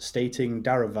records stating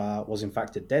Daravar was in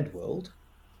fact a dead world?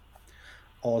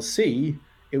 Or C,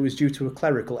 it was due to a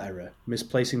clerical error,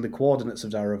 misplacing the coordinates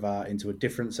of Daravar into a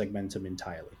different segmentum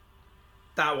entirely?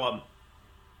 That one.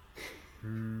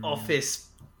 Office.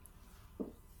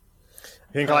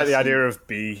 I think I like the idea of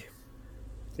B,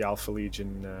 the Alpha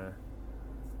Legion.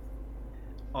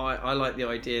 I like the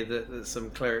idea that some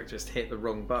cleric just hit the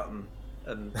wrong button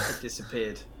and it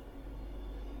disappeared.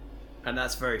 And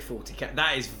that's very 40k.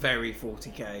 That is very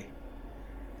 40k.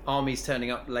 Armies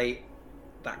turning up late,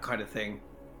 that kind of thing.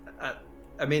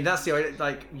 I mean, that's the idea.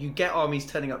 Like, you get armies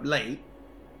turning up late.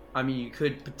 I mean, you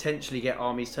could potentially get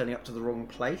armies turning up to the wrong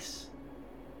place.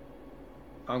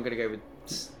 I'm going to go with...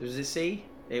 Was it C?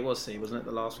 It was C, wasn't it,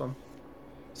 the last one?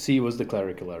 C was the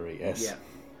clerical error, yes. Yeah,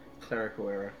 clerical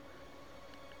error.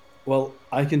 Well,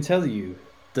 I can tell you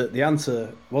that the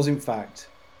answer was in fact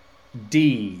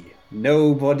D.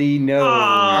 Nobody knows.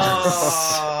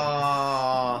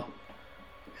 Oh!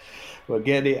 We're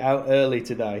getting it out early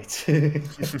tonight.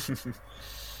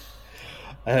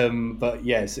 But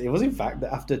yes, it was in fact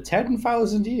that after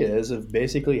 10,000 years of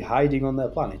basically hiding on their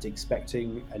planet,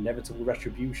 expecting inevitable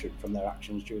retribution from their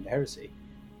actions during the heresy,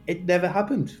 it never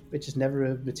happened. It just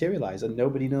never materialized, and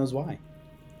nobody knows why.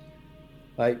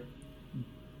 Like,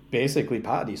 basically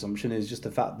part of the assumption is just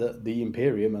the fact that the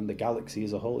Imperium and the galaxy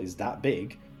as a whole is that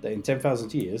big that in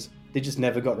 10,000 years, they just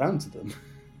never got round to them.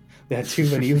 They had too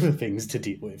many other things to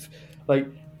deal with. Like,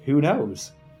 who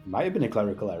knows? It might have been a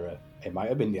clerical error. It might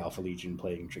have been the Alpha Legion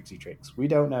playing tricksy tricks. We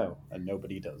don't know, and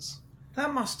nobody does.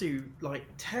 That must do, like,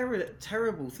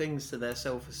 terrible things to their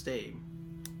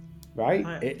self-esteem. Right?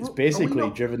 It's basically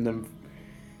driven them...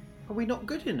 Are we not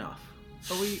good enough?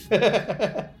 Are we...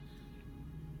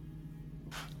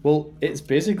 Well, it's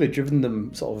basically driven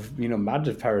them sort of, mad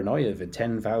with paranoia for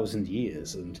 10,000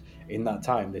 years, and in that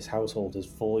time, this household has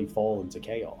fully fallen to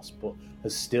chaos, but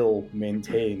has still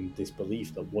maintained this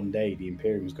belief that one day the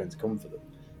Imperium is going to come for them,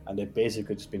 and they've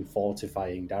basically just been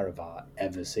fortifying Daravar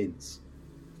ever since.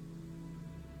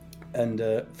 And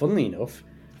funnily enough,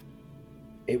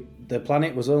 the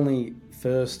planet was only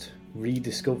first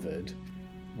rediscovered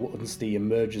once the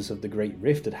emergence of the Great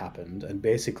Rift had happened, and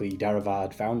basically Daravar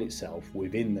had found itself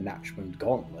within the Nachmund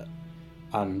Gauntlet,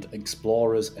 and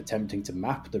explorers attempting to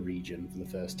map the region for the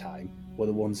first time were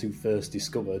the ones who first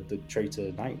discovered the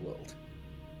traitor Night World.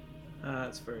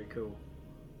 That's very cool.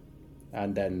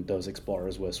 And then those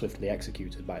explorers were swiftly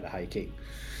executed by the High King.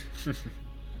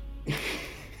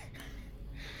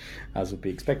 As would be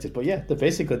expected. But yeah,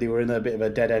 they were in a bit of a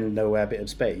dead-end, nowhere bit of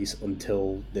space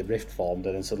until the rift formed,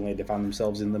 and then suddenly they found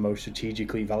themselves in the most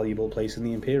strategically valuable place in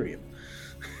the Imperium.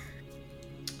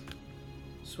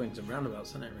 Swings and roundabouts,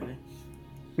 isn't it,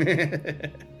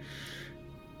 really?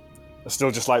 I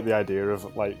still just like the idea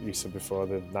of, like you said before,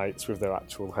 the knights with their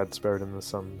actual heads buried in the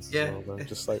sands. Yeah. So they're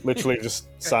just like, literally just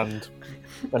sand.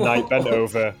 A knight bent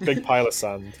over, big pile of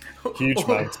sand, huge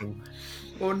mountain.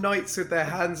 Or knights with their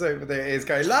hands over their ears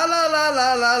going, la la la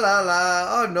la la la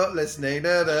la, I'm not listening,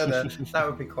 da, da, da. That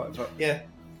would be quite fun. Yeah,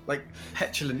 like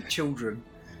petulant children.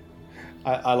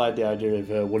 I like the idea of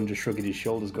one just shrugging his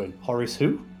shoulders going, Horace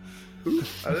who? Who?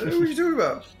 I don't know what you're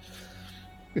talking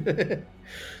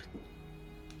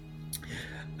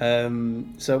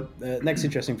about. Next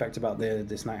interesting fact about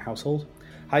this Night household.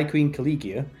 High Queen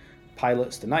Caligia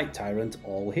pilots the Night Tyrant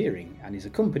All Hearing, and is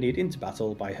accompanied into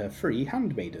battle by her 3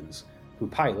 handmaidens, who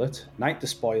pilot Night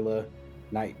Despoiler,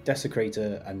 Night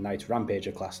Desecrator, and Night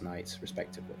Rampager class knights,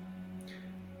 respectively.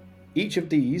 Each of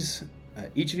these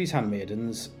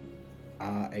handmaidens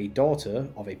are a daughter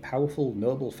of a powerful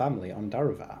noble family on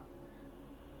Daravar.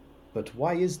 But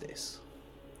why is this?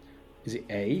 Is it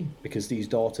A, because these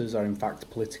daughters are in fact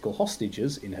political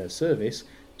hostages in her service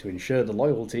to ensure the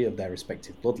loyalty of their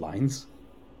respective bloodlines?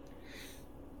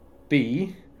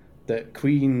 B, that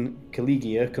Queen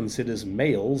Caligia considers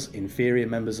males inferior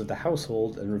members of the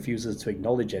household and refuses to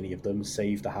acknowledge any of them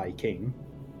save the High King?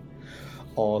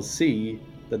 Or C,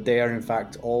 that they are in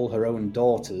fact all her own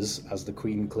daughters, as the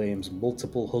Queen claims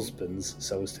multiple husbands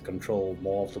so as to control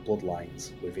more of the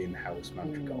bloodlines within House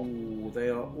Mandragora? Ooh, they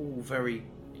are all very...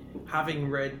 Having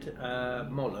read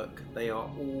Moloch, they are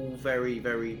all very,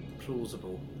 very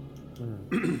plausible.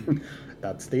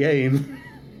 That's the aim.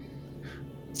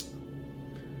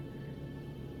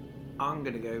 I'm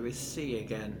going to go with C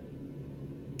again.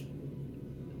 I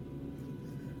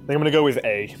think I'm going to go with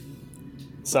A.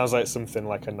 Sounds like something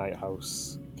like a night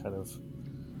house, kind of.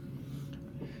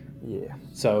 Yeah.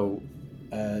 So,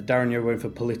 Darren, you're going for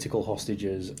political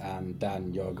hostages, and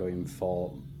Dan, you're going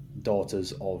for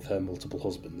daughters of her multiple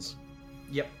husbands.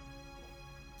 Yep.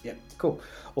 Yep, cool.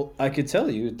 Well, I could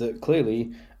tell you that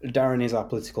clearly Darren is our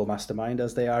political mastermind,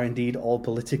 as they are indeed all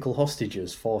political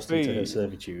hostages forced into her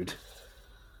servitude.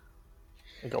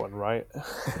 You're going right.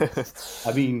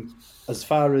 I mean, as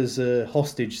far as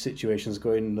hostage situations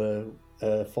go in the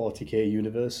 40k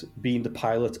universe, being the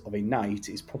pilot of a knight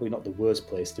is probably not the worst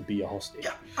place to be a hostage.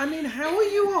 Yeah, I mean, how are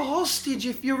you a hostage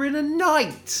if you're in a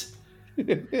night?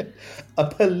 A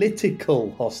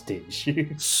political hostage.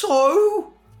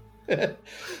 So?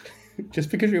 Just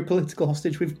because you're a political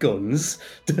hostage with guns.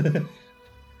 I kind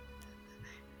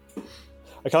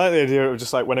of like the idea of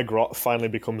just like when a grot finally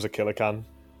becomes a killer can.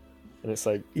 And it's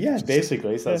like... Yeah,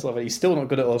 basically. So that's he's still not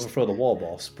good at overthrow the war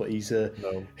boss, but he's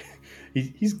no.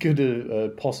 he's good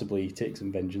at possibly take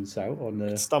some vengeance out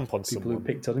on stamp on people someone who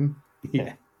picked on him.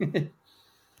 Yeah.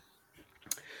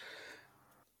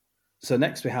 So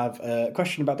next we have a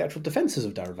question about the actual defences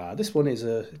of Daravar. This one is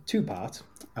a 2-part,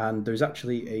 and there's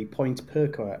actually a point per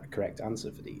correct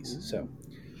answer for these. So,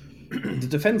 the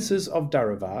defences of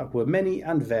Daravar were many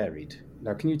and varied.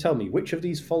 Now, can you tell me which of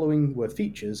these following were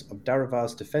features of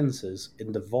Daravar's defences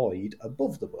in the void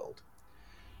above the world?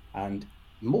 And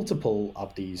multiple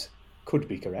of these could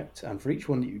be correct, and for each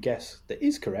one that you guess that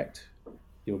is correct,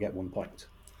 you'll get 1 point.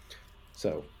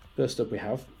 So, first up we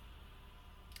have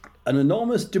An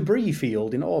enormous debris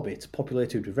field in orbit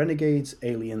populated with renegades,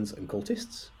 aliens, and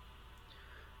cultists.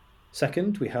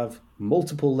 Second, we have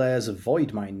multiple layers of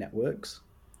void mine networks.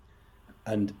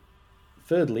 And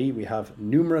thirdly, we have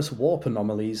numerous warp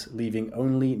anomalies, leaving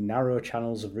only narrow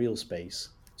channels of real space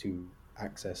to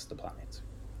access the planet.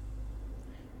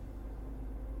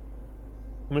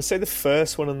 I'm going to say the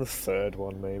first one and the third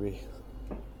one, maybe.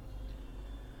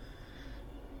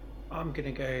 I'm going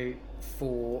to go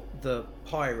for the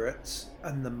pirates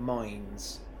and the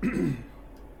mines.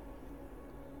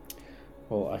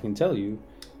 Well, I can tell you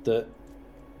that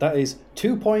that is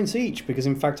 2 points each, because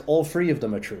in fact all three of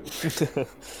them are true.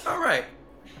 All right.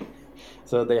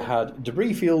 So they had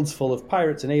debris fields full of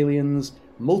pirates and aliens,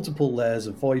 multiple layers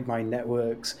of void mine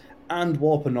networks, and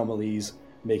warp anomalies,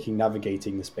 making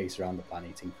navigating the space around the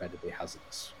planet incredibly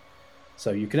hazardous.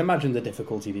 So you can imagine the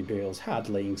difficulty the Imperials had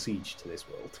laying siege to this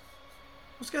world.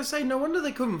 I was going to say, no wonder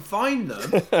they couldn't find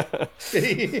them.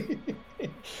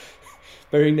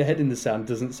 Burying the head in the sand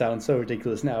doesn't sound so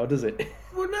ridiculous now, does it?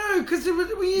 Well, no, because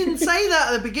we didn't say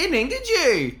that at the beginning, did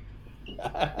you?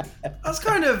 That's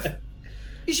kind of...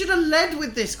 You should have led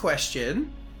with this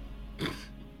question.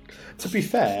 To be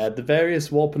fair, the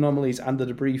various warp anomalies and the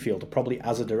debris field are probably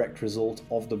as a direct result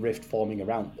of the rift forming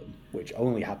around them, which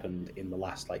only happened in the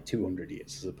last 200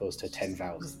 years as opposed to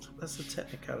 10,000. That's a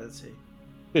technicality.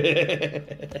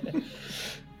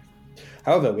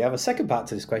 However, we have a second part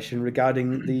to this question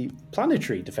regarding the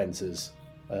planetary defences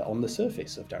on the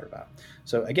surface of Daravar.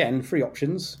 So again, 3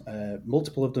 options.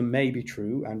 Multiple of them may be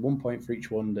true, and 1 point for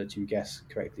each one that you guess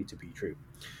correctly to be true.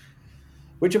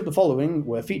 Which of the following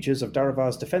were features of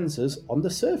Daravar's defences on the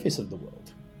surface of the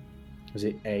world? Was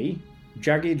it A,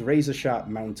 jagged razor-sharp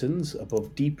mountains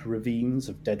above deep ravines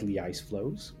of deadly ice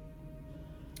flows?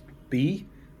 B,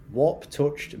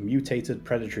 warp-touched mutated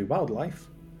predatory wildlife?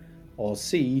 Or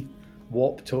C,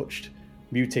 warp-touched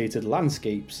mutated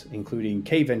landscapes, including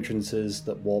cave entrances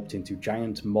that warped into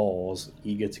giant maws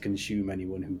eager to consume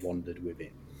anyone who wandered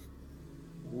within?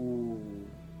 Ooh.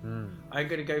 I'm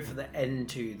going to go for the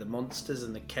N2, the monsters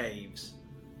and the caves.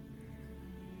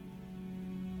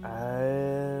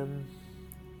 I'm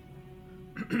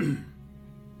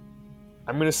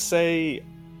going to say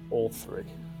all 3.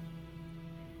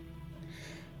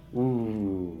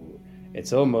 Ooh,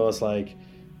 it's almost like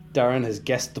Darren has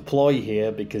guessed the ploy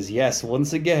here, because yes,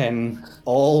 once again,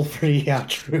 all 3 are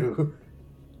true.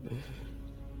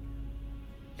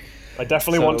 I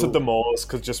definitely wanted the maws,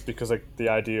 because the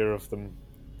idea of them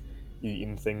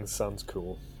eating things sounds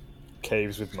cool.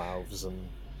 Caves with mouths and...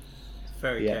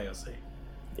 Very chaosy.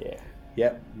 Yeah.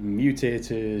 Yep,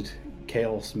 mutated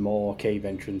chaos maw cave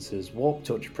entrances,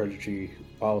 warp-touch predatory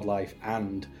wildlife,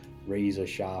 and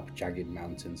razor-sharp jagged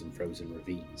mountains and frozen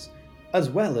ravines,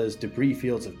 as well as debris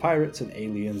fields of pirates and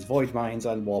aliens, void mines,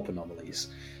 and warp anomalies.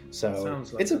 So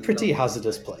it's a pretty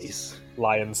hazardous place.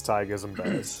 Lions, tigers, and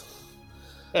bears.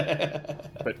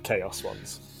 But chaos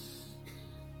ones.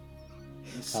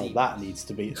 Oh, that needs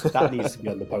to be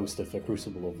on the poster for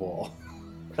Crucible of War.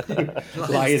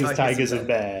 Lions, tigers, and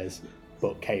bears,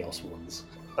 but chaos ones.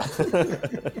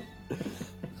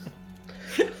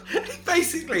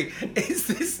 Basically, is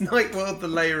this Night World the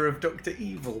layer of Dr.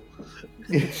 Evil?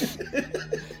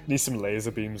 Need some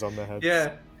laser beams on their heads.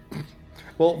 Yeah.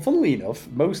 Well, funnily enough,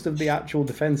 most of the actual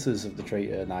defences of the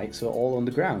Traitor Knights are all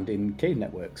underground in cave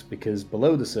networks, because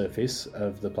below the surface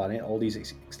of the planet, all these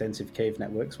extensive cave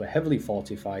networks were heavily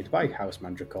fortified by House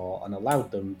Mandracore and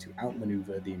allowed them to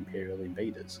outmaneuver the Imperial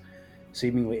invaders,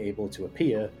 seemingly able to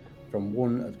appear from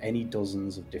one of any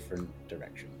dozens of different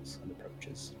directions and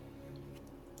approaches.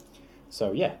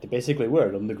 So yeah, they basically were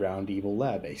an underground evil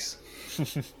lair base.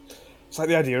 It's like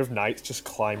the idea of knights just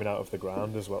climbing out of the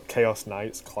ground as well. Chaos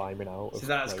knights climbing out. So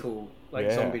that's cool.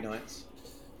 Like zombie knights.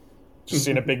 Just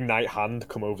seeing a big knight hand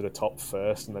come over the top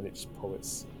first, and then it just pull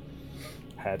its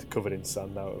head covered in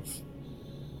sand out of.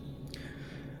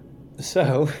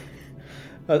 So,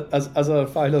 as our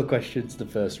final question to the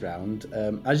first round,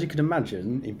 as you can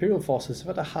imagine, Imperial forces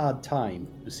have had a hard time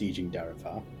besieging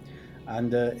Daravar,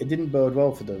 and it didn't bode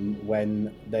well for them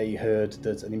when they heard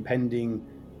that an impending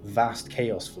vast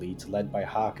chaos fleet led by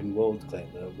Harken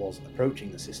Worldclaimer was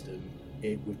approaching the system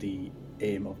with the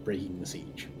aim of breaking the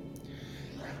siege.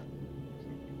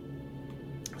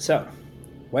 So,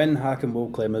 when Harken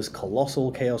Worldclaimer's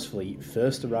colossal chaos fleet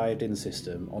first arrived in the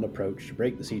system on approach to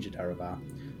break the siege at Daravar,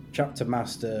 Chapter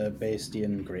Master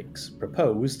Bastian Grix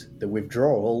proposed the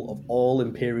withdrawal of all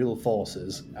Imperial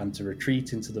forces and to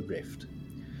retreat into the Rift.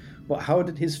 But how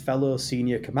did his fellow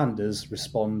senior commanders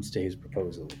respond to his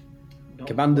proposal?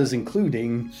 Commanders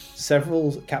including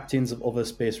several captains of other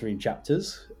Space Marine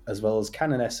chapters, as well as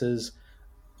canonesses,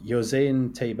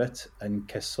 Yosein Tabet and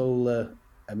Kesola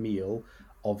Emil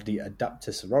of the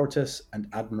Adaptus Sororitas and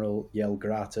Admiral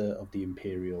Yelgrata of the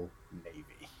Imperial Navy.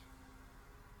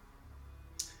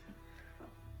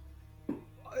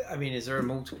 I mean, is there a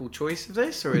multiple choice of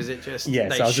this, or is it just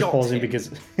Yes, they I was just shot pausing him? because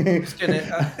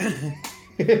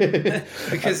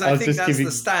Because I think that's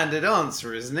the standard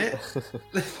answer, isn't it?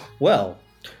 Well,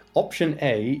 option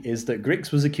A is that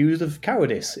Grix was accused of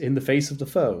cowardice in the face of the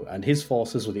foe, and his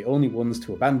forces were the only ones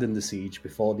to abandon the siege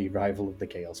before the arrival of the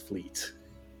Chaos Fleet.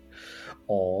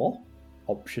 Or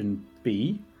option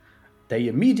B, they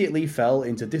immediately fell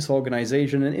into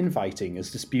disorganization and infighting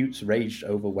as disputes raged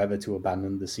over whether to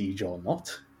abandon the siege or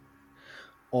not.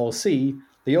 Or C,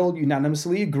 they all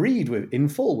unanimously agreed in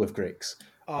full with Grix.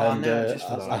 Oh, And, no, it just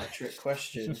was like a trick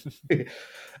question.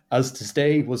 As to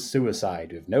stay was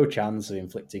suicide, with no chance of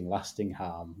inflicting lasting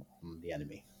harm on the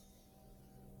enemy.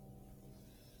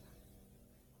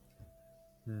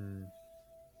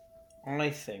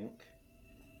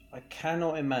 I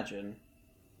cannot imagine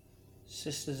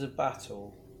Sisters of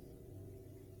Battle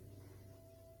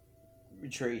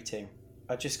retreating.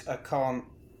 I can't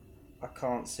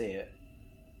see it,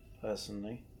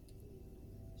 personally.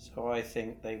 So I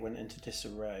think they went into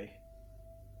disarray.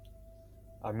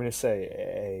 I'm gonna say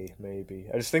A, maybe.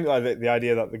 I just think like the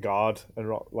idea that the guard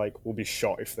and like will be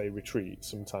shot if they retreat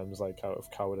sometimes, like out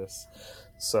of cowardice.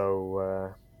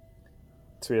 So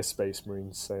to hear Space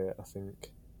Marines say it, I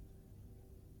think.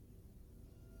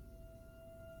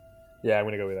 Yeah, I'm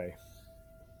gonna go with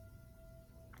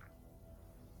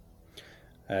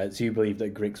A. So you believe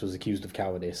that Grix was accused of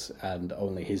cowardice and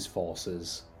only his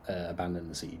forces abandoned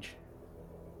the siege?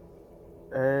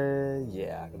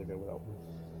 Yeah, I'm gonna go with that one.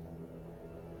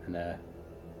 And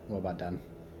what about Dan?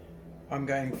 I'm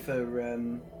going for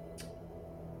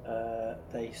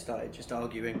they started just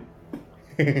arguing.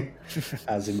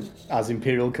 as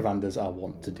Imperial commanders are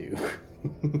wont to do.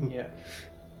 Yeah.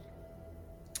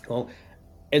 Well,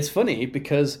 it's funny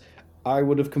because I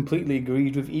would have completely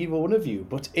agreed with either one of you,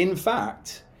 but in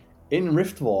fact, in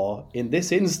Rift War, in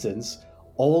this instance,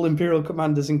 all Imperial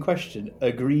commanders in question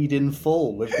agreed in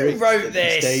full with Grix. Who wrote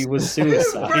this? Stay was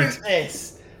suicide. Who wrote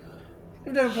this?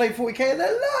 They've never played 40k in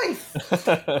their life.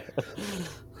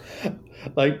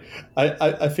 Like,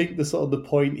 I think the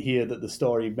point here that the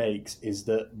story makes is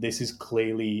that this is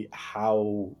clearly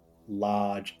how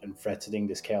large and threatening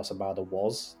this Chaos Armada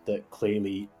was, that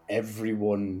clearly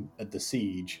everyone at the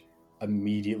siege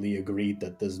immediately agreed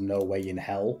that there's no way in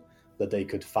hell that they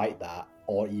could fight that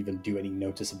or even do any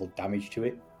noticeable damage to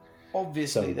it.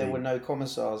 Obviously, So there they- were no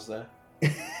commissars there.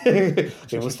 They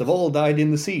must have all died in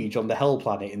the siege on the Hell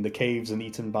Planet in the caves and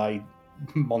eaten by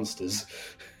monsters.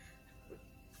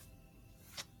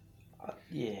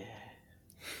 Yeah.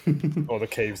 Or the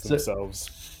caves themselves.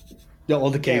 Yeah,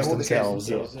 all the caves all the themselves.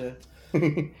 caves yeah.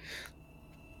 themselves,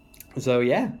 So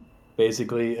yeah,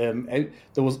 basically,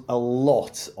 there was a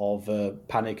lot of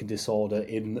panic and disorder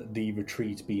in the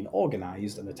retreat being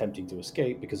organised and attempting to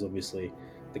escape because obviously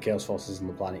the Chaos Forces on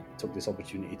the planet took this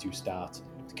opportunity to start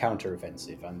the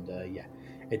counter-offensive, and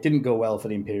it didn't go well for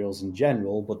the Imperials in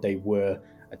general, but they were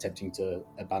attempting to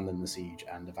abandon the siege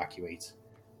and evacuate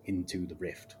into the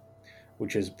Rift,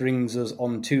 which brings us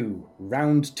on to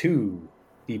round 2,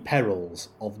 the perils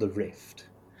of the Rift,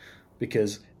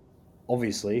 because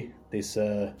obviously this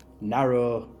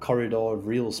narrow corridor of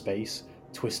real space,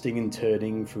 twisting and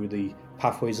turning through the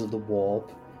pathways of the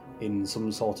warp in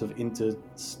some sort of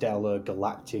interstellar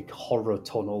galactic horror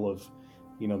tunnel of,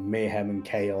 mayhem and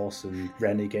chaos and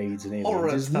renegades and aliens,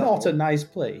 Horror is tunnel. not a nice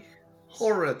place.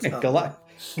 Horror tunnel.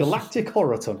 Galactic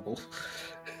horror tunnel.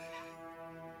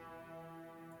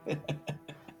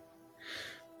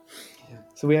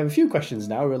 So we have a few questions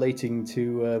now relating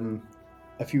to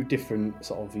a few different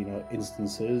sort of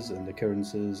instances and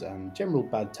occurrences and general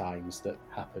bad times that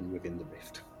happen within the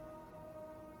Rift.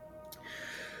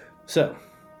 So,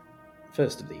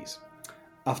 first of these.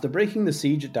 After breaking the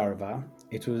siege at Daravar,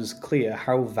 it was clear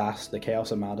how vast the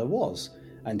Chaos Armada was,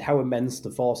 and how immense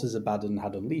the forces Abaddon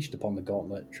had unleashed upon the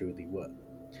Gauntlet truly were.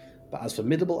 But as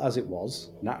formidable as it was,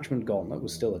 Natchman Gauntlet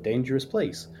was still a dangerous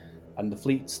place, and the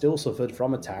fleet still suffered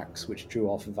from attacks which drew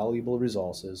off valuable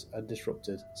resources and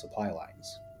disrupted supply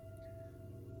lines.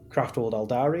 Craftworld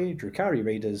Aldari, Drukhari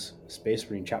Raiders, Space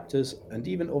Marine chapters, and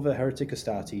even other Heretic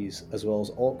Astartes, as well as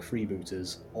Orc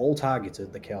freebooters, all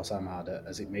targeted the Chaos Armada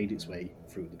as it made its way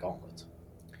through the Gauntlet.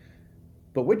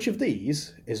 But which of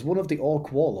these is one of the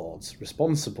Orc warlords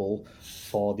responsible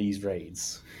for these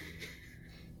raids?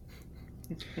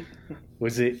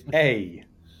 Was it A,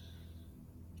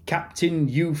 Captain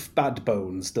Youth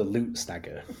Badbones, the Loot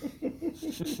Snagger?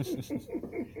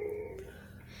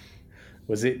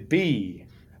 Was it B,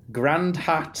 Grand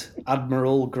Hat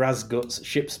Admiral Grasgut's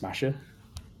Ship Smasher?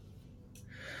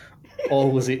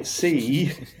 Or was it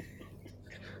C,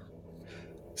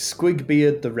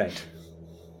 Squigbeard the Red?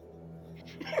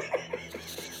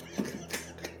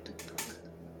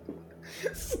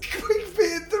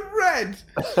 Squigbeard the Red.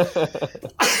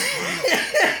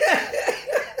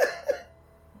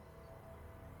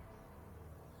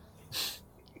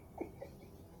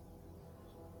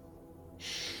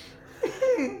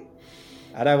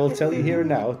 And I will tell you here and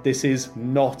now, this is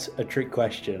not a trick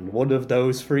question. One of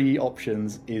those three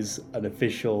options is an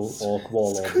official Orc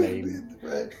Warlord name.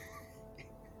 Red.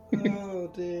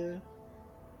 Oh dear.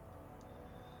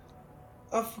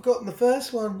 I've forgotten the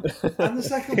first one and the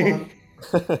second one.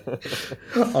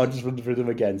 I'll just run through them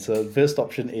again. So the first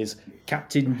option is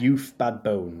Captain Youth Bad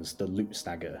Bones, the Loot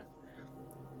Snagger.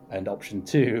 And option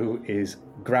 2 is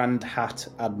Grand Hat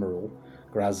Admiral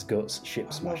Grasgut's Ship I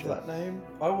love Smasher. that name.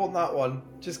 I want that one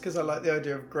just because I like the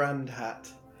idea of Grand Hat.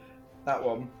 That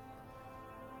one.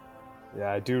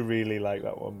 Yeah, I do really like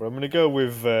that one, but I'm going to go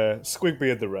with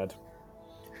Squigbeard the Red,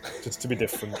 just to be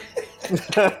different,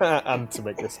 and to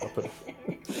make this happen.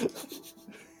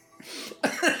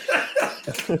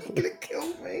 You're gonna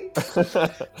kill me.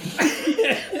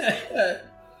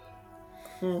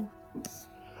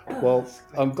 Well,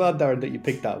 I'm glad, Darren, that you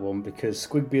picked that one because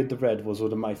Squigbeard the Red was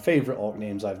one of my favourite Orc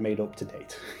names I've made up to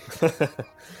date.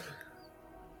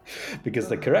 Because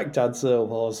the correct answer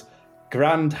was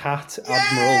Grand Hat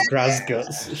Admiral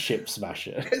Grasgut's Ship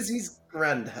Smasher. Because he's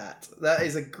Grand Hat. That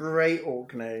is a great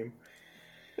orc name.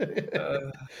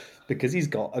 Because he's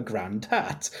got a grand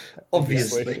hat,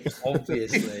 obviously.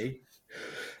 Obviously.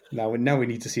 Now we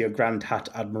need to see a Grand Hat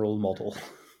Admiral model.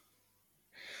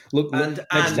 Look, And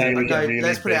next time we no, really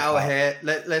let's put it big out hat.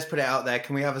 here. Let's put it out there.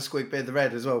 Can we have a Squigbeard the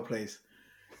Red as well, please?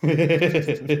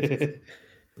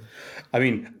 I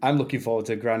mean, I'm looking forward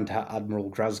to Grand Hat Admiral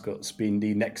Grasguts being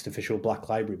the next official Black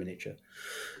Library miniature.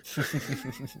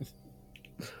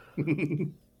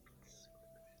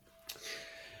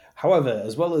 However,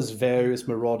 as well as various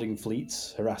marauding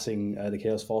fleets harassing the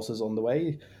Chaos Forces on the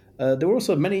way, there were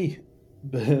also many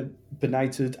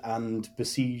benighted and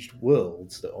besieged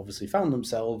worlds that obviously found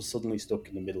themselves suddenly stuck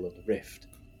in the middle of the rift.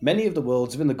 Many of the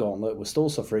worlds within the Gauntlet were still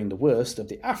suffering the worst of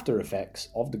the after effects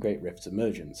of the Great Rift's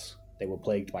emergence. They were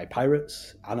plagued by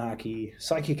pirates, anarchy,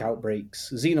 psychic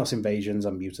outbreaks, Xenos invasions,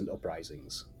 and mutant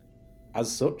uprisings.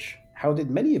 As such, how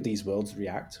did many of these worlds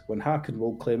react when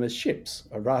Harkenwald claimers' ships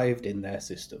arrived in their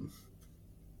system?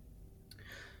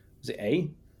 Was it A?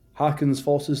 Harkon's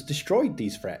forces destroyed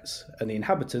these threats, and the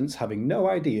inhabitants, having no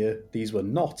idea these were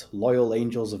not loyal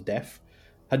angels of death,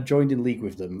 had joined in league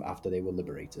with them after they were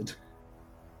liberated.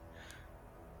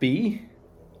 B.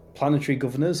 Planetary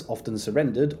governors often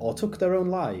surrendered or took their own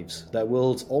lives, their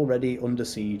worlds already under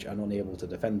siege and unable to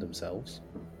defend themselves.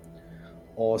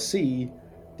 Or C.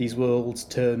 These worlds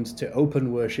turned to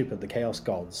open worship of the Chaos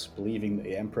Gods, believing that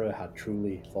the Emperor had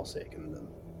truly forsaken them.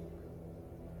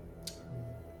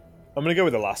 I'm going to go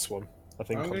with the last one. I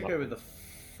think I'm going to go with the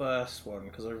first one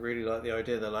because I really like the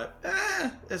idea. They're like,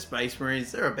 they're Space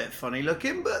Marines. They're a bit funny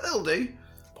looking, but they'll do.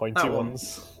 pointy that one.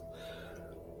 ones.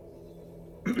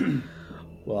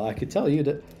 Well, I could tell you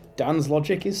that Dan's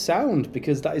logic is sound,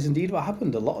 because that is indeed what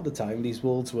happened. A lot of the time, these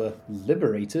worlds were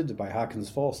liberated by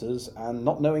Harkon's forces, and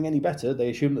not knowing any better,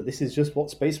 they assumed that this is just what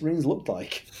Space Marines looked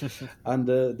like. And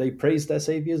they praised their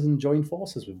saviours and joined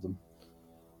forces with them.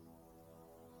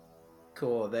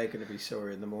 Cool, they're going to be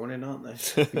sorry in the morning, aren't they?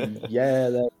 Yeah,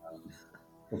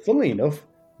 well, funnily enough,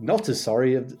 not as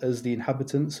sorry as the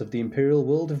inhabitants of the Imperial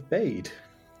world of Bade.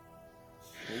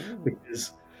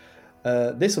 Because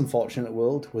this unfortunate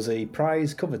world was a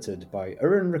prize coveted by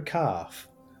Uran Rakarth,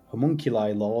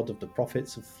 homunculi lord of the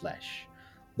prophets of flesh.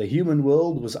 The human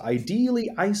world was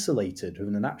ideally isolated with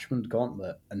an attachment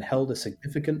gauntlet and held a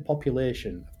significant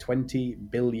population of 20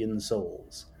 billion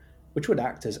souls, which would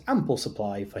act as ample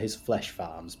supply for his flesh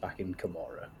farms back in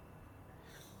Camorra.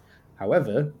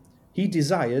 However, he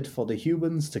desired for the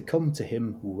humans to come to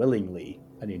him willingly,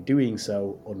 and in doing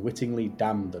so, unwittingly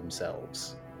damned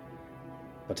themselves.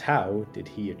 But how did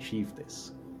he achieve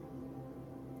this?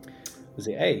 Was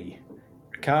it A?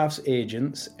 Rakarth's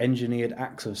agents engineered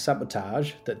acts of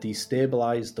sabotage that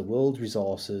destabilized the world's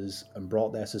resources and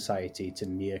brought their society to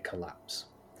near collapse,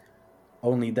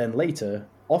 only then later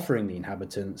offering the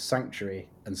inhabitants sanctuary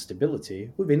and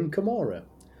stability within Camorra,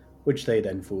 which they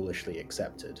then foolishly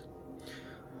accepted.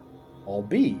 Or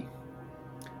B.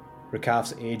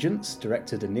 Rakarth's agents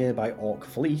directed a nearby Orc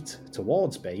fleet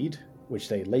towards Bade, which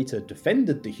they later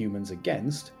defended the humans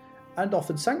against, and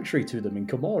offered sanctuary to them in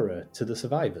Camorra to the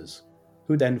survivors,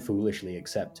 who then foolishly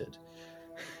accepted.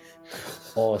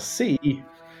 Or C.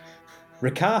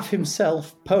 Rakaf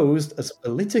himself posed as a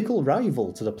political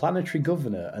rival to the planetary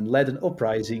governor and led an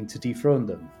uprising to dethrone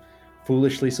them,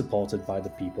 foolishly supported by the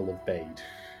people of Bade.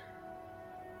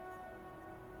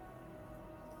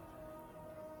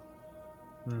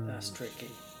 That's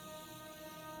tricky.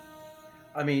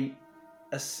 I mean,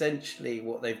 essentially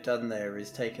what they've done there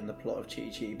is taken the plot of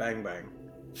Chitty Chitty Bang Bang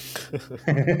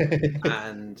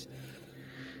and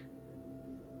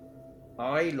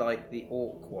I like the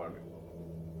orc one.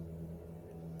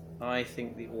 I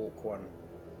think the orc one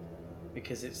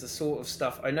because it's the sort of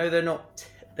stuff. I know they're not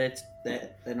they're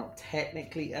not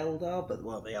technically Eldar, but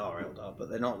well, they are Eldar, but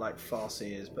they're not like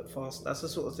Farseers. But that's the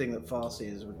sort of thing that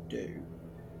Farseers would do.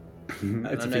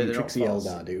 It's a thing Trixie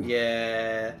Eldar do.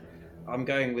 Yeah, I'm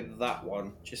going with that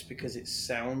one just because it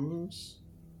sounds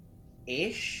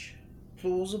ish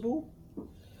plausible.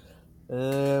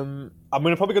 I'm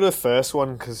gonna probably go to the first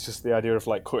one because just the idea of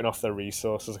like cutting off their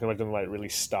resources, I can imagine like really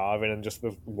starving and just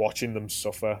watching them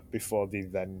suffer before they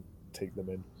then take them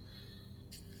in.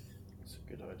 That's a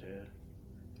good idea.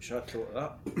 Should I thought of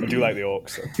that? I do like the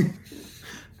orcs though.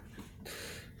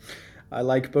 I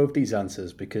like both these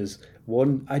answers because,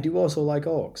 one, I do also like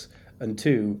orcs, and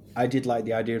two, I did like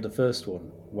the idea of the first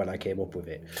one when I came up with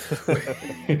it.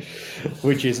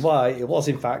 Which is why it was,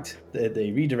 in fact,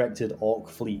 they redirected orc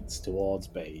fleets towards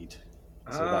Bade.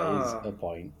 So that is a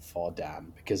point for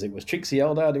Dan, because it was Trixie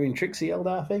Eldar doing Trixie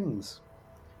Eldar things.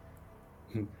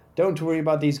 Don't worry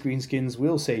about these greenskins,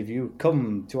 we'll save you.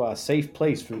 Come to our safe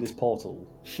place through this portal.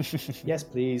 Yes,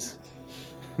 please.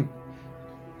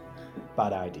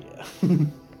 Bad idea.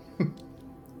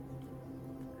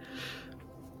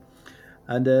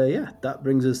 And yeah, that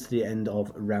brings us to the end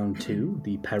of round 2,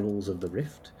 the Perils of the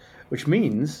Rift, which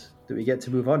means that we get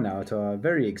to move on now to our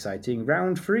very exciting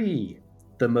round 3,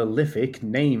 the Malefic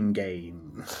Name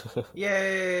Game.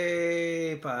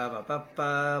 Yay! That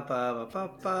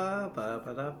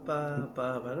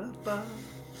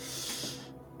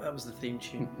was the theme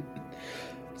tune.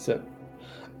 So,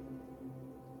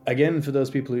 again, for those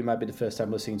people who might be the first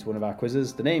time listening to one of our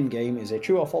quizzes, the name game is a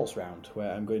true or false round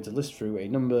where I'm going to list through a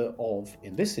number of,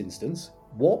 in this instance,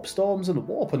 warp storms and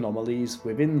warp anomalies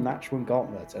within the Natchman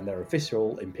Gauntlet and their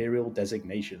official Imperial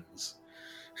designations.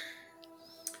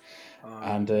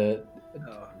 Dan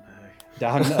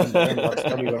and Aaron want to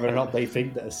tell me whether or not they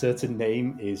think that a certain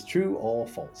name is true or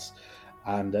false.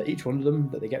 And each one of them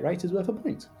that they get right is worth a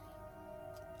point.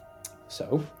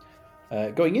 So,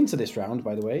 going into this round,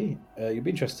 by the way, you'll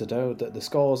be interested to know that the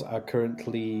scores are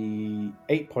currently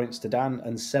 8 points to Dan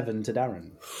and 7 to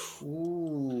Darren.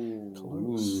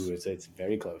 Ooh, it's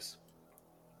very close.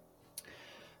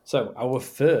 So, our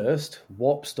first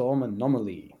Warp Storm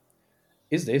anomaly.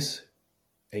 Is this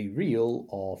a real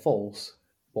or false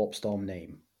Warp Storm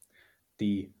name?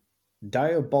 The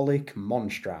Diabolic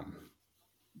Monstram.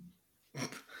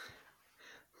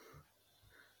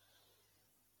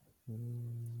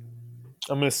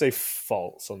 I'm going to say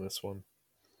false on this one.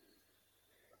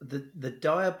 The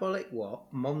Diabolic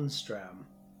what? Monstram.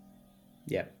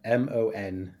 Yeah,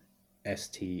 Monstram.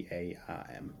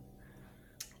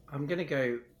 I'm going to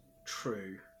go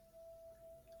true.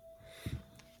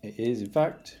 It is, in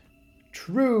fact,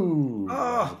 true.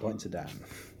 Oh. A point to Dan.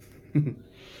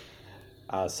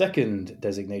 Our second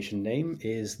designation name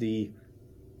is the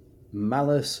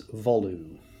Malus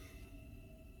Volu.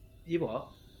 You what?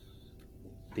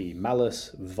 The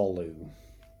Malus Volu.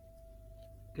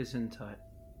 Gesundheit.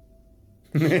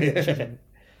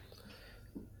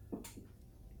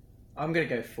 I'm going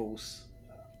to go false.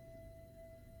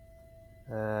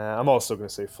 I'm also going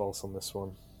to say false on this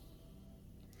one.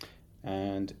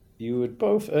 And you would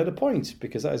both earn a point,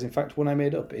 because that is in fact one I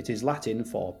made up. It is Latin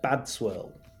for bad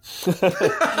swirl. You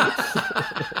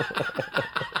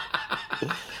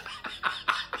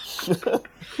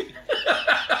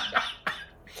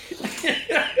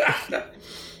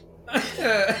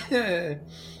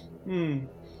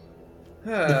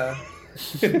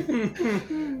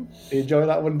enjoy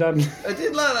that one, Dan? I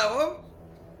did like that one.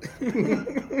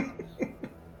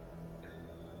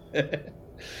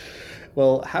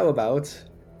 Well, how about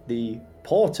the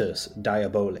Portus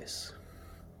Diabolis?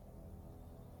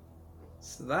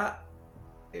 So that,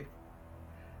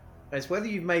 it's whether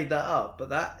you've made that up, but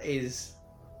that is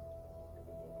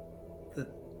the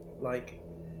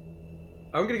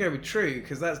I'm gonna go with true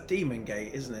because that's Demon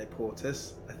Gate, isn't it,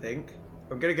 Portus? I think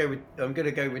I'm gonna go with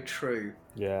true.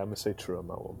 Yeah, I'm going to say true on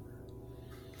that one.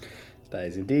 That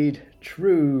is indeed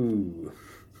true.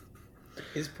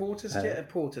 Is Portus?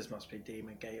 Portus must be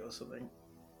Demon Gate or something.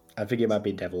 I think it might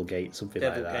be Devil Gate, something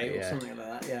Devil like that. Gate or Yeah. something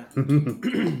like that. Yeah.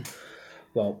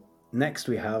 Well, next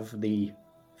we have the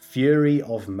Fury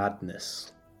of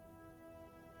Madness.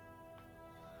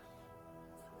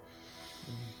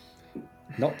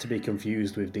 Not to be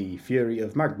confused with the Fury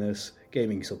of Magnus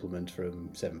gaming supplement from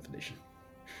 7th edition.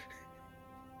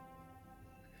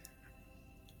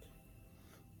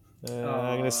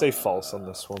 I'm going to say false on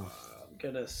this one. I'm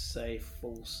going to say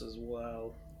false as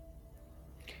well.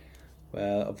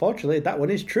 Well, unfortunately, that one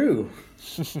is true.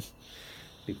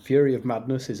 The Fury of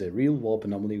Madness is a real warp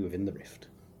anomaly within the Rift.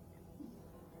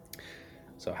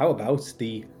 So how about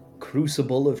the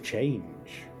Crucible of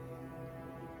Change?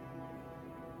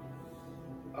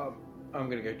 I'm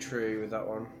going to go true with that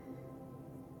one.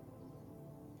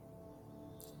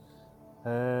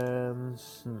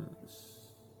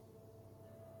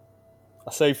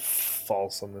 I'll say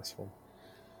false on this one.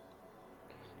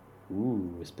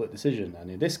 Ooh, a split decision. And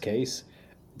in this case,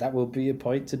 that will be a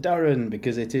point to Darren,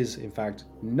 because it is, in fact,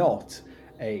 not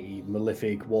a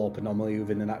malefic warp anomaly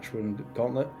within the Natural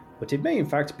Gauntlet, but it may, in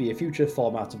fact, be a future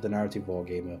format of the Narrative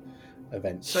Wargamer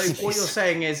event. So what you're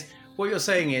saying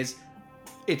is,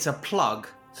 it's a plug.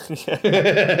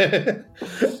 It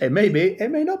may be,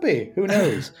 it may not be. Who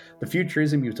knows? The future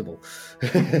is immutable.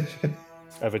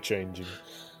 Ever changing.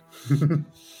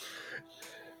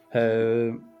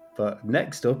 But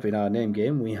next up in our name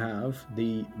game, we have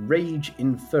the Rage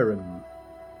Infernum.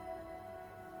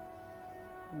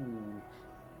 I'm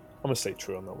going to say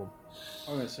true on that one.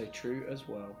 I'm going to say true as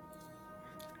well.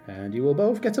 And you will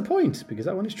both get a point, because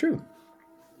that one is true.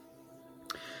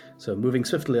 So moving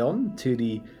swiftly on to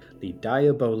the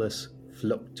Diabolus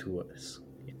Fluctuus.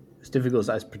 It's difficult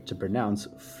as to pronounce.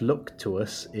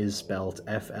 Fluctuus is spelled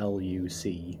Fluctus.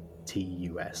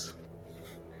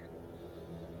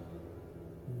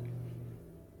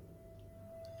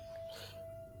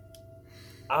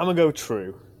 I'm going to go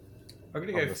true. I'm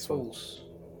going to go false.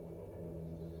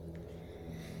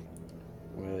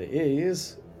 Well, it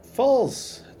is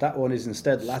false. That one is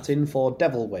instead Latin for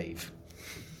devil wave.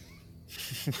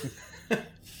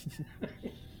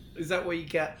 Is that what you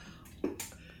get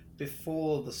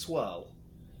before the swirl?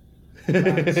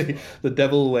 The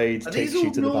devil wave Are takes these all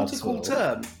you to the bad nautical swirl.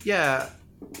 terms? Yeah.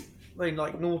 I mean,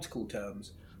 like nautical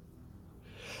terms.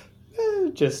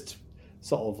 Just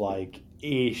sort of like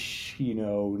ish,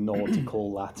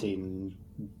 nautical Latin,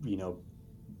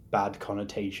 bad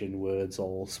connotation words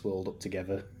all swirled up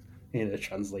together in a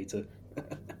translator.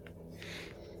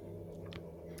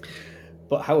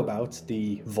 But how about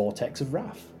the Vortex of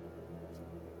Wrath?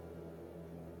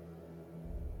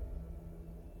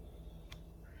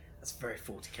 That's very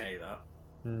 40k, that.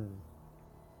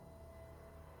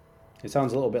 It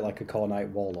sounds a little bit like a Core Knight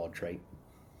Warlord trait.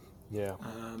 Yeah.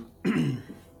 I'm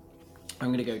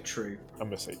going to go true. I'm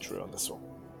going to say true on this one.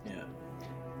 Yeah.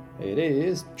 It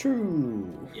is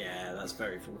true. Yeah, that's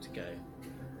very 40k.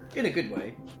 In a good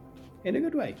way. In a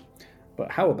good way. But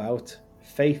how about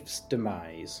Faith's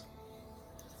Demise?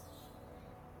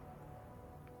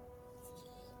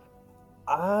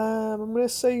 I'm going to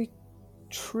say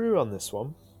true on this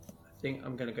one. I think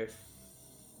I'm going to go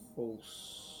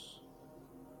false.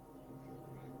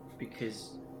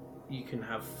 Because you can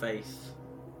have faith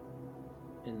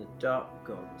in the dark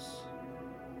gods.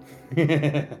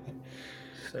 I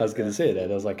was going to say that.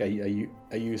 I was like, are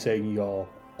you saying you're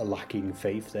lacking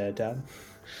faith there, Dan?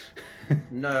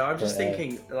 No, I'm just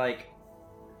thinking like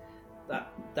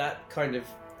that kind of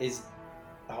is.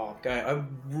 Oh, okay.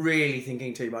 I'm really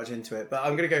thinking too much into it, but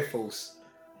I'm going to go false.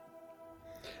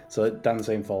 So Dan's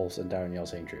saying false, and Darren, you're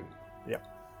saying true. Yeah.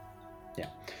 Yeah.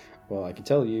 Well, I can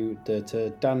tell you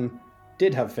that Dan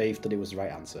did have faith that it was the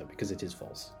right answer, because it is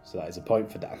false. So that is a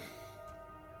point for Dan.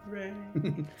 Hooray.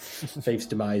 Faith's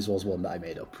Demise was one that I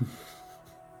made up.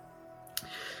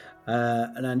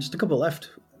 And then just a couple left.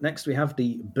 Next we have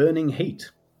the Burning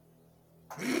Hate.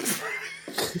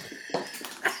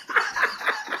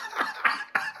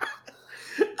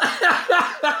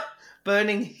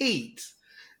 Burning heat.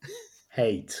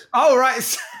 Hate. Oh,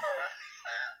 right.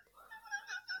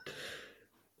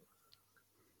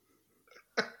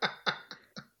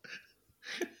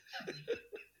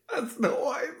 That's not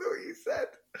what I thought you said.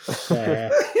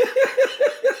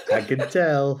 I can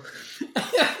tell.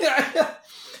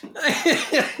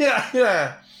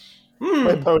 Yeah.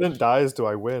 My opponent dies, do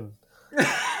I win?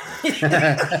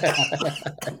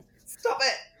 Stop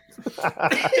it.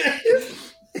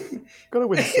 Gotta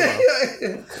win somehow.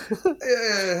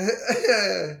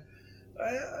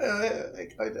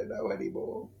 I don't know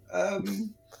anymore.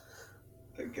 I'm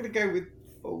gonna go with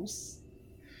false.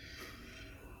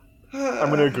 I'm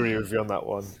gonna agree with you on that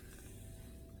one.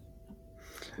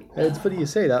 It's funny you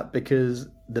say that, because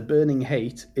the Burning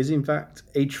Hate is in fact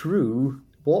a true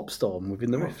warp storm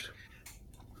within the Rift.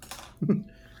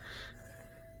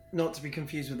 Not to be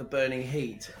confused with the burning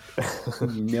heat.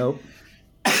 Nope.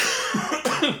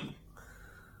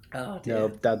 Oh dear. No,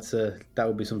 that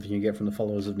would be something you get from the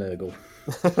followers of Nurgle.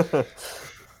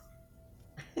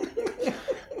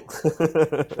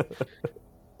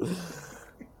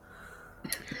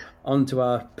 On to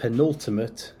our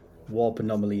penultimate warp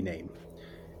anomaly name.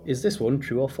 Is this one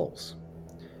true or false?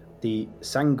 The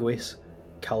Sanguis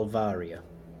Calvaria.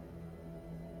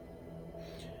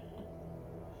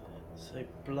 So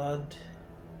blood,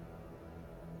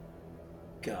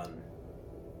 gun.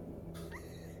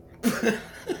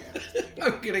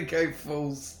 I'm gonna go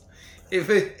false. Yeah,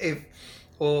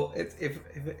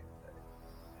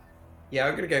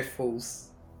 I'm gonna go false.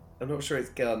 I'm not sure it's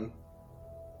gun,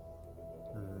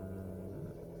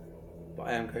 but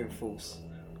I am going false.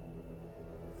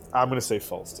 I'm going to say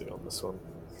false too on this one.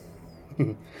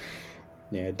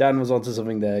 Yeah, Dan was onto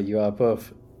something there. You are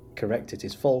both correct. It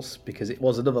is false because it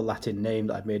was another Latin name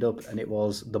that I'd made up, and it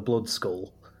was the Blood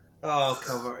Skull. Oh,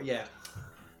 cover, yeah,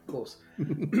 of course.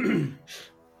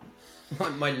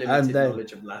 my limited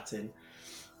knowledge of Latin.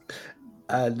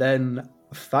 And then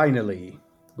finally,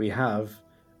 we have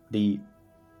the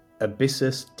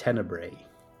Abyssus Tenebrae.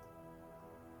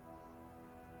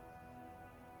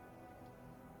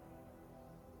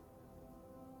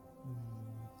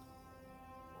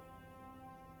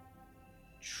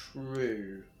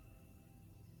 True.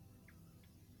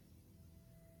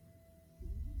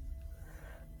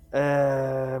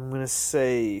 I'm going to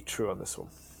say true on this one.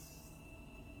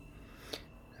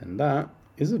 And that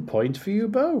is a point for you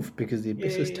both, because the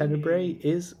Abyssus Tenebrae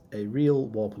is a real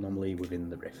warp anomaly within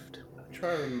the Rift. I'm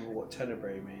trying to remember what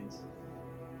Tenebrae means.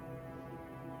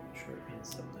 I'm sure it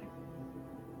means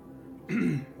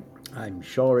something. I'm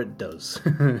sure it does.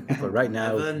 But right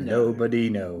now, nobody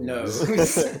knows. No.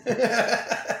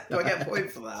 Do I get a point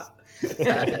for that?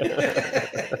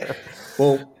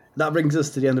 Well, that brings us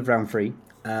to the end of round 3.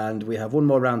 And we have one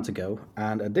more round to go.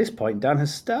 And at this point, Dan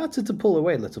has started to pull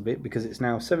away a little bit because it's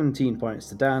now 17 points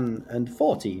to Dan and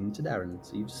 14 to Darren.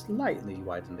 So you've slightly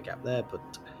widened the gap there,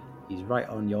 but he's right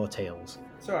on your tails.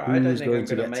 It's all right. I don't think I'm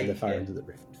to going get to to the make far it. end of the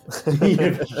Rift?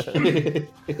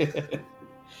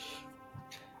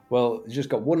 Well, you've just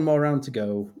got one more round to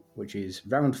go, which is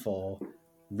round 4,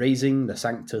 Raising the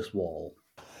Sanctus Wall.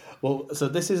 Well, so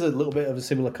this is a little bit of a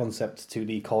similar concept to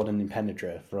the Cordon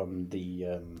Impenetra from the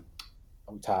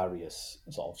Octarius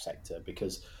sort of sector,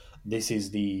 because this is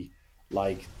the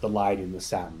line in the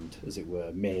sand, as it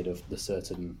were, made of the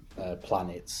certain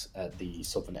planets at the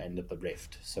southern end of the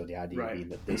rift. So the idea being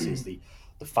that this is the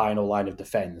final line of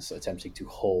defense, attempting to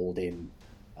hold in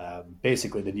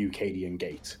basically the new Cadian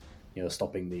Gate,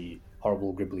 stopping the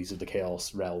horrible Gribblies of the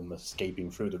Chaos realm escaping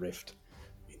through the rift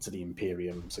into the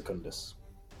Imperium Secundus.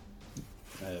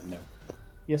 No.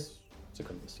 Yes,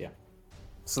 Secundus, yeah.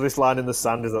 So this line in the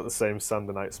sand, is that the same sand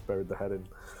the Knights buried the head in?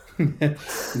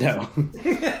 No.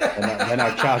 They're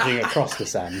now charging across the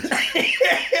sand.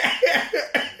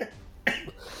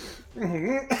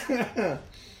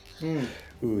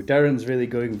 Ooh, Darren's really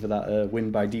going for that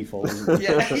win by default, isn't he?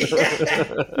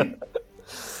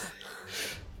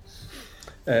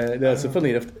 No, so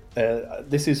funnily enough,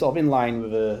 this is sort of in line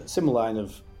with a similar line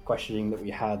of questioning that we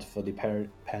had for the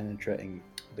penetrating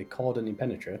the Cordon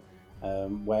Impenetra,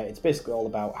 where it's basically all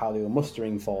about how they were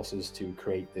mustering forces to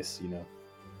create this,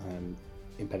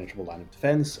 impenetrable line of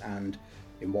defense, and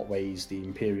in what ways the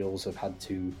Imperials have had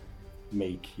to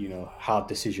make, hard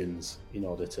decisions in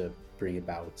order to bring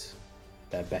about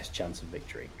their best chance of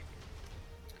victory.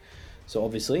 So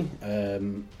obviously,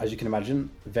 as you can imagine,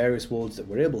 various wards that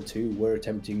were able to were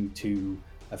attempting to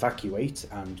evacuate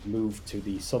and move to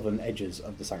the southern edges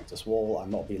of the Sanctus Wall and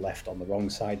not be left on the wrong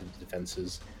side of the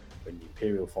defences when the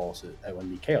Imperial forces, when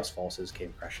the Chaos forces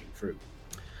came crashing through.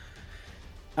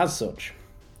 As such,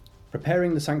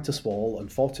 preparing the Sanctus Wall and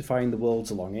fortifying the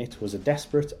worlds along it was a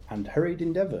desperate and hurried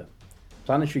endeavour.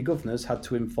 Planetary governors had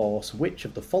to enforce which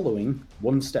of the following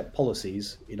one-step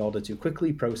policies in order to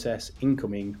quickly process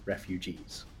incoming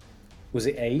refugees? Was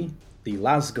it A, the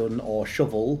lasgun or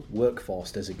shovel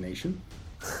workforce designation?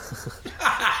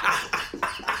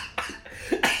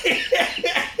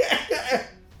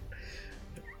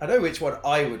 I know which one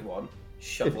I would want.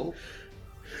 Shovel.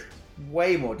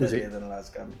 Way more deadlier than a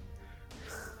lasgun.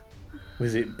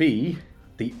 Was it B,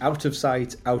 the out of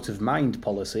sight, out of mind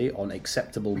policy on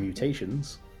acceptable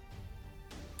mutations?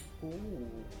 Ooh.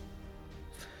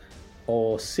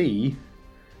 Or C,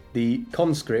 the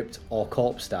conscript or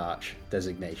corpse starch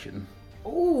designation?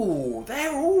 Ooh,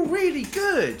 they're all really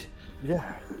good.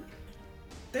 Yeah.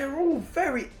 They're all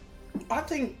very... I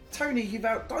think, Tony, you've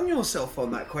outdone yourself on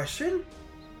that question.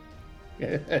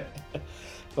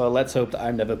 Well, let's hope that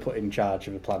I'm never put in charge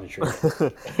of a planetary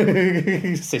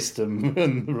system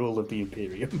and the rule of the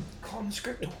Imperium.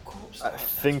 Conscript or corpse? I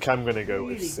think I'm going to go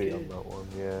with really C good. on that one,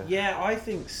 yeah. Yeah, I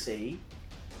think C.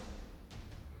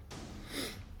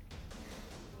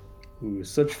 Ooh,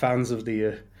 such fans of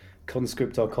the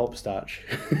conscript or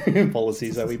corpstarch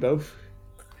policies, are we both?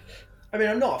 I mean,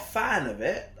 I'm not a fan of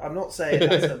it. I'm not saying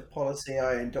that's a policy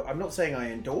I endorse. I'm not saying I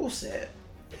endorse it.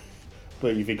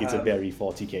 But you think it's a very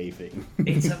 40k thing?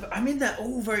 I mean, they're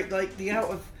all very like the out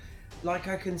of, like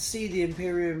I can see the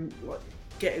Imperium like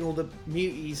getting all the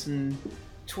muties and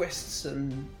twists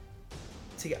and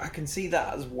I can see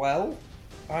that as well.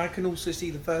 I can also see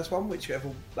the first one,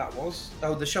 whichever that was.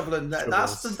 Oh, the shovel and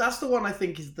that's the one I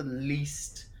think is the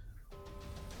least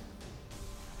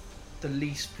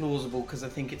plausible because I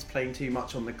think it's playing too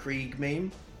much on the Krieg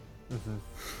meme. Mm-hmm.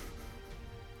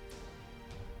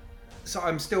 So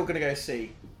I'm still going to go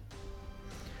C.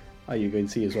 Are you going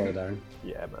to C as well, Darren?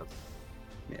 Yeah, man.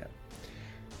 Yeah.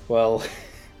 Well,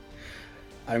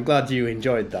 I'm glad you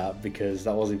enjoyed that because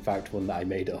that was in fact one that I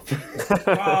made up.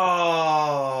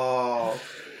 Oh!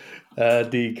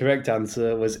 The correct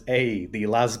answer was A, the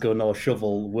lasgun or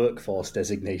shovel workforce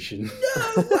designation.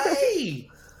 No way!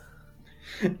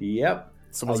 Yep.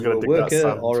 Someone's Are you going a to dig that worker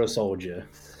sand. or a soldier?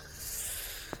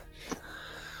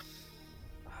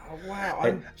 Oh,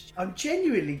 wow, I'm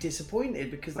genuinely disappointed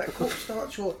because that corpse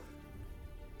starch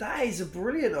that is a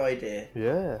brilliant idea.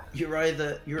 Yeah. You're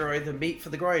either meat for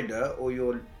the grinder or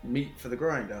you're meat for the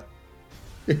grinder.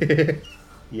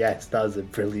 Yes, that's a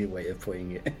brilliant way of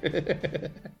putting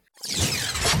it.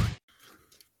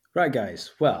 Right,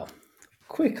 guys. Well,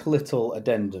 quick little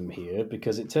addendum here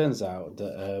because it turns out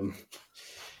that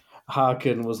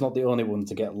Harkin was not the only one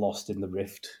to get lost in the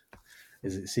rift,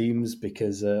 as it seems,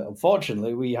 because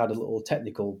unfortunately we had a little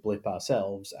technical blip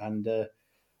ourselves and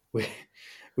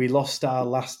we lost our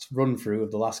last run through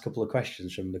of the last couple of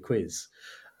questions from the quiz.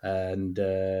 And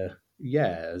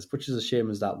yeah, as much as a shame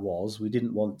as that was, we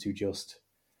didn't want to just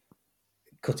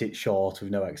cut it short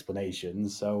with no explanation.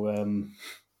 So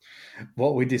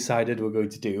what we decided we're going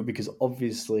to do, because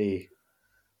obviously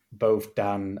both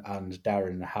Dan and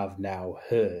Darren have now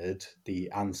heard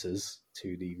the answers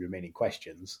to the remaining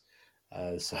questions.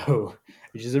 So,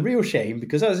 which is a real shame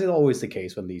because, as is always the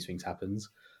case when these things happen,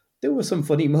 there were some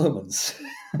funny moments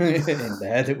in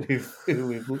there that we've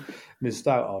missed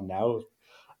out on now.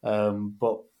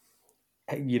 But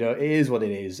you know, it is what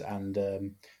it is, and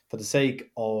for the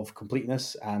sake of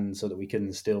completeness, and so that we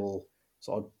can still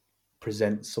sort of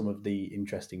present some of the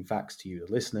interesting facts to you,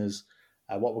 the listeners,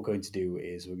 what we're going to do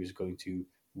is we're just going to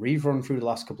rerun through the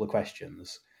last couple of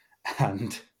questions,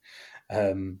 and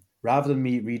rather than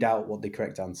me read out what the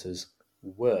correct answers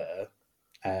were,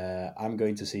 I'm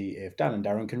going to see if Dan and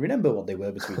Darren can remember what they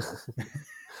were between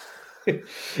them.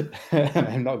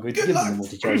 I'm not going to give them the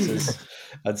multi-choices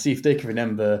and see if they can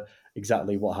remember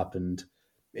exactly what happened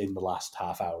in the last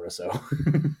half hour or so.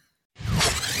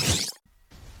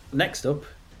 Next up,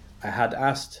 I had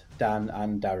asked Dan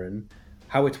and Darren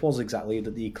how it was exactly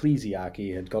that the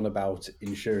ecclesiarchy had gone about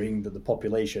ensuring that the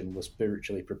population was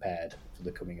spiritually prepared for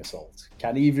the coming assault.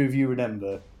 Can either of you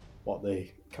remember what the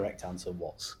correct answer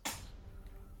was?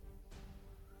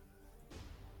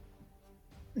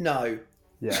 No.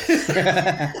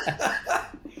 Yeah.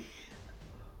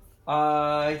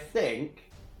 I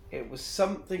think it was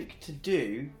something to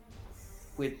do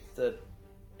with the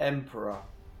Emperor.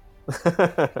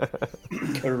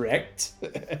 Correct.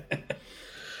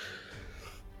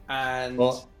 And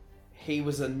Well- he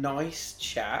was a nice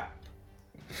chap,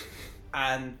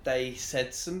 and they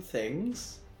said some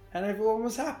things, and everyone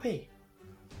was happy.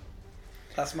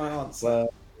 That's my answer.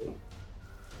 Well,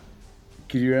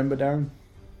 can you remember, Darren?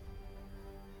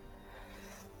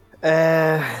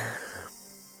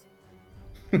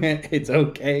 It's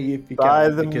okay if you Buy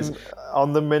can't, them because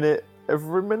on the minute,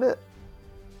 every minute.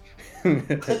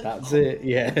 that's it,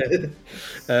 yeah.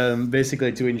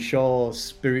 Basically, to ensure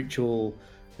spiritual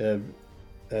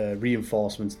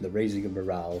reinforcements and the raising of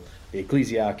morale, the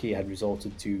ecclesiarchy had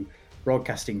resorted to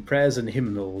broadcasting prayers and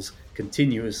hymnals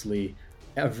continuously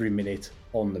every minute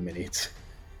on the minute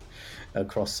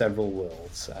across several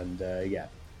worlds. And yeah,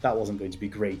 that wasn't going to be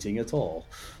grating at all.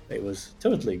 It was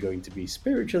totally going to be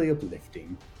spiritually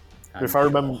uplifting. If I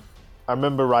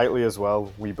remember rightly as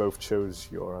well, we both chose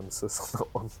your answers on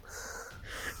that one.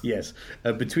 Yes.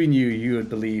 Between you, you had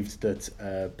believed that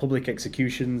public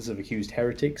executions of accused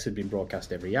heretics had been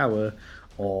broadcast every hour,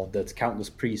 or that countless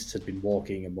priests had been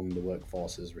walking among the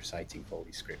workforces reciting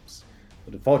holy scripts.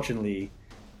 But unfortunately,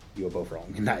 you were both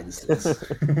wrong in that instance.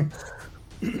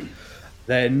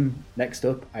 Then, next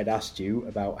up, I'd asked you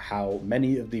about how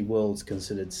many of the worlds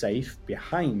considered safe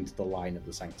behind the line of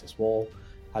the Sanctus Wall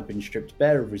had been stripped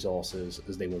bare of resources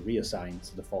as they were reassigned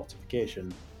to the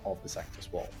fortification of the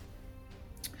Sanctus Wall.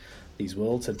 These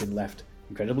worlds had been left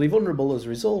incredibly vulnerable as a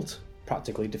result,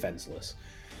 practically defenseless.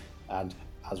 And,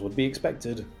 as would be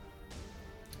expected,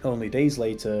 only days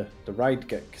later, the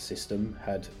Raidgek system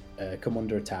had come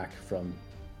under attack from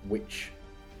which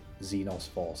Xenos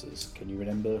forces? Can you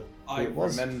remember who I it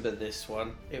was? remember this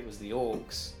one. It was the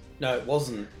Orcs. No, it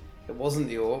wasn't. It wasn't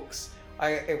the Orcs.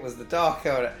 It was the Dark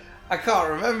Elder. I can't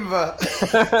remember.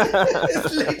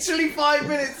 It's literally 5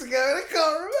 minutes ago and I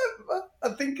can't remember. I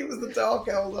think it was the Dark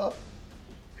Elder.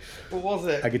 Or was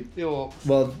it? The Orcs.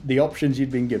 Well, the options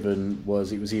you'd been given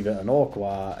was it was either an Orc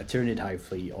War, a Tyranid Hive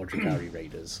Fleet, or Drakari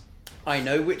Raiders. I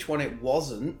know which one it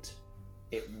wasn't.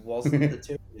 It wasn't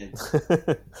the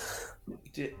Tyranids.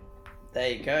 There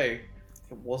you go. It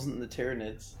wasn't the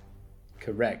Tyranids.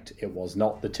 Correct, it was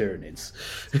not the Tyranids.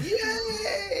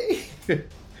 Yay!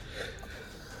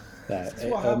 That's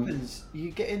what happens.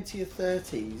 You get into your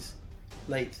 30s,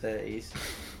 late 30s,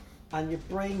 and your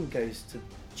brain goes to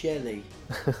jelly.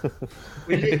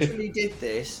 We literally did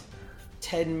this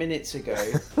 10 minutes ago,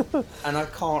 and I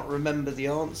can't remember the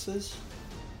answers.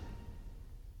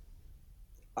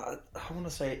 I want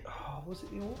to say, was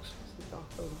it the Orcs? Was it Dark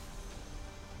Elder?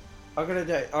 I'm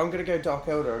gonna go Dark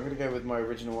Elder. I'm gonna go with my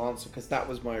original answer because that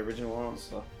was my original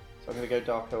answer. So I'm gonna go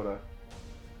Dark Elder.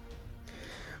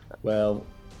 Well,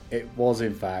 it was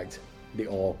in fact the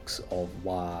Orcs of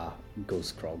War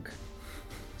Guzkrog.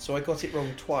 So I got it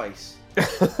wrong twice.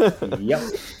 Yep.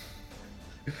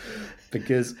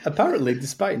 Because apparently,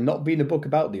 despite not being a book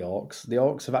about the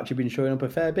Orcs have actually been showing up a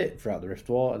fair bit throughout the Rift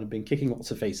War and have been kicking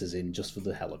lots of faces in just for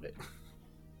the hell of it.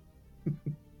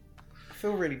 I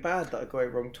feel really bad that I got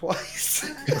it wrong twice. I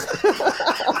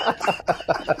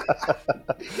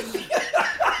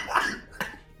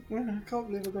can't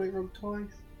believe I got it wrong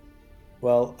twice.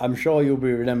 Well, I'm sure you'll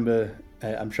be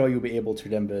able to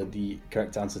remember the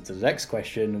correct answer to the next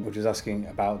question, which was asking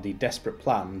about the desperate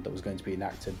plan that was going to be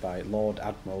enacted by Lord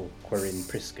Admiral Quirine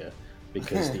Priska,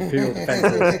 because the Imperial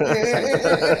defences.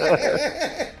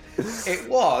 It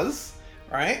was,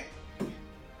 right?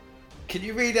 Can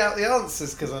you read out the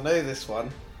answers? Because I know this one.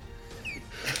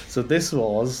 So this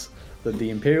was that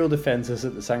the Imperial defences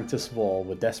at the Sanctus Wall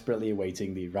were desperately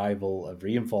awaiting the arrival of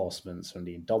reinforcements from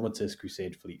the Indomitus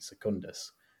Crusade Fleet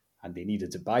Secundus, and they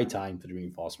needed to buy time for the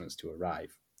reinforcements to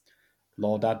arrive.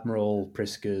 Lord Admiral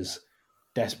Priska's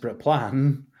desperate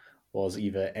plan was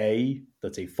either A,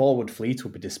 that a forward fleet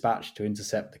would be dispatched to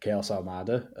intercept the Chaos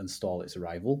Armada and stall its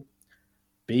arrival,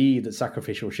 B, that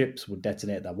sacrificial ships would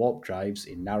detonate their warp drives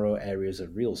in narrow areas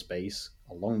of real space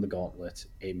along the gauntlet,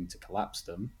 aiming to collapse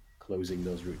them, closing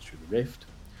those routes through the rift,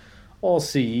 or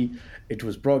C, it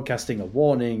was broadcasting a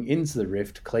warning into the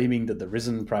rift claiming that the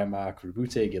risen Primarch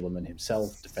Roboute Guilliman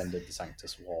himself defended the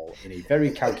Sanctus Wall in a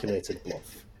very calculated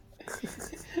bluff.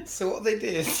 So what they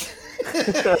did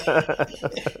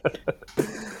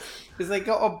is they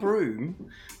got a broom,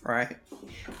 right,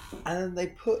 and then they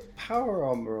put power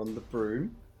armor on the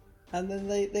broom, and then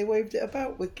they waved it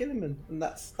about with Guilliman, and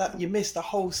that's that. You missed a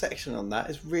whole section on that.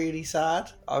 It's really sad.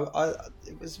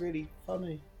 It was really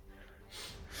funny.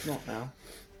 Not now.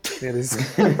 It is.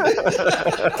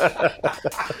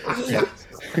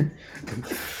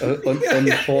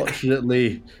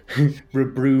 Unfortunately,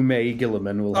 Roboute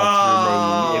Guilliman will have to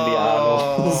remain in the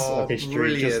annals of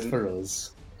history just for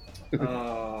us.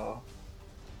 Oh,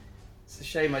 it's a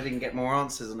shame I didn't get more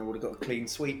answers, and I would have got a clean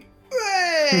sweep.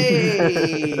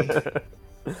 Hey!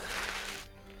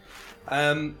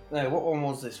 No, what one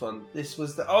was this one? This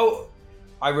was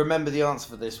I remember the answer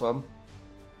for this one.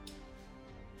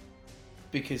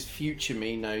 Because future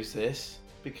me knows this.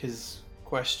 Because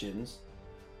questions,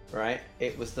 right?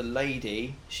 It was the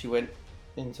lady, she went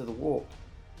into the warp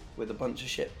with a bunch of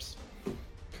ships.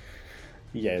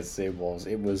 Yes, it was.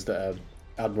 It was that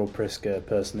Admiral Priska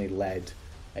personally led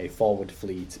a forward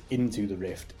fleet into the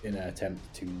rift in an attempt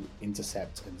to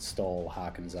intercept and stall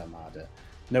Harkon's armada,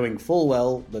 knowing full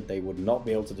well that they would not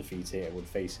be able to defeat it, it would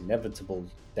face inevitable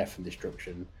death and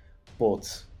destruction,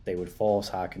 but they would force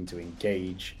Harkon to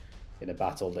engage in a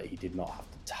battle that he did not have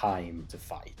the time to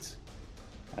fight.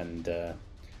 And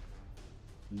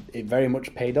it very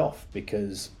much paid off,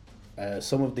 because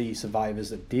some of the survivors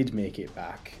that did make it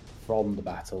back from the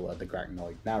battle at the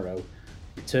Grachnoid Narrow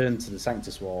returned to the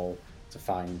Sanctus Wall to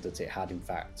find that it had in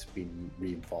fact been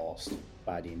reinforced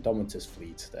by the Indomitus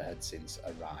fleet that had since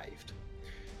arrived.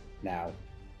 Now,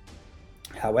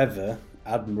 however,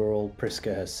 Admiral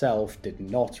Priska herself did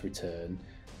not return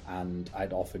and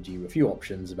I'd offered you a few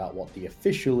options about what the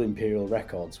official Imperial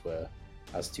records were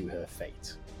as to her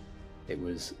fate. It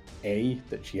was A,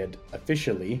 that she had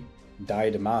officially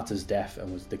died a martyr's death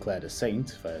and was declared a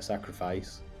saint for her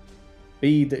sacrifice.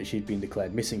 B, that she'd been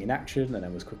declared missing in action and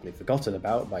then was quickly forgotten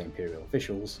about by Imperial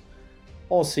officials.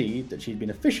 Or C, that she'd been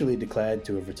officially declared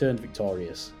to have returned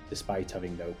victorious despite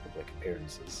having no public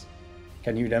appearances.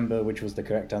 Can you remember which was the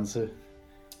correct answer?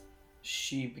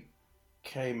 She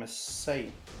became a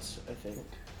saint, I think.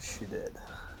 She did.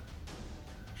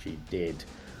 She did.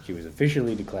 She was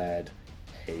officially declared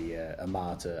a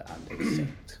martyr and a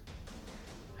saint.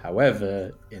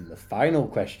 However, in the final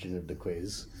question of the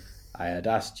quiz, I had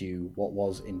asked you what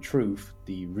was, in truth,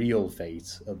 the real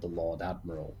fate of the Lord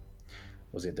Admiral.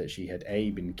 Was it that she had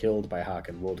A, been killed by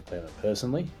Harkon Worldclaimer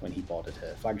personally when he boarded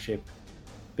her flagship,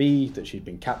 B, that she'd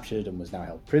been captured and was now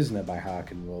held prisoner by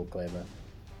Harkon Worldclaimer,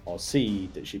 or C,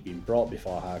 that she'd been brought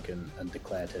before Harkon and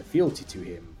declared her fealty to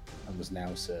him and was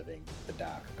now serving the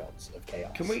Dark Gods of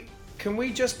Chaos? Can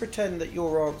we just pretend that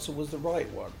your answer was the right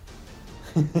one?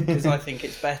 Because I think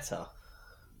it's better.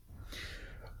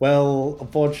 Well,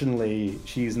 unfortunately,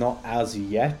 she's not as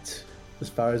yet, as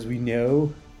far as we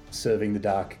know, serving the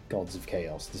Dark Gods of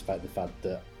Chaos, despite the fact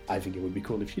that I think it would be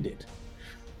cool if she did.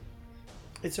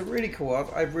 It's a really cool one.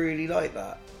 I really like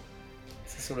that.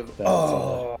 It's a sort of, But,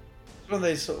 it's one of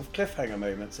those sort of cliffhanger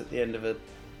moments at the end of a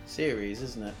series,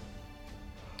 isn't it?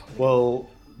 Well,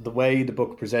 the way the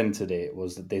book presented it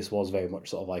was that this was very much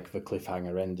sort of like the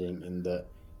cliffhanger ending, in that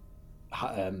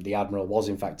the Admiral was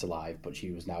in fact alive, but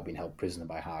she was now being held prisoner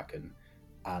by Harkon.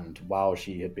 And while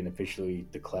she had been officially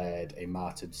declared a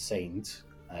martyred saint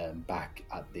back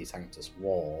at the Sanctus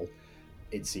Wall,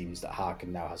 it seems that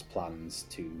Harkon now has plans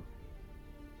to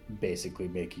basically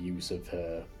make use of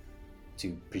her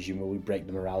to presumably break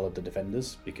the morale of the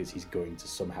defenders, because he's going to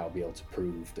somehow be able to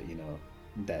prove that,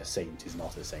 their saint is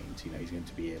not a saint. He's going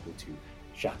to be able to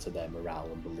shatter their morale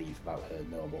and belief about her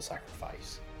noble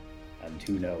sacrifice. And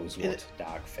who knows what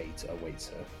dark fate awaits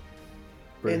her.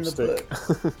 Broomstick.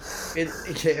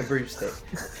 A broomstick.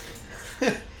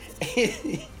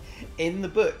 In the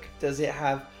book, does it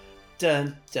have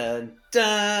 "dun dun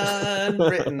dun"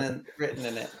 written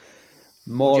in it?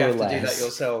 More you or have to less. do that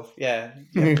yourself. Yeah,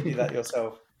 you have to do that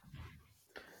yourself.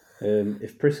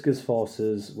 If Priska's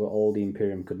forces were all the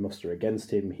Imperium could muster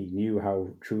against him, he knew how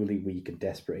truly weak and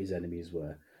desperate his enemies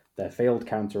were. Their failed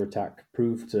counterattack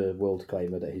proved to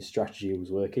Worldclaimer that his strategy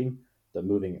was working, that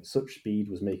moving at such speed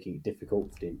was making it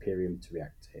difficult for the Imperium to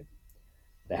react to him.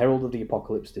 The Herald of the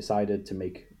Apocalypse decided to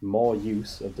make more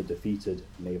use of the defeated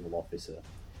naval officer.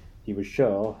 He was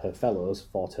sure her fellows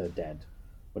thought her dead.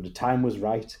 When the time was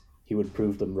right, he would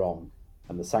prove them wrong,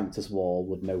 and the Sanctus Wall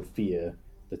would know fear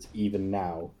that even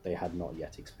now they had not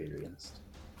yet experienced.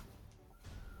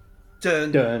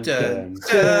 Dun Dun, dun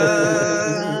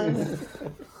dun. dun.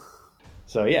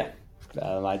 So yeah,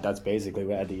 that's basically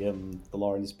where the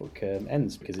lore in this book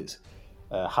ends, because it's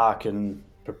Harkon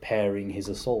preparing his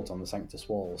assault on the Sanctus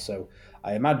Wall. So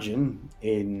I imagine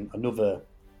in another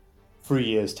 3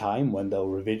 years' time, when they'll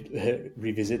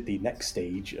revisit the next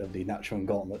stage of the Natural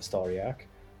Gauntlet story arc,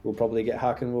 we'll probably get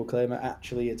Harkon Worldclaimer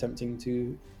actually attempting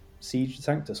to siege the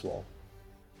Sanctus Wall.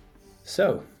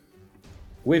 So,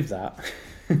 with that,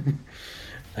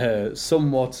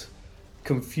 somewhat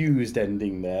confused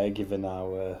ending there, given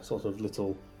our sort of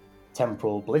little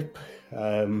temporal blip.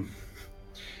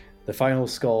 The final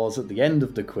scores at the end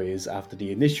of the quiz, after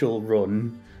the initial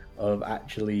run of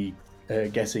actually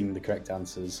guessing the correct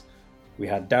answers, we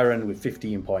had Darren with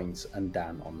 15 points and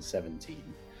Dan on 17.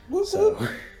 So,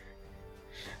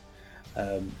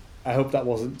 I hope that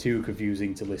wasn't too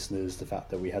confusing to listeners, the fact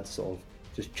that we had to sort of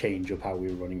just change up how we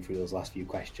were running through those last few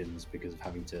questions because of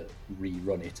having to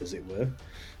rerun it, as it were.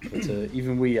 But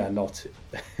even we are not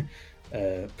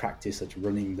practiced at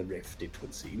running the rift, it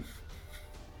would seem.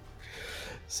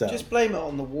 So, Just blame it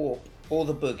on the warp or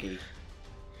the boogie.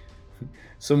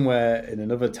 somewhere in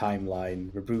another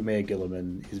timeline, Rabrumir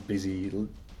Gilliman is busy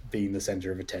being the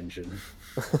centre of attention.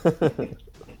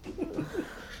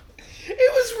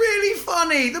 It was really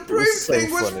funny. The broom was so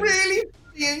thing was funny. really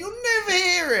funny, and you'll never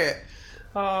hear it.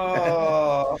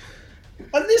 Oh.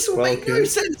 And this will make no good.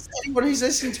 sense to anyone who's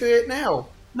listening to it now.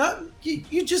 No,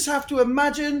 you just have to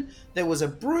imagine there was a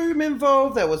broom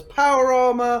involved, there was power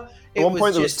armor. At one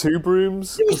point, there was two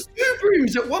brooms There was two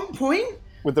brooms at one point.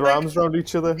 with their arms around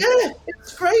each other. Yeah, it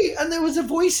was great. And there was a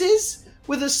voices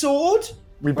with a sword.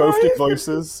 We both Right. did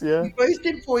voices, yeah. We both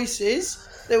did voices.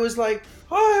 There was like,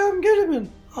 "Hi, I'm Gilliman.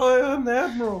 Hi, I'm the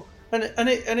Admiral," and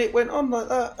it went on like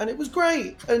that, and it was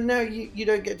great. And now you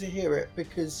don't get to hear it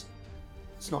because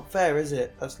it's not fair, is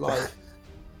it? That's live.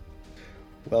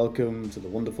 Welcome to the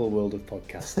wonderful world of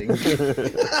podcasting.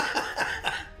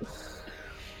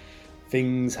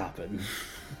 Things happen.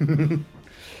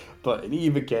 But in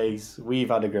either case, we've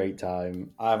had a great time.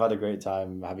 I've had a great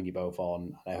time having you both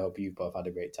on, and I hope you've both had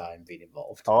a great time being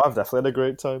involved. Oh, I've definitely had a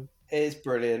great time. It's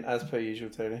brilliant, as per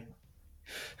usual, Tony.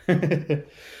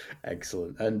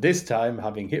 Excellent. And this time,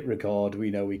 having hit record, we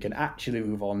know we can actually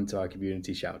move on to our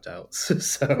community shout-outs.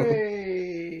 So,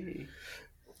 Hey.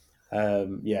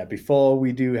 before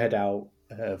we do head out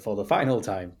for the final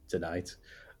time tonight,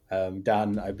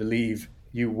 Dan, I believe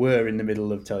you were in the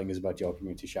middle of telling us about your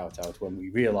community shout-out when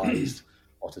we realised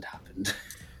what had happened.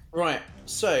 Right,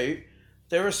 so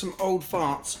there are some old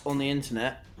farts on the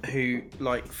internet who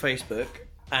like Facebook,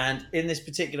 and in this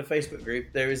particular Facebook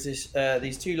group, there is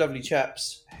these two lovely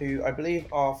chaps who I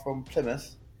believe are from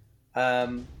Plymouth,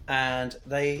 and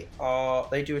they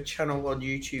do a channel on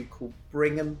YouTube called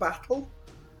Bring and Battle.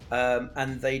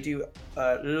 And they do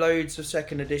loads of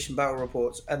second edition battle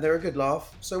reports, and they're a good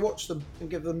laugh. So watch them and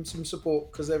give them some support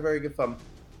because they're very good fun,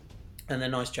 and they're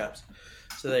nice chaps.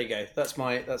 So there you go. That's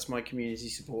my community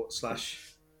support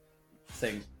 /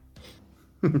 thing.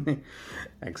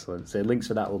 Excellent. So links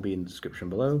for that will be in the description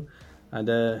below. And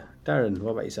Darren,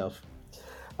 what about yourself?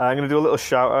 I'm going to do a little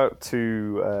shout out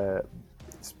to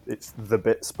it's the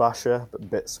Bit Spasher, but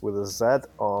bits with a Z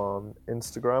on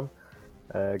Instagram.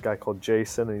 A guy called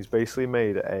Jason, and he's basically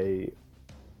made a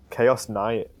Chaos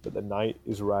Knight, but the knight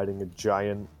is riding a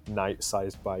giant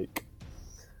knight-sized bike,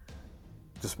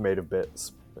 just made of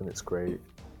bits, and it's great.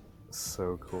 It's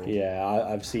so cool. Yeah,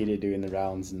 I've seen it doing the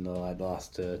rounds in the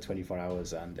last 24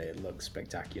 hours, and it looks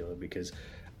spectacular because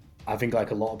I think,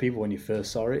 like a lot of people, when you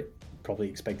first saw it, probably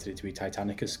expected it to be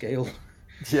Titanica scale.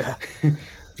 Yeah.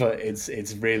 But it's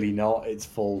really not. It's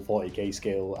full 40k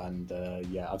scale, and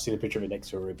I've seen a picture of it next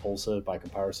to a repulsor by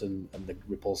comparison, and the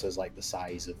repulsor is like the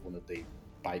size of one of the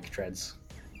bike treads.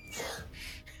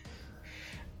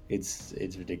 It's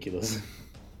ridiculous.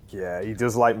 Yeah, he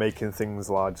does like making things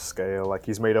large scale. Like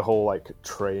he's made a whole like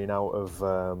train out of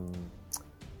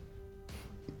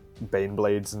Bane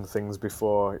blades and things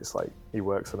before. It's like he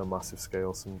works on a massive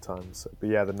scale sometimes. But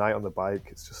yeah, the knight on the bike,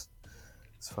 it's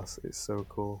fast. It's so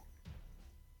cool.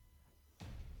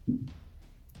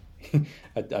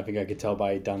 I think I could tell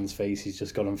by Dan's face he's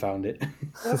just gone and found it.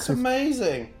 That's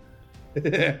amazing.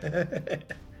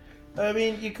 I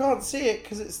mean, you can't see it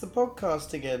because it's the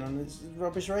podcast again and it's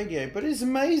rubbish radio, but it's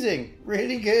amazing.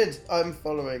 Really good. I'm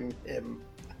following him.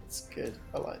 That's good.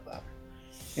 I like that.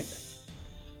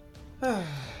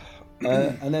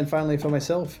 And then finally for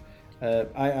myself,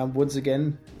 I am once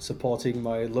again supporting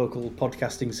my local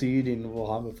podcasting scene in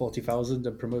Warhammer 40,000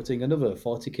 and promoting another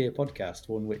 40k podcast,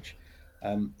 one which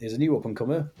is a new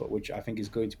up-and-comer, but which I think is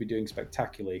going to be doing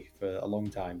spectacularly for a long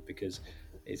time because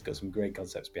it's got some great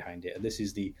concepts behind it. And this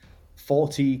is the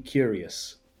 40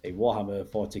 Curious, a Warhammer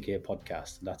 40k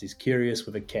podcast, and that is Curious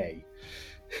with a K.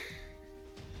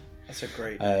 That's a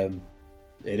great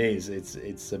It is.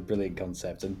 It's a brilliant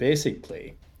concept, and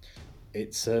basically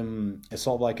it's sort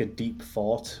of like a deep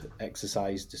thought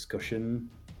exercise discussion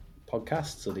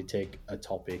podcast. So they take a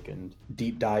topic and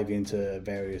deep dive into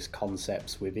various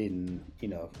concepts within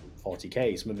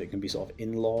 40k. Some of it can be sort of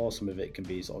in-law, some of it can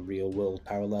be sort of real world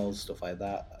parallels, stuff like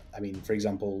that. I mean, for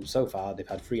example, so far they've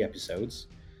had 3 episodes.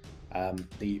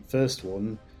 The first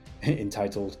one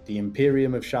entitled The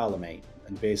Imperium of Charlemagne,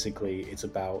 and basically it's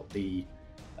about the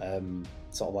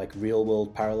sort of like real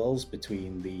world parallels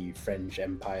between the French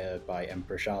Empire by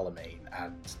Emperor Charlemagne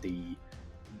and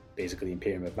basically the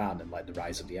Imperium of Man and like the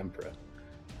rise of the Emperor,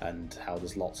 and how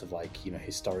there's lots of like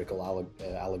historical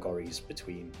allegories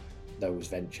between those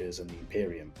ventures and the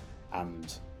Imperium,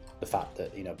 and the fact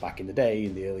that back in the day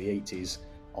in the early 80s,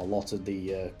 a lot of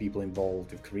the people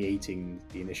involved with creating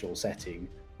the initial setting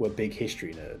were big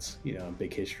history nerds, and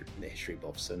big history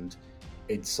buffs, and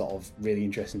it's sort of really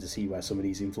interesting to see where some of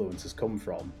these influences come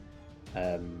from,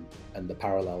 and the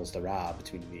parallels there are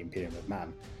between the Imperium of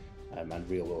Man and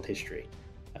real world history.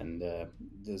 And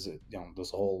there's a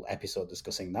whole episode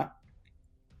discussing that.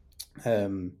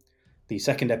 The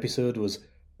second episode was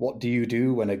What Do You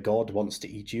Do When a God Wants to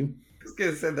Eat You? I was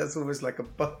going to say that's almost like a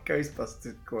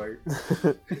Ghostbusters quote.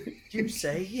 You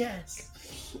say yes.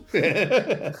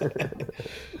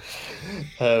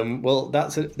 Well,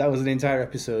 that was an entire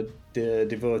episode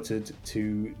devoted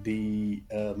to the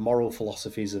moral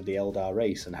philosophies of the Eldar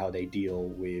race and how they deal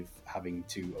with having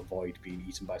to avoid being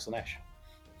eaten by Slaanesh,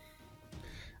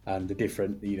 and the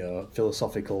different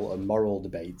philosophical and moral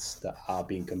debates that are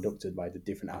being conducted by the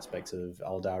different aspects of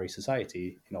Eldari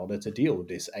society in order to deal with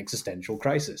this existential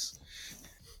crisis.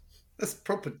 That's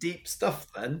proper deep stuff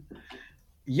then.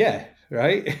 Yeah,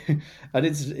 right. And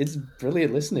it's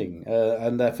brilliant listening.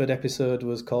 And their third episode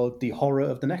was called "The Horror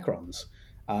of the Necrons,"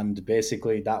 and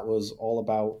basically that was all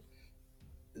about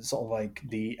sort of like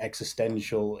the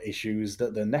existential issues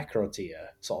that the Necrotier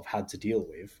sort of had to deal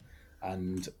with,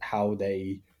 and how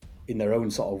they, in their own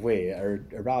sort of way, are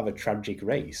a rather tragic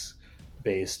race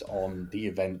based on the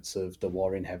events of the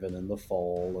War in Heaven and the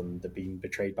Fall and the being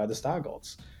betrayed by the Star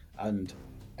Gods. And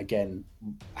again,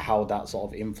 how that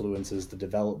sort of influences the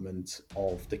development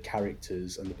of the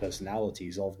characters and the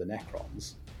personalities of the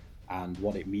Necrons, and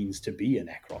what it means to be a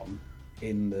Necron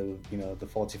in the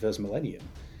 41st millennium.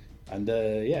 And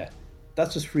yeah,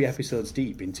 that's just 3 episodes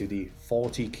deep into the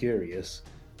 40 Curious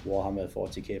Warhammer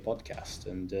 40k podcast.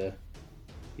 And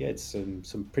yeah, it's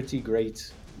some pretty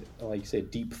great, like you say,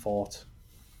 deep thought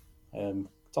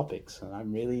topics, and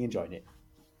I'm really enjoying it.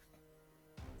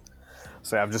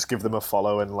 So I've just give them a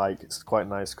follow, and like it's quite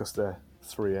nice because they're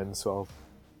 3 in, so I'm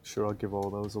sure I'll give all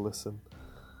those a listen.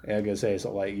 Yeah, I'm gonna say it's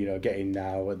sort of like getting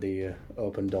now at the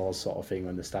open doors sort of thing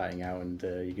when they're starting out, and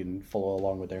you can follow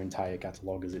along with their entire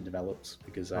catalogue as it develops,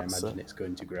 because I imagine it's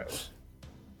going to grow.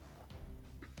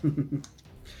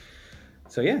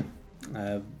 So yeah,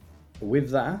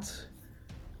 with that,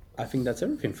 I think that's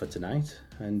everything for tonight,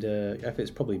 and I think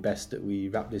it's probably best that we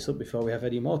wrap this up before we have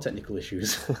any more technical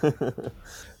issues.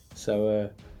 So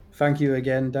thank you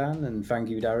again, Dan, and thank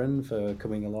you, Darren, for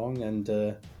coming along,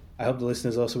 and I hope the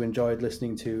listeners also enjoyed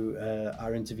listening to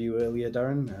our interview earlier,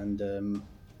 Darren. And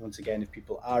once again, if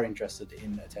people are interested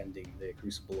in attending the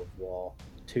Crucible of War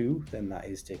 2, then that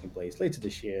is taking place later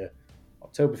this year,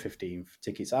 October 15th.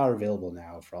 Tickets are available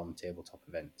now from Tabletop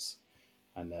Events,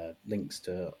 and links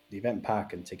to the event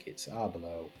pack and tickets are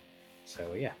below.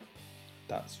 So yeah,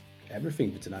 that's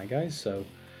everything for tonight, guys. So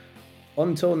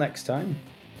until next time,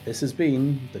 this has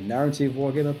been the Narrative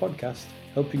Wargamer podcast,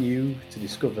 helping you to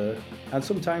discover and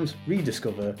sometimes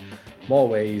rediscover more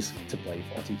ways to play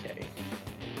 40k.